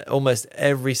 almost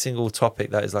every single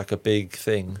topic that is like a big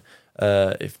thing.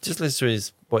 If just listen to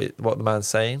what the man's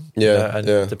saying, and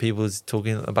the people he's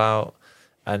talking about,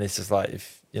 and it's just like,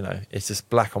 if you know, it's just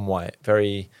black and white,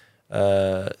 very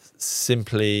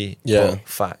simply put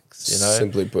facts, you know,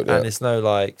 simply put, and it's no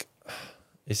like,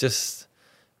 it's just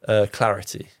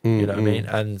clarity, you know what I mean?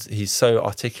 And he's so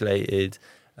articulated.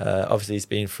 Obviously, he's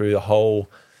been through the whole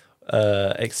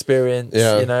experience,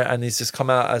 you know, and he's just come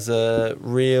out as a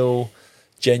real,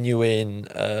 genuine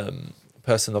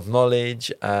person of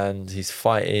knowledge, and he's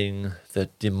fighting the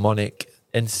demonic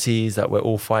entities that we're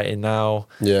all fighting now,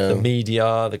 the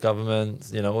media, the government,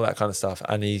 you know, all that kind of stuff.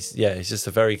 And he's just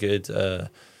a very good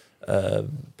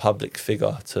public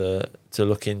figure to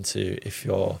look into if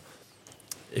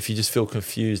you just feel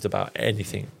confused about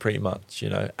anything, pretty much, you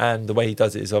know. And the way he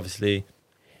does it is obviously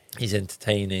he's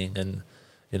entertaining and,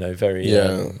 you know, very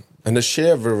and the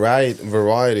sheer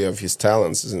variety of his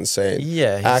talents is insane.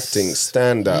 Yeah, acting,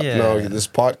 stand up. Yeah. No, this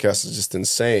podcast is just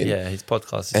insane. Yeah, his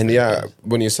podcast is and good.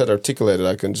 when you said articulated,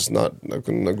 I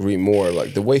couldn't agree more.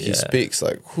 Like the way he speaks,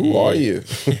 like, who are you?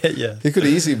 He could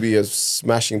easily be a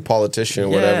smashing politician or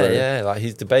whatever. Yeah, like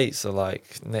his debates are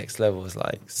like next level. Is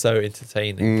like so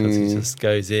entertaining because he just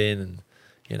goes in and,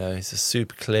 you know, it's just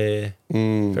super clear,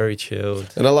 very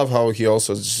chilled. And I love how he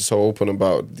also is just so open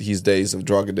about his days of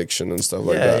drug addiction and stuff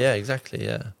like that. Yeah, exactly,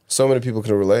 yeah. So many people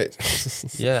can relate.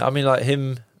 Yeah, I mean, like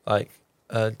him,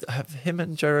 have him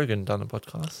and Joe Rogan done a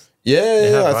podcast?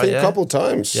 I think a couple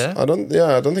times. Yeah? I don't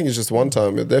think it's just one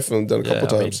time. They've definitely done a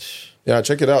couple times.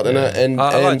 Check it out. Yeah. And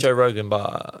I like Joe Rogan,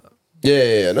 but...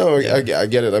 No, I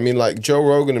get it. I mean, like, Joe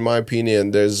Rogan, in my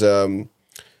opinion, there's...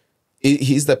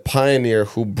 he's the pioneer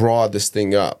who brought this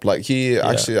thing up. Like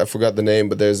actually, I forgot the name,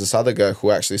 but there's this other guy who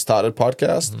actually started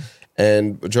podcast,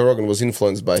 and Joe Rogan was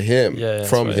influenced by him,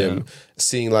 from him,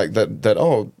 seeing like that.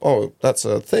 Oh, that's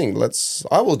a thing.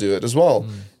 I will do it as well.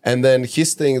 And then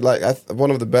his thing, like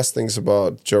one of the best things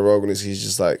about Joe Rogan is he's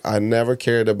just like, I never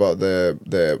cared about the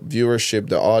viewership,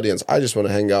 the audience. I just want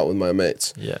to hang out with my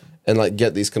mates, and like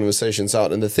get these conversations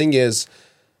out. And the thing is,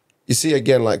 you see,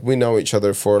 again, like we know each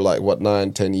other for like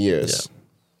 9-10 years.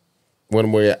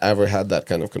 When we ever had that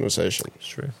kind of conversation. It's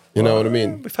true. You know what I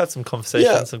mean? We've had some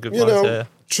conversations, some good ones.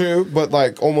 True, but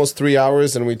like almost 3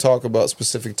 hours, and we talk about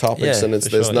specific topics, and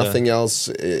there's nothing else,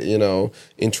 you know,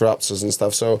 interrupts us and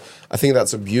stuff. So I think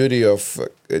that's the beauty of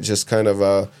just kind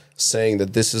of saying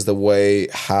that this is the way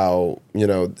how, you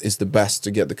know, is the best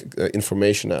to get the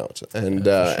information out.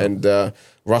 And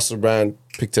Russell Brand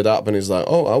picked it up and he's like,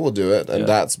 oh, I will do it. And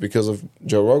that's because of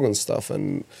Joe Rogan's stuff.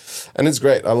 And it's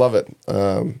great. I love it.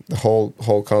 The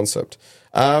whole concept.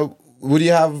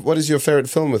 What is your favorite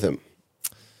film with him?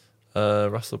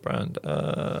 Russell Brand.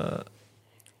 I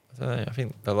don't know. I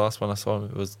think the last one I saw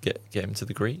him was Get Him to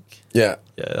the Greek. I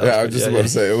was just about to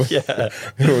say it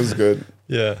was good.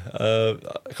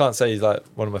 I can't say he's like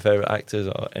one of my favorite actors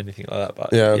or anything like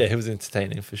that, but he was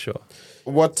entertaining for sure.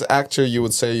 What actor you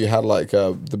would say you had like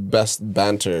the best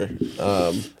banter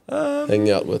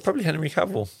hanging out with? Probably Henry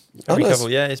Cavill. Nice.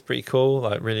 Cavill, he's pretty cool.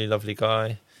 Like really lovely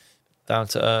guy, down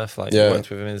to earth. Like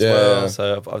worked with him as well.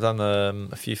 So I've done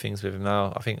a few things with him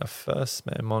now. I think I first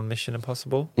met him on Mission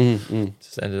Impossible.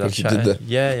 Just ended up chatting.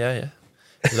 Yeah.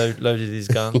 Loaded his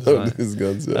guns.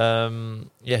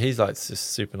 He's like just a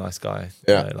super nice guy.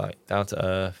 You know, like down to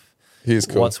earth. He's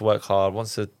cool. Wants to work hard,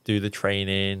 wants to do the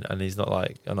training, and he's not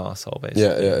like an arsehole,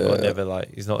 basically. Never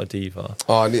like, he's not a diva.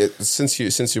 Since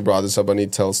you brought this up, I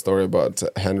need to tell a story about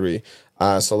Henry.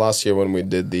 So last year when we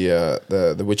did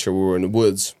the Witcher, we were in the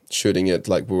woods shooting it.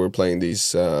 Like we were playing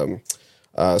these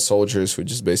soldiers who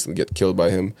just basically get killed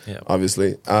by him,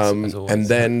 obviously. And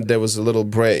then there was a little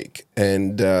break,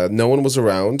 and no one was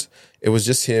around. It was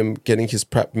just him getting his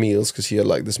prep meals, because he had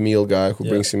like this meal guy who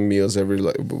brings him meals every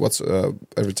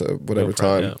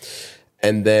time.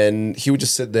 And then he would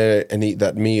just sit there and eat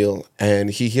that meal,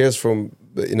 and he hears from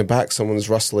in the back someone is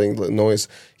rustling noise.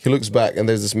 He looks back, and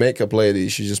there's this makeup lady.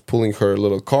 She's just pulling her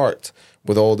little cart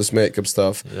with all this makeup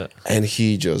stuff, and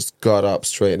he just got up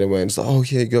straight away and was like, oh,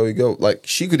 here you go. Like,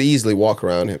 she could easily walk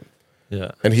around him.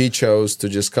 And he chose to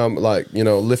just come, like, you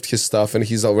know, lift his stuff, and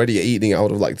he's already eating out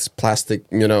of like this plastic,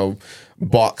 you know,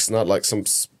 box, not like some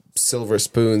silver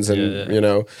spoons, and you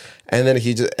know, and then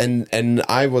he just and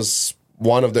I was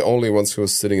one of the only ones who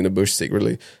was sitting in the bush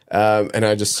secretly, and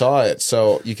I just saw it.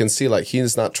 So you can see, like,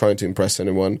 he's not trying to impress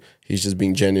anyone. He's just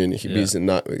being genuine. He's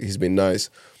been nice.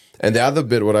 And the other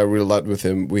bit, what I really liked with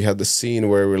him, we had the scene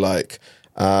where we're like,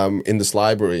 in this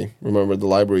library, remember the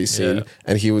library scene,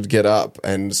 and he would get up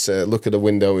and say, look at the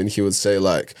window, and he would say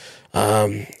like,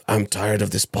 I'm tired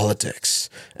of this politics,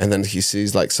 and then he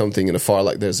sees like something in the far,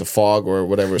 like there's a fog or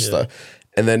whatever stuff,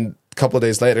 and then a couple of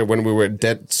days later when we were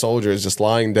dead soldiers just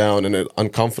lying down in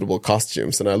uncomfortable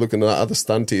costumes, and I look at the other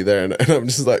stunty there, and I'm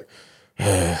just like,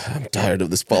 I'm tired of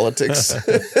this politics.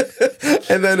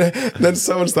 And then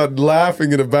someone started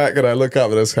laughing in the back, and I look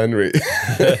up, and it's Henry.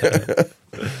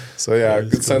 So yeah,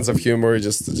 good sense of humor.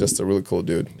 Just a really cool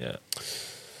dude. Yeah.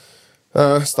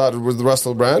 Started with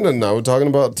Russell Brand, and now we're talking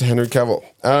about Henry Cavill.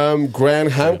 Graham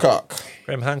Hancock.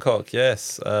 Graham Hancock,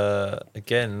 yes.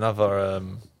 Again, another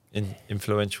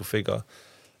influential figure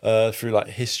through like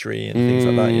history and things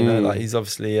like that. You know, like he's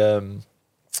obviously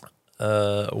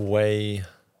way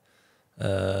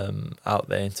out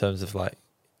there in terms of like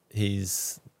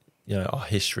he's, you know, our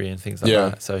history and things like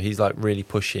that. So he's like really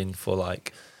pushing for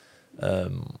like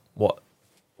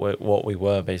what we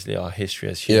were, basically our history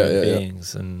as human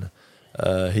beings, and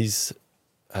he's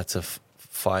had to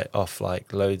fight off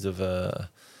like loads of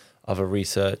other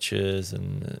researchers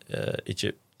and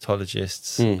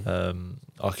Egyptologists,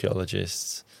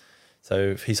 archaeologists.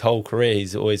 So his whole career,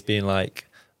 he's always been like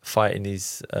fighting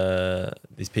these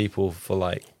people for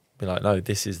like being like, no,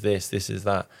 this is this, this is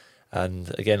that.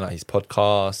 And again, like his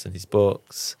podcasts and his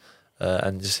books,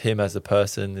 and just him as a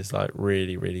person is like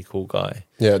really, really cool guy.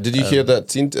 Yeah, did you hear that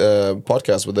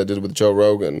podcast what they did with Joe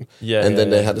Rogan? Yeah, and then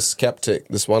they had a skeptic,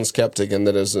 this one skeptic, and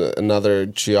then there's another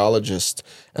geologist.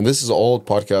 And this is an old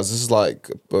podcast. This is like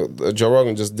Joe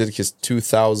Rogan just did his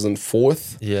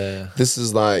 2004th. Yeah, this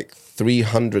is like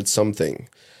 300 something.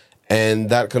 And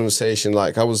that conversation,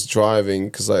 like I was driving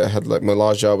because I had like my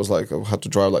last job was like I had to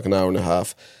drive like an hour and a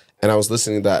half. And I was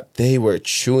listening to that. They were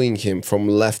chewing him from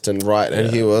left and right.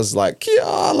 And he was like, just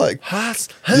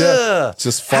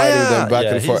fighting them back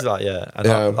and forth. He's like,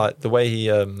 and like the way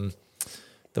he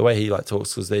like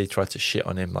talks, because they tried to shit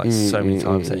on him like so many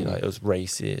times, saying like it was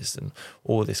racist and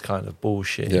all this kind of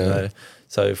bullshit, you know.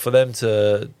 So for them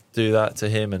to do that to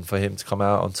him and for him to come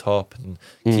out on top and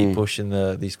keep pushing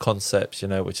these concepts, you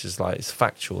know, which is like, it's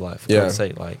factual, like for God's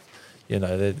sake, like, you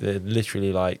know, they're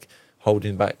literally like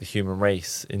holding back the human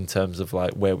race in terms of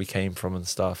like where we came from and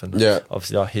stuff, and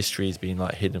obviously our history has been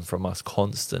like hidden from us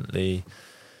constantly.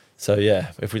 So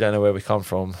yeah, if we don't know where we come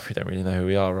from, we don't really know who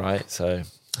we are, right? So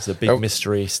it's a big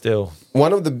mystery still.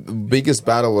 One of the biggest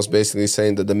battle was basically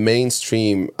saying that the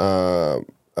mainstream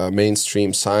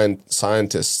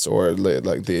scientists or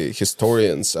like the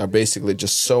historians are basically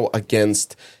just so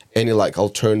against any like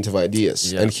alternative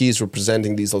ideas, and he's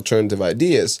representing these alternative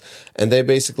ideas, and they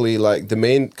basically like the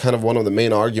main kind of one of the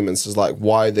main arguments is like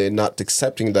why they're not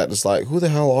accepting that. It's like, who the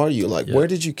hell are you, like where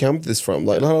did you come this from,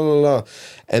 like la la la la.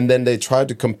 And then they tried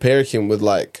to compare him with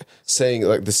like saying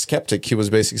like the skeptic. He was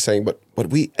basically saying, but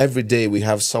we every day we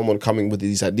have someone coming with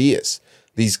these ideas,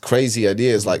 these crazy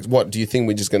ideas, like what do you think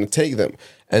we're just going to take them?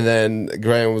 And then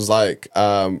Graham was like,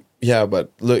 yeah, but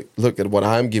look at what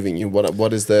I'm giving you.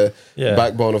 What is the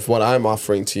backbone of what I'm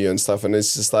offering to you and stuff? And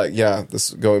it's just like, this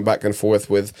going back and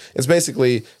forth with. It's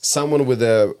basically someone with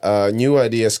new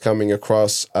ideas coming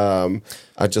across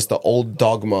just the old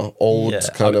dogma,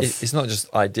 kind of. It's not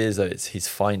just ideas though; it's his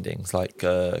findings, like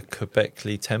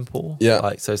Göbekli Temple. Yeah.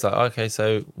 Like so, it's like okay,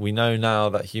 so we know now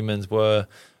that humans were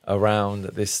around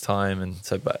at this time, and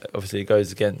so but obviously it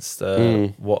goes against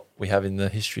what we have in the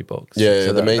history books.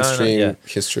 So the mainstream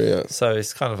history. Yeah. So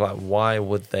it's kind of like, why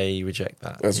would they reject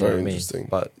that? That's very interesting.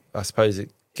 But I suppose it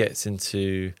gets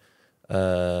into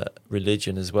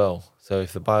religion as well. So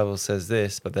if the Bible says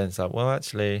this, but then it's like, well,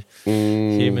 actually,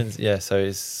 humans. Yeah. So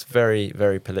it's very,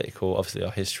 very political. Obviously,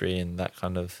 our history and that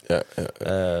kind of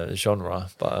genre.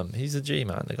 But he's a G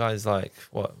man. The guy's like,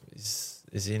 what?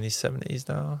 Is he in his 70s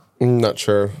now? Not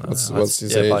sure. What's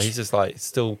his age? But he's just like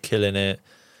still killing it.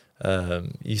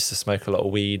 Used to smoke a lot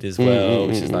of weed as well,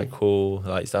 which is like cool.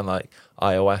 Like he's done like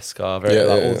ayahuasca,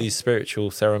 all these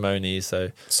spiritual ceremonies.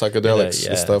 So psychedelics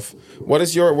and stuff. What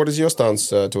is your stance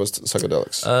towards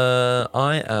psychedelics?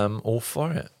 I am all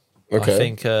for it. Okay. I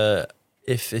think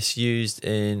if it's used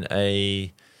in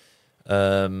a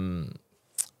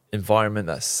environment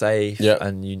that's safe,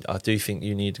 and I do think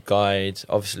you need a guide,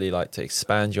 obviously, like to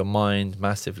expand your mind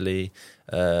massively.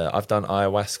 I've done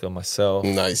ayahuasca myself,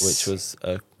 which was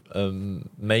a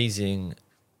amazing,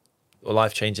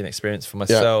 life-changing experience for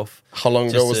myself. How long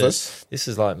ago was this? This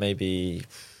is like maybe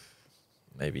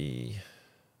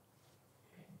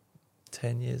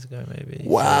 10 years ago, maybe.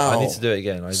 Wow. I need to do it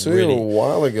again. A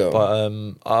while ago. But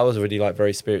I was already like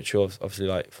very spiritual, obviously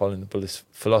like following the Buddhist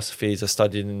philosophies. I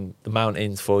studied in the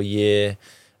mountains for a year.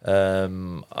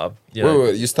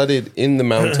 You studied in the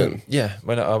mountain? Yeah,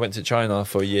 when I went to China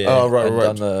for a year. Oh,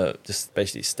 right. Just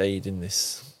basically stayed in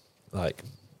this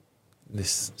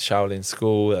Shaolin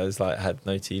school that was like had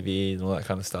no TV and all that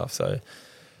kind of stuff. So.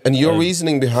 And your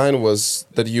reasoning behind was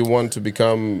that you want to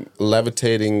become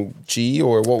levitating G,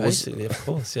 or what was? Basically, of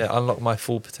course, unlock my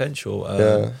full potential.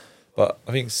 But But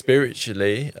I think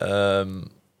spiritually,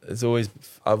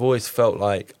 I've always felt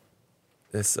like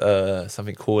there's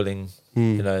something calling,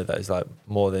 you know, that is like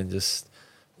more than just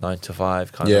 9 to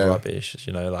 5 kind of rubbish.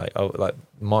 You know, like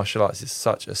martial arts is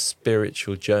such a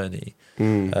spiritual journey.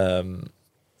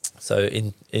 So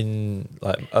in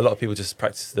like a lot of people just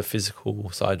practice the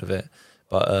physical side of it,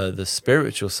 but the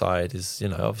spiritual side is, you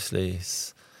know, obviously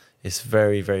it's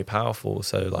very, very powerful.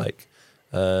 So like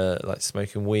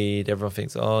smoking weed, everyone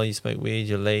thinks, oh, you smoke weed,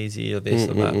 you're lazy, or this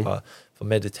or that. But for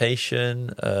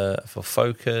meditation, for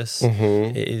focus,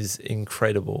 it is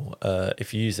incredible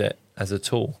if you use it as a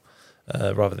tool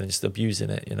rather than just abusing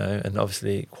it, you know. And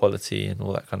obviously quality and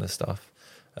all that kind of stuff.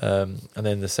 And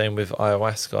then the same with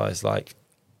ayahuasca is like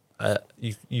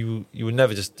you would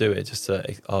never just do it just to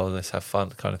let's have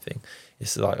fun kind of thing.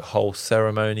 It's like a whole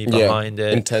ceremony behind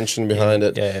it, intention behind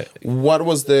it. Yeah. What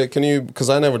was because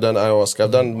I never done ayahuasca.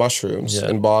 I've done mushrooms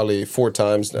in Bali 4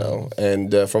 times now,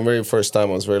 and from very first time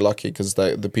I was very lucky because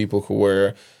the people who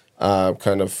were I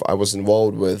was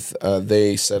involved with,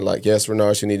 they said like, yes,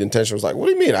 RENARS, you need intention. I was like, what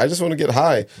do you mean? I just want to get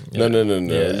high. No.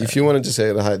 Yeah. If you want to just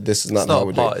get high, this is not how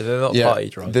we do it. They're not party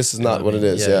drugs. This is not what it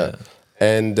is. Yeah.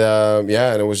 And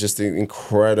and it was just an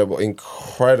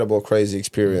incredible, crazy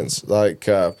experience. Like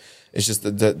it's just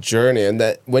the journey, and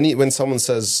that when someone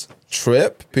says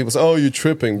trip, people say, "Oh, you're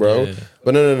tripping, bro." Yeah.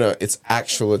 But no, it's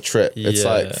actual trip. It's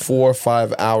like 4 or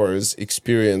 5 hours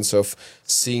experience of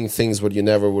seeing things what you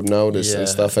never would notice and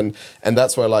stuff, and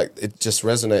that's why like it just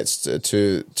resonates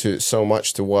to so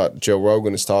much to what Joe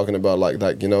Rogan is talking about.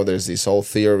 Like you know, there's these whole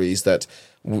theories that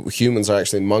humans are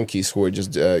actually monkeys who are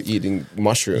just eating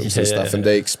mushrooms and stuff, and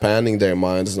they expanding their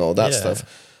minds and all that stuff.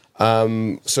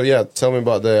 So tell me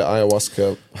about the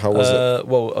ayahuasca. How was it?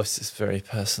 Well, it's very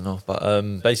personal, but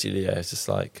basically, it's just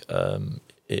like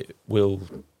it will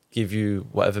give you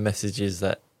whatever messages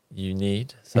that you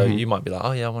need. So you might be like,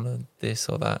 oh yeah, I want this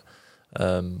or that,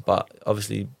 but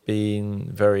obviously being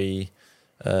very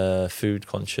food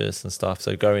conscious and stuff.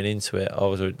 So going into it, I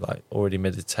was like already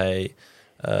meditate.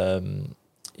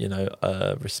 You know,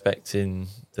 respecting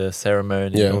the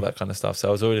ceremony and all that kind of stuff. So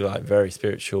I was already like very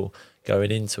spiritual going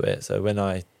into it. So when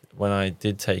I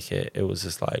did take it, it was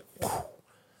just like, whew,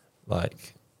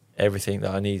 like everything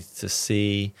that I needed to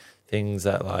see, things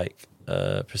that like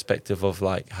perspective of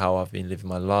like how I've been living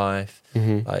my life,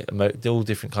 like all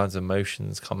different kinds of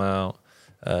emotions come out.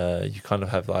 You kind of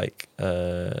have like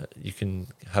you can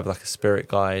have like a spirit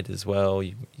guide as well.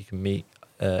 You can meet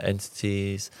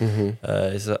entities.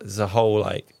 It's a whole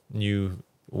like new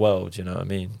world, you know what I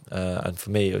mean? And for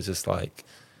me, it was just like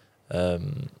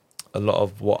a lot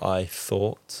of what I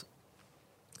thought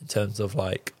in terms of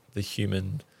like the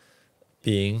human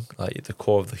being, like the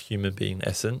core of the human being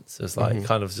essence, is like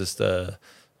kind of just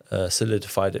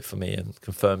solidified it for me and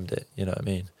confirmed it, you know what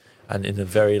I mean? And in a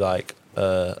very like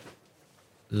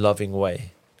loving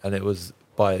way. And it was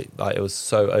it was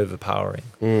so overpowering.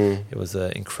 It was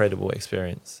an incredible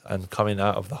experience, and coming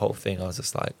out of the whole thing, I was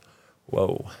just like,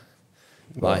 "Whoa,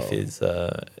 life is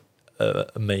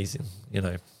amazing," you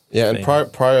know. Yeah, and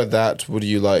prior to that,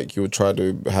 you would try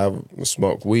to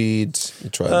smoke weed?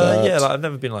 You tried that? Yeah, like I've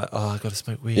never been like, oh, I got to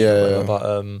smoke weed. But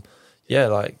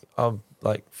like I'm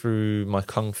like through my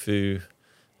Kung-Fu,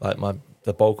 like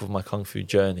the bulk of my Kung-Fu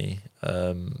journey.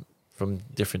 From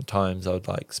different times, I would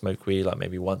like smoke weed like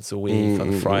maybe once a week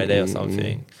on a Friday or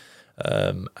something,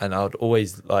 and I would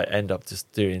always like end up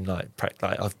just doing like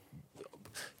I'd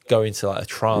go into like a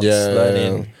trance,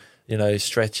 learning, you know,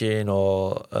 stretching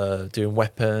or doing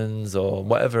weapons or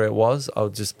whatever it was. I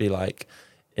would just be like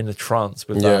in a trance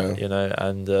with that, you know,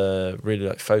 and really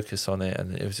like focus on it,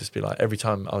 and it would just be like every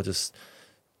time I would just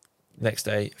next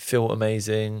day feel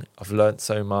amazing. I've learned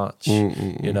so much,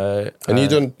 you know.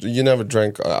 And you never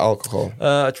drank alcohol?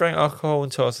 I drank alcohol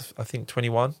until I was, I think,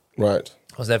 21. Right.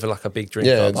 I was never like a big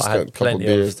drinker, but I had plenty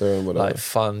beers of there and whatever. like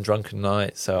fun drunken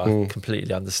nights, so I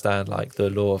completely understand like the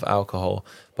law of alcohol.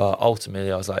 But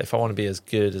ultimately I was like, if I want to be as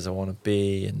good as I want to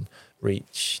be and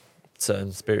reach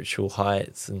certain spiritual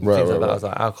heights and things like that, I was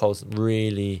like, alcohol's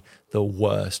really the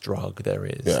worst drug there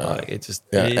is. Like it just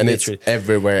and it's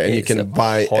everywhere, and you can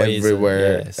buy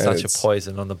everywhere. It's such a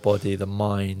poison on the body, the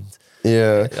mind.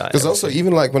 Yeah, because also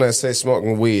even like when I say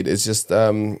smoking weed, it's just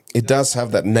it does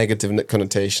have that negative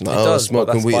connotation. Like,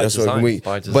 smoking weed, smoking weed.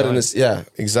 But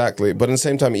exactly. But at the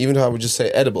same time, even though I would just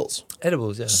say edibles,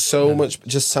 so much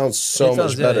just sounds so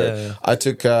much better. I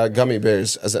took gummy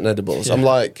bears as an edibles. I'm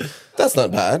like, that's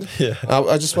not bad.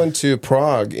 I just went to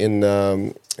Prague in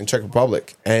Czech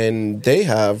Republic, and they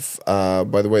have,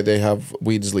 by the way, they have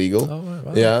weed is legal.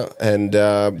 Yeah, and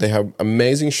they have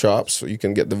amazing shops. So you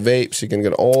can get the vapes, you can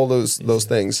get all those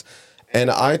things, And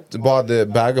I bought the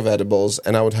bag of edibles,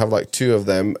 and I would have like 2 of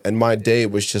them, and my day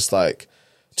was just like,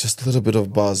 just a little bit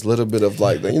of buzz, a little bit of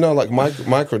like, you know, like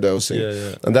microdosing.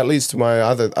 Yeah. And that leads to my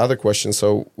other question.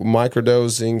 So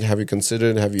microdosing, have you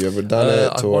considered, have you ever done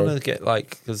it? I want to get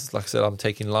because like I said, I'm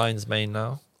taking lion's mane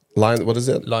now. What is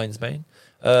it? Lion's mane.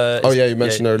 You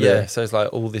mentioned earlier. Yeah, so it's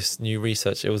like all this new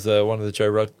research. It was one of the Joe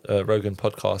Rogan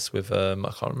podcasts with, I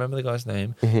can't remember the guy's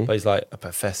name, but he's like a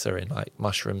professor in like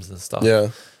mushrooms and stuff. Yeah.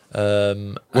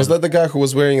 Was that the guy who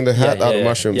was wearing the hat out of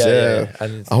mushrooms? Yeah.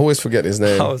 And I always forget his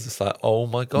name. I was just like, oh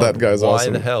my God, That guy's why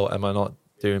awesome. the hell am I not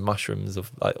doing mushrooms of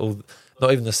like all,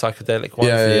 not even the psychedelic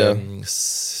ones,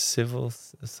 civil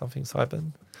something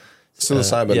cybin?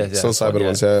 Psilocybin. Psilocybin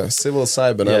ones, yeah. Civil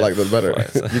cybin, I like that better.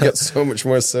 You get so much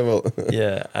more civil.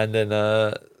 Yeah, and then,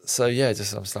 I'm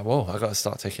just like, whoa, I got to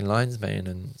start taking lion's mane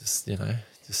and just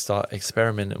start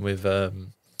experimenting with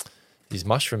these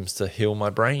mushrooms to heal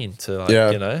my brain to like,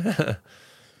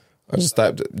 I just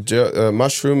typed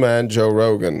Mushroom Man Joe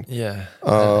Rogan. Yeah.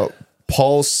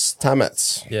 Paul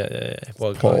Stamets. Yeah.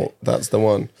 Well, Paul, that's the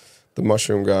one. The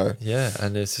mushroom guy. Yeah,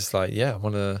 and it's just like, I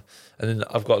want to... And then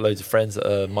I've got loads of friends that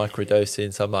are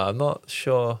microdosing, so I'm like, I'm not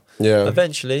sure. Yeah.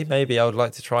 Eventually, maybe I would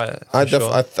like to try it. I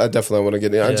definitely want to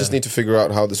get in. I just need to figure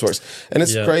out how this works. And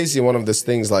it's crazy, one of these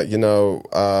things, like,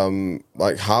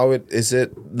 like how is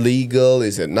it legal?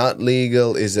 Is it not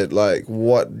legal? Is it like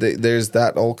there's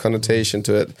that whole connotation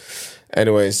to it.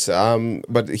 Anyways,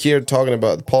 but here talking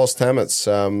about Paul Stamets,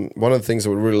 one of the things I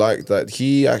would really like that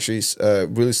he actually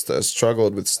really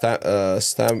struggled with stutter.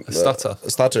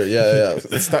 Yeah.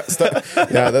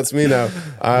 Yeah, that's me now.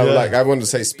 Like I wanted to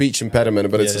say speech impediment,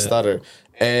 but it's a stutter.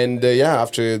 And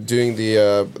after doing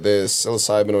the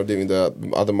psilocybin or doing the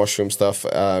other mushroom stuff,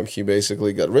 he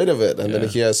basically got rid of it, and then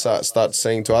he has started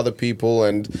saying to other people,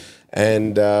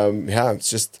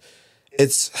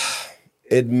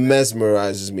 it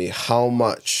mesmerizes me how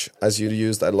much, as you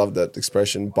used, I love that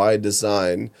expression, by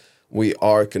design, we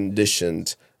are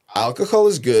conditioned. Alcohol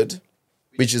is good,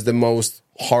 which is the most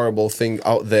horrible thing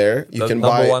out there. You can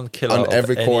buy on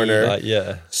every corner.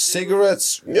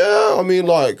 Cigarettes,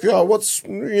 what's,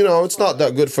 it's not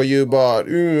that good for you, but,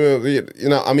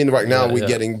 right now we're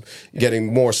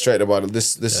getting more straight about it.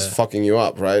 This is fucking you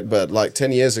up, right? But like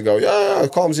 10 years ago,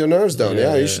 it calms your nerves down.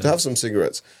 You should have some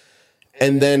cigarettes.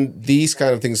 And then these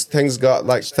kind of things got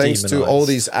like, thanks to all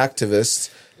these activists,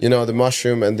 the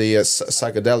mushroom and the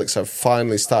psychedelics have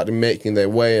finally started making their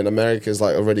way, and America is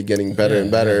like already getting better and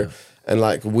better, and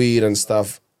like weed and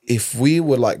stuff. If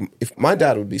my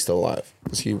dad would be still alive,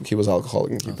 because he was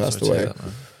alcoholic and he passed away.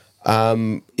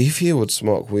 If he would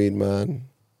smoke weed, man,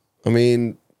 I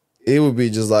mean, it would be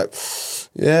just like,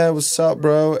 what's up,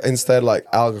 bro? Instead, like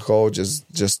alcohol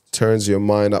just turns your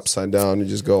mind upside down. You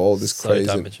just go all this crazy.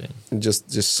 So damaging. Just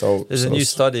so. There's a new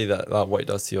study that like what it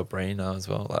does to your brain now as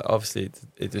well. Like obviously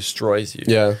it destroys you.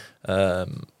 Yeah.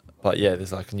 But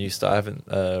there's like a new study. I haven't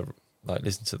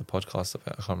listened to the podcast of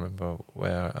it. I can't remember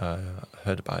where I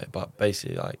heard about it. But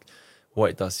basically, like what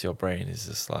it does to your brain is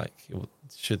just like it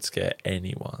should scare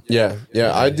anyone. Yeah.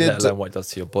 I did. Let alone what it does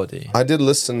to your body. I did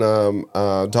listen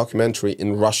a documentary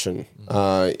in Russian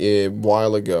a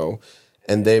while ago,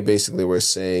 and they basically were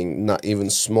saying not even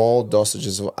small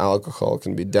dosages of alcohol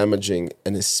can be damaging,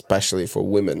 and especially for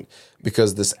women,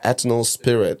 because this ethanol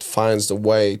spirit finds the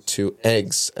way to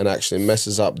eggs and actually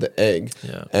messes up the egg,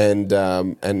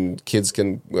 and kids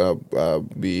can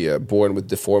be born with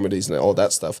deformities and all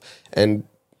that stuff. And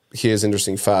here's an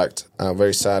interesting fact, a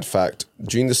very sad fact.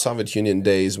 During the Soviet Union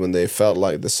days, when they felt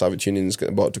like the Soviet Union is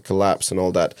about to collapse and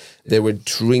all that, they were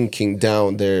drinking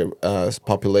down their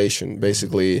population,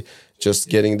 basically just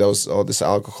getting all this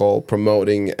alcohol,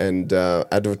 promoting and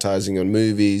advertising on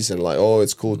movies, and like,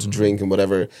 it's cool to drink and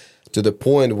whatever, to the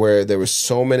point where there were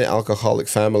so many alcoholic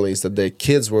families that their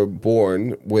kids were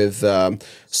born with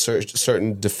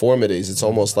certain deformities. It's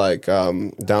almost like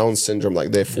Down syndrome,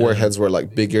 like their foreheads were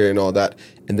like bigger and all that.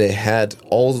 And they had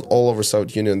all over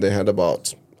Soviet Union, they had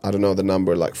about, I don't know the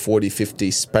number, like 40,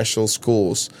 50 special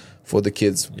schools for the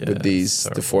kids with these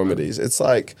deformities. It's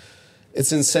like,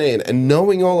 it's insane. And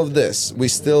knowing all of this, we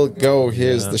still go,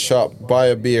 here's the shop, buy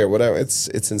a beer, whatever. It's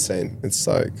insane. It's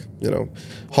like,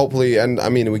 hopefully, and I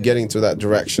mean, we're getting to that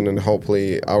direction, and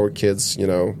hopefully our kids,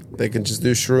 they can just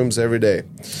do shrooms every day.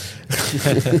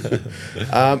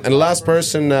 And the last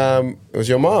person was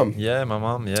your mom. Yeah, my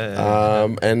mom,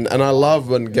 And I love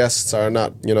when guests are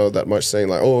not, that much saying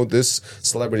like, oh, this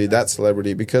celebrity, that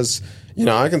celebrity, because,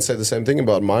 I can say the same thing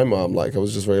about my mom. Like, I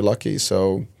was just very lucky,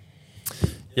 so...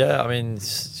 Yeah, I mean,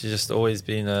 she's just always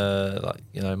been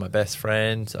my best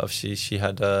friend. Obviously, she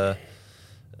had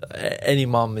any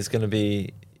mum is going to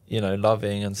be,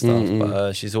 loving and stuff.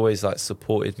 But she's always like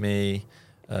supported me.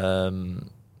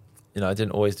 I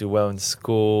didn't always do well in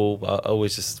school. I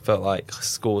always just felt like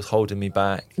school was holding me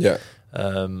back. Yeah.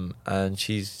 And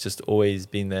she's just always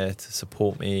been there to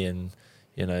support me and,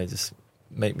 just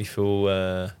make me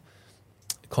feel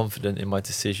confident in my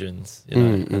decisions,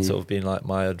 and sort of being like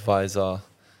my advisor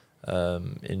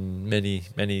in many,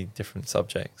 many different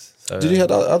subjects. So, Did you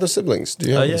have other siblings? Do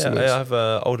you have other siblings? I have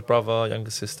an older brother,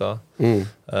 younger sister. So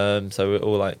we're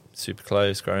all like super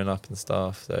close growing up and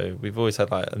stuff. So we've always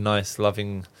had like a nice,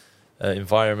 loving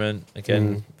environment.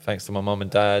 Again, thanks to my mum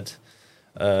and dad.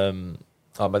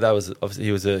 My dad was obviously,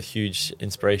 he was a huge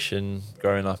inspiration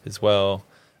growing up as well.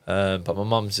 But my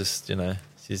mum's just,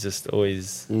 she's just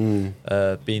always been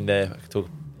there. I could talk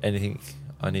anything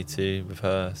I need to with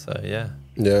her. So yeah.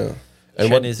 Yeah. And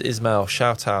Sheniz Ismail,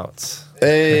 shout out.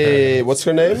 Hey, what's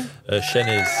her name?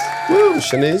 Sheniz. Woo,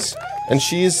 Shanice. And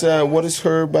she's, what is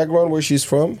her background, where she's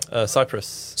from?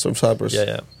 Cyprus. From Cyprus.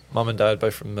 Yeah. Mum and dad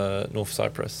both from North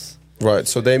Cyprus. Right,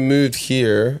 so they moved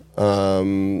here,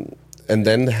 and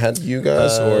then had you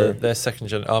guys, or? They're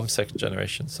I'm second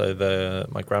generation, so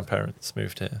my grandparents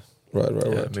moved here. Right.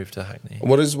 Moved to Hackney.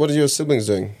 What are your siblings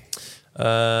doing?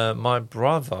 My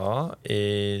brother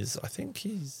I think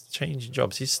he's changing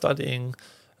jobs. He's studying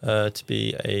to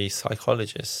be a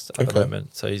psychologist at the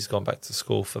moment, so he's gone back to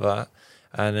school for that.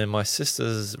 And then my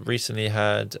sister's recently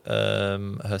had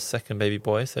her second baby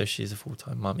boy, so she's a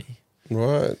full-time mummy.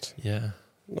 Right. Yeah.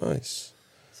 Nice.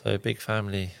 So big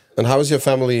family. And how is your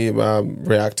family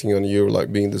reacting on you,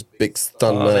 like being this big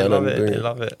stunt man? They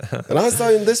love it. And I saw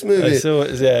in this movie.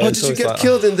 Did you get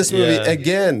killed in this movie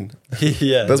again?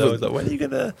 Yeah. That's like, when are you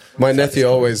gonna? My nephew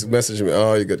always messaged me,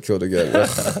 "Oh, you got killed again."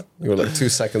 You were like 2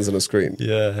 seconds on the screen.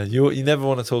 Yeah, you never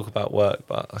want to talk about work,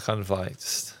 but I kind of like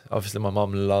just obviously my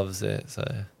mum loves it, so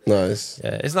nice.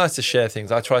 Yeah, it's nice to share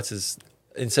things. I try to.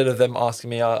 Instead of them asking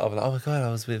me, I'm like, oh my God,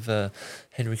 I was with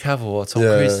Henry Cavill or Tom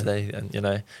Cruise today.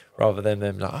 And, rather than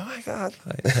them like, oh my God,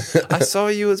 like, I saw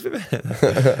you was with him.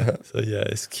 So, yeah,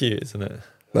 it's cute, isn't it?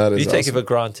 That is you take it for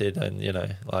granted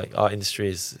and, like our industry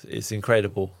is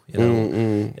incredible,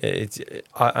 And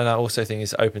I also think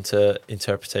it's open to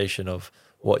interpretation of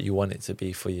what you want it to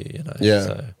be for you, Yeah,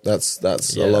 so, that's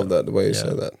I love that, the way you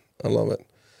say that. I love it.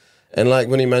 And like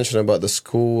when you mentioned about the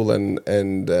school and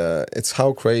it's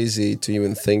how crazy to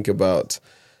even think about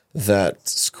that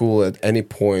school at any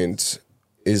point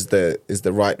is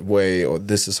the right way, or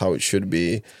this is how it should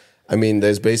be. I mean,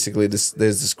 there's basically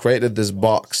created this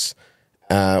box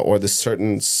or this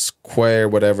certain square,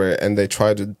 whatever, and they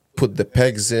try to put the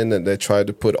pegs in and they try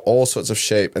to put all sorts of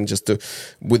shape and just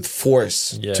with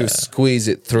force to squeeze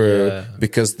it through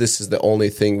because this is the only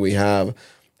thing we have.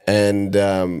 And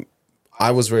I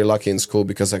was very lucky in school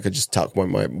because I could just talk my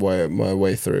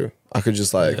way through. I could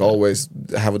just always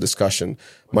have a discussion.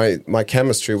 My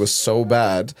chemistry was so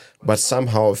bad, but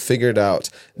somehow I figured out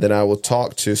that I will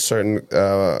talk to certain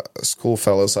school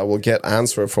fellows. I will get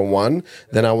answer from one,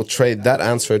 then I will trade that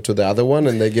answer to the other one,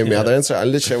 and they give me other answer. I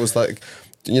literally was like,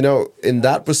 in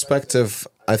that perspective,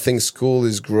 I think school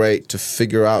is great to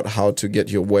figure out how to get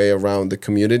your way around the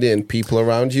community and people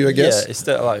around you, I guess. Yeah, it's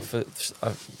like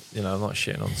I'm not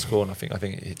shitting on school, and I think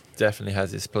it definitely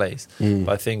has its place. But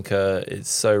I think it's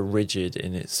so rigid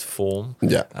in its form.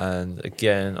 Yeah. And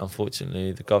again,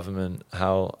 unfortunately, the government,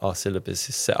 how our syllabus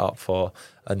is set up for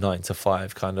a 9 to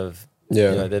 5 kind of.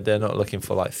 Yeah. They're not looking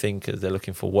for like thinkers; they're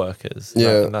looking for workers.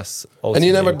 Yeah. And that's ultimately.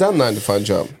 And you never done 9 to 5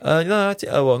 job? No, I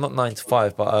did, well, not 9 to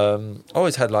 5, but I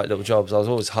always had like little jobs. I was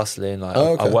always hustling. Like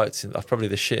I worked in. Probably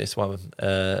the shittest one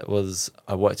was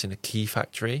I worked in a key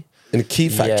factory. In a key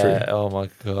factory? Yeah, oh my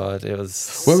God, it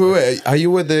was... Wait. Are you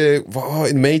with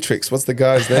in Matrix, what's the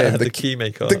guy's name? The key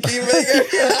maker. The key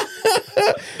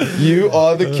maker! You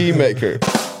are the key maker.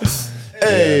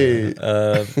 Hey!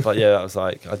 Yeah. But yeah, I was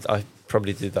like, I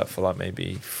probably did that for like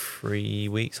maybe 3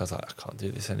 weeks. I was like, I can't do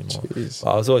this anymore. Jeez.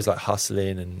 But I was always like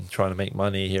hustling and trying to make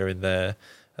money here and there.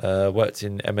 Worked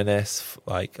in M&S,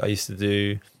 like I used to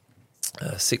do...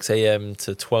 6 a.m.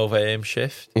 to 12 a.m.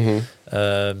 shift.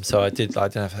 So I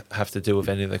didn't have to deal with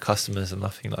any of the customers and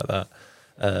nothing like that.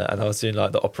 And I was doing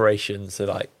like the operations, so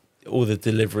like all the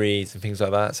deliveries and things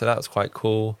like that. So that was quite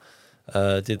cool.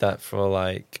 Did that for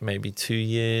like maybe 2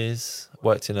 years.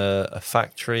 Worked in a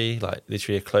factory, like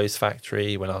literally a closed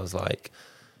factory when I was like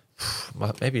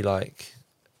maybe like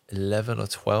 11 or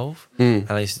 12. And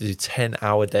I used to do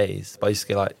 10-hour days. But I used to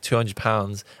get like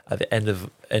 £200 at the end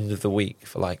of the week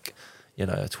for like,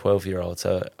 a 12-year-old.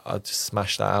 So I just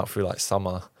smashed that out through like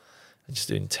summer. just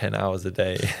doing 10 hours a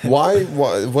day. Why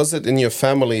was it in your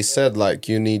family said like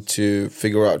you need to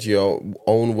figure out your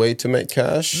own way to make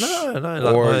cash? No, like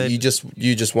or you just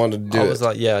wanted to do it. I was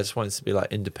like, I just wanted to be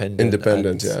like independent.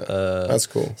 Independent, and, that's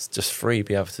cool. It's just free,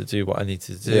 be able to do what I need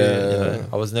to do. Yeah. You know?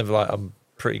 I was never like, I'm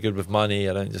pretty good with money.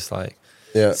 I don't just like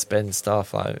spend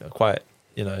stuff. Like quite,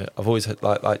 you know, I've always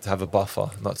like to have a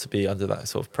buffer, not to be under that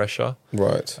sort of pressure.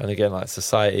 Right. And again, like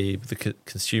society, the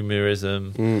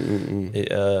consumerism.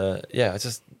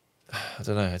 I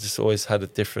don't know. I just always had a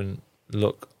different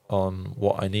look on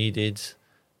what I needed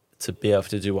to be able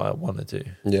to do what I want to do.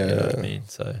 Yeah. You know what I mean?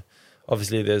 So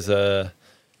obviously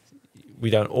we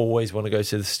don't always want to go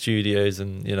to the studios,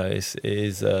 and you know,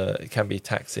 it can be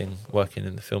taxing working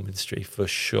in the film industry for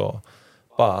sure.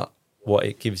 But what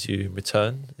it gives you in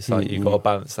return, it's like you've got to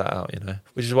balance that out, you know.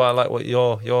 Which is why I like what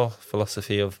your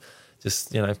philosophy of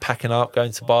just, you know, packing up,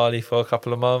 going to Bali for a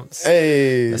couple of months.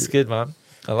 Hey, that's good, man.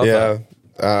 I love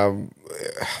that.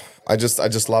 I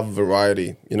just love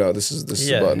variety. You know, this is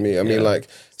about me. I mean, like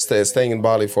staying in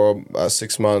Bali for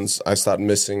 6 months, I start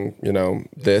missing, you know,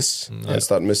 this. I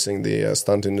start missing the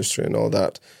stunt industry and all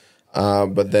that.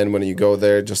 But then when you go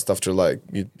there, just after like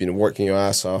you've been working your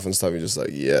ass off and stuff, you're just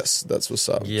like, yes, that's what's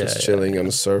up. Just chilling on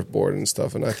a surfboard and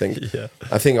stuff. And I think,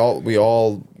 we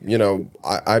all, you know,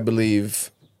 I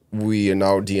believe we in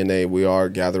our DNA, we are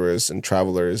gatherers and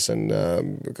travelers and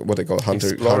what they call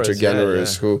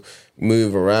hunter-gatherers who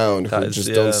move around, who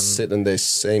just don't sit in the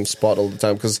same spot all the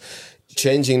time. Because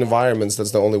changing environments,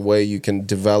 that's the only way you can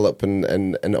develop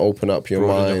and open up your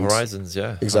mind. Your horizons,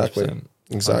 Exactly. 100%.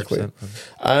 Exactly.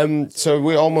 So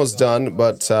we're almost done,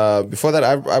 but before that,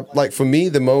 I like, for me,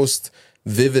 the most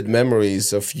vivid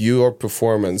memories of your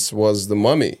performance was The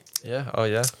Mummy. Yeah. Oh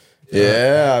yeah.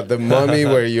 Yeah, The Mummy,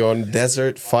 where you're on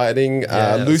desert fighting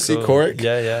Lucy cool. Cork.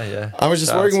 Yeah. I was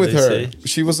just working with her.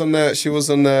 She was on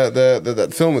that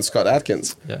film with Scott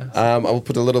Adkins. Yeah. I will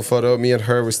put a little photo. Me and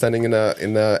her were standing in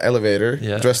a elevator,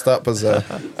 dressed up as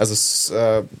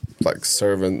a like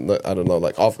servant. I don't know,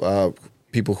 like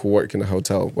people who work in a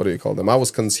hotel. What do you call them? I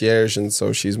was concierge, and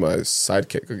so she's my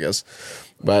sidekick, I guess.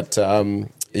 But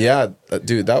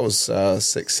dude, that was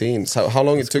 6 scenes. How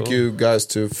long it took you guys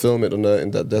to film it in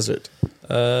that desert?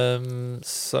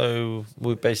 So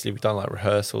we've done like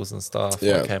rehearsals and stuff.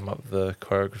 Yeah. I came up with the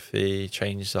choreography,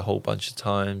 changed a whole bunch of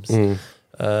times.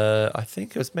 I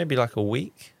think it was maybe like a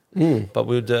week. But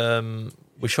we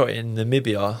shot it in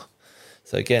Namibia.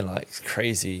 So again, like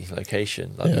crazy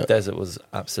location. Like the desert was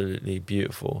absolutely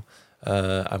beautiful.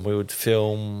 And we would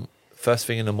film first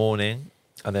thing in the morning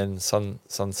and then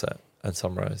sunset and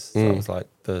sunrise. So that was like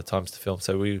the times to film.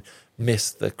 So we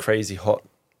missed the crazy hot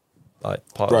like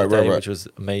part of the day, which was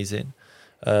amazing.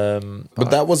 But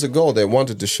that was a goal. They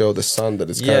wanted to show the sun that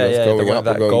it's kind of going up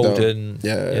or going golden,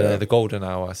 down. The golden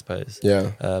hour, I suppose.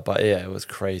 Yeah. But it was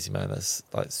crazy, man. That's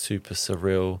like super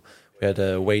surreal. We had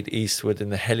Wade Eastwood in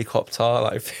the helicopter,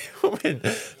 like filming.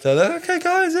 So like, okay,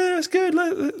 guys, it was good.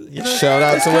 You know, shout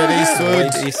out to Wade Eastwood.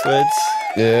 Wade Eastwood,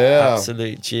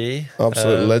 absolute G,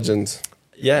 absolute legend.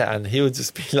 Yeah, and he would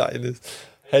just be like in this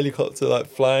helicopter, like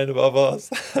flying above us.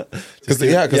 Because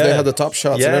they had the top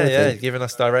shots and everything. Yeah, giving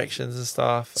us directions and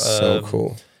stuff. So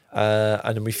cool.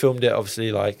 And then we filmed it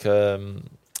obviously like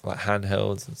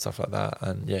handhelds and stuff like that.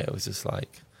 And it was just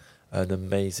like an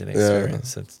amazing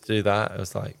experience. And to do that, it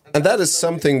was like, and that is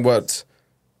something.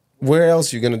 Where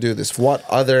else are you gonna do this? What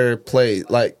other play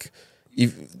like?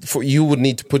 You would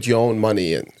need to put your own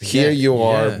money in. Here you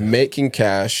are making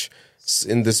cash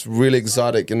in this really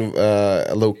exotic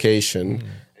location.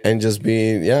 And just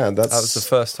being, that was the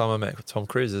first time I met Tom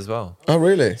Cruise as well. Oh,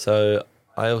 really? So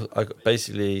I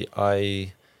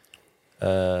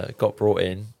got brought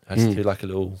in. I had to do like a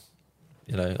little,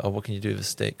 what can you do with a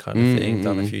stick kind of thing.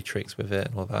 Done a few tricks with it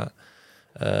and all that.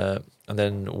 And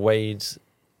then Wade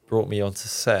brought me onto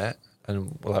set,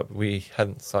 and like we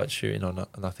hadn't started shooting on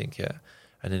nothing yet.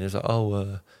 And then he was like,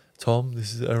 "Oh, Tom,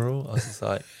 this is Erol." I was just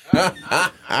like,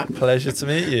 "Pleasure to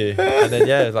meet you." And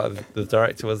then like the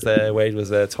director was there, Wade was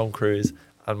there, Tom Cruise,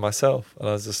 and myself, and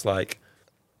I was just like,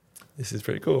 "This is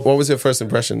pretty cool." What was your first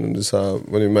impression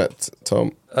when you met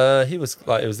Tom? He was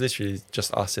like, it was literally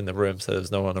just us in the room, so there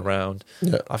was no one around.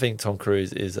 Yeah. I think Tom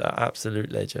Cruise is an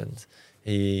absolute legend.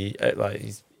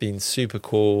 He's been super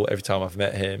cool every time I've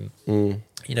met him.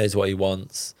 He knows what he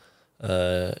wants.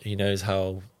 He knows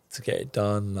how to get it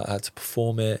done, like how to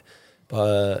perform it,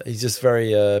 but he's just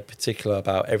very particular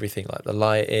about everything, like the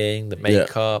lighting, the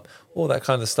makeup, all that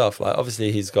kind of stuff. Like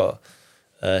obviously he's got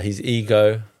his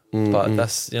ego, but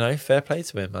that's fair play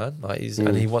to him, man. Like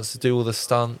and he wants to do all the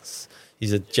stunts.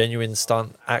 He's a genuine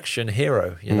stunt action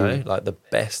hero, like the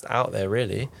best out there,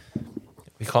 really.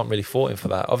 we can't really fault him for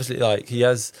that. Obviously, like he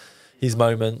has his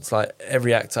moments, like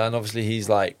every actor, and obviously he's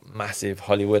like massive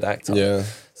Hollywood actor. Yeah.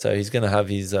 So he's gonna have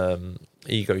his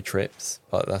ego trips,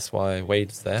 but that's why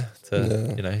Wade's there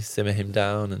to you know, simmer him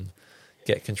down and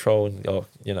get control, and, or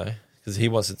you know,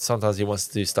 because sometimes he wants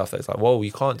to do stuff that's like, whoa,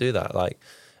 you can't do that. Like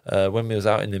when we was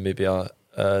out in Namibia,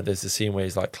 there's a scene where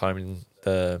he's like climbing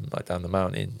like down the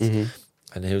mountains,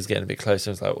 and he was getting a bit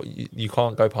closer. It's like, well, you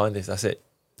can't go behind this. That's it.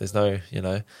 There's no, you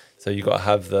know. So you got to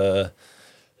have the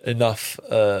enough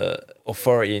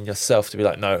authority in yourself to be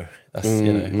like, no. That's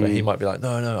you know, where he might be like,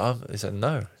 no. He said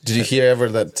no. Did you hear ever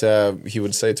that he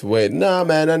would say to Wade, "Nah,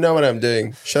 man, I know what I'm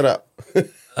doing. Shut up."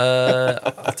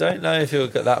 I don't know if he'll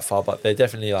get that far, but they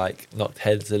definitely like knocked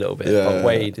heads a little bit. Yeah. But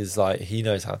Wade is like, he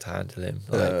knows how to handle him.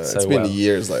 Like, so it's been well.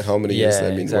 years, like how many years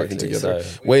they've been working exactly. together.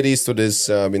 So, Wade Eastwood is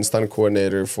been stunt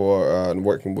coordinator for and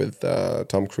working with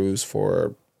Tom Cruise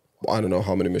for I don't know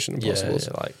how many Mission Impossibles.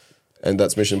 yeah, like. And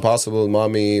that's Mission Impossible,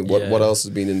 Mommy. What Yeah. else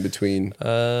has been in between?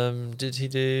 Did he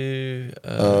do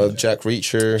Jack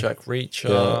Reacher. Jack Reacher?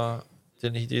 Yeah.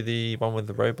 Didn't he do the one with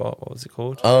the robot? What was it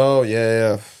called? Oh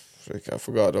yeah. Frick, I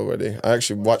forgot already. I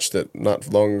actually watched it not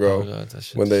long ago. Oh, God, that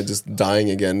shit's- when they're just dying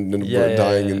again and Yeah,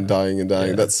 dying yeah. and dying and dying.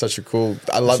 Yeah. That's such a cool.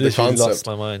 I love the Literally concept. lost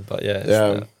my mind, but yeah.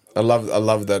 Yeah, I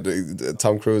love that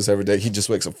Tom Cruise every day. He just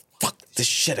wakes up. Fuck this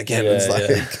shit again. Yeah, It's like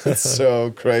yeah. it's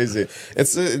so crazy.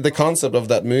 It's the concept of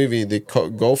that movie, the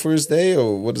Golfers Day,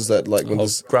 or what is that like? When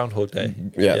this Groundhog Day.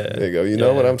 Yeah, there you go. You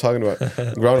know what I'm talking about.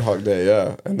 Groundhog Day,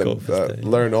 yeah. And then Golfers Day.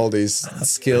 learn all these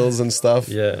skills and stuff.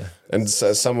 Yeah. And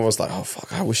so someone was like, oh,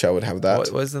 fuck, I wish I would have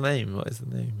that. What is the name? What is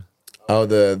the name? Oh,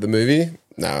 the movie?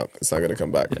 No, it's not going to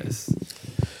come back. Yes.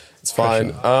 It's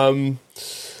fine.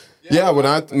 Yeah, when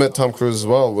I met Tom Cruise as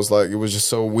well, it was just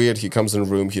so weird. He comes in the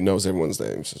room, he knows everyone's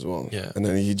names as well. Yeah. And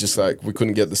then he just like, we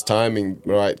couldn't get this timing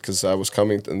right because I was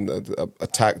coming and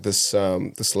attacked this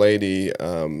lady,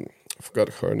 I forgot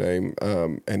her name,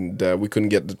 and we couldn't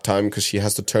get the time because she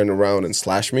has to turn around and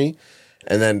slash me.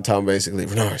 And then Tom basically,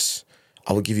 "RENARS,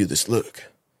 I will give you this look,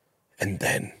 and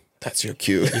then that's your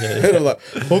cue." And I'm like,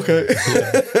 okay.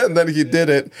 And then he did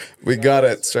it. We got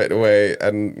it straight away,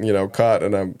 and caught.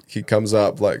 And he comes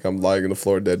up like I'm lying on the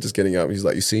floor dead, just getting up. He's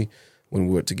like, "You see, when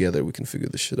we're together, we can figure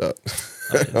this shit out."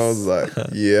 Nice. I was like,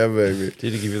 "Yeah, baby."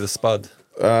 Did he give you the spud?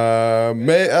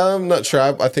 I'm not sure.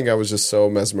 I think I was just so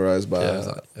mesmerized by Yeah, I it. was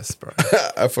like, yes, bro.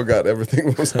 I forgot everything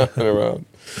that was happening around.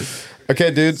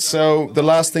 Okay, dude. So the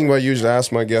last thing I usually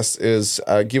ask my guests is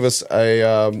give us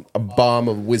a bomb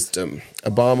of wisdom.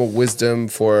 A bomb of wisdom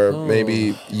for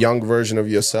maybe young version of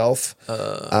yourself.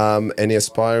 Any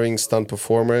aspiring stunt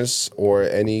performers or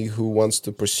any who wants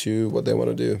to pursue what they want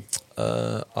to do.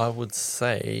 I would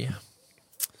say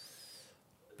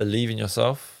believe in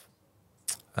yourself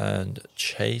and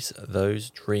chase those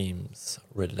dreams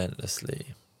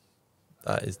relentlessly.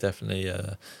 That is definitely...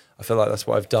 I feel like that's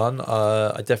what I've done.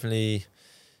 I definitely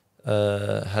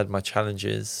had my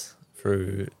challenges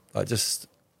through like just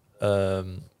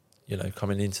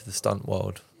coming into the stunt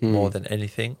world more than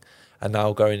anything, and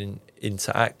now going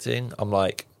into acting. I'm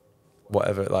like,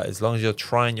 whatever. Like as long as you're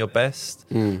trying your best,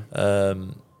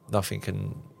 nothing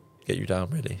can get you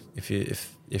down really. If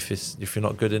you're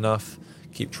not good enough,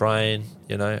 keep trying.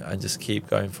 And just keep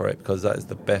going for it because that is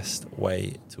the best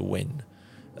way to win.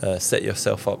 Set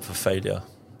yourself up for failure.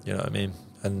 You know what I mean?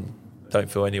 And don't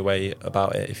feel any way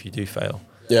about it if you do fail.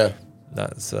 Yeah.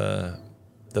 That's the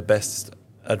best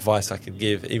advice I could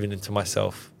give, even to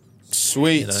myself.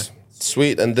 Sweet.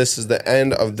 Sweet. And this is the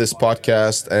end of this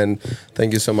podcast. And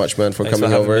thank you so much, man, for Thanks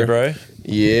coming for having over. me, bro.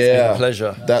 Yeah. It's been a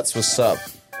pleasure. That's what's up.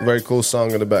 Very cool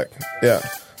song in the back. Yeah.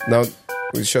 Now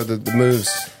we show the moves.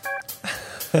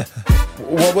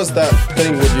 What was that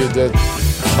thing that you did?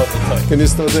 Can you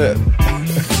still do it?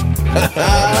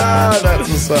 That's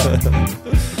what's up.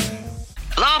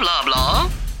 Blah, blah, blah.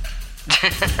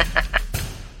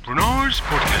 RENARS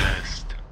Podcast.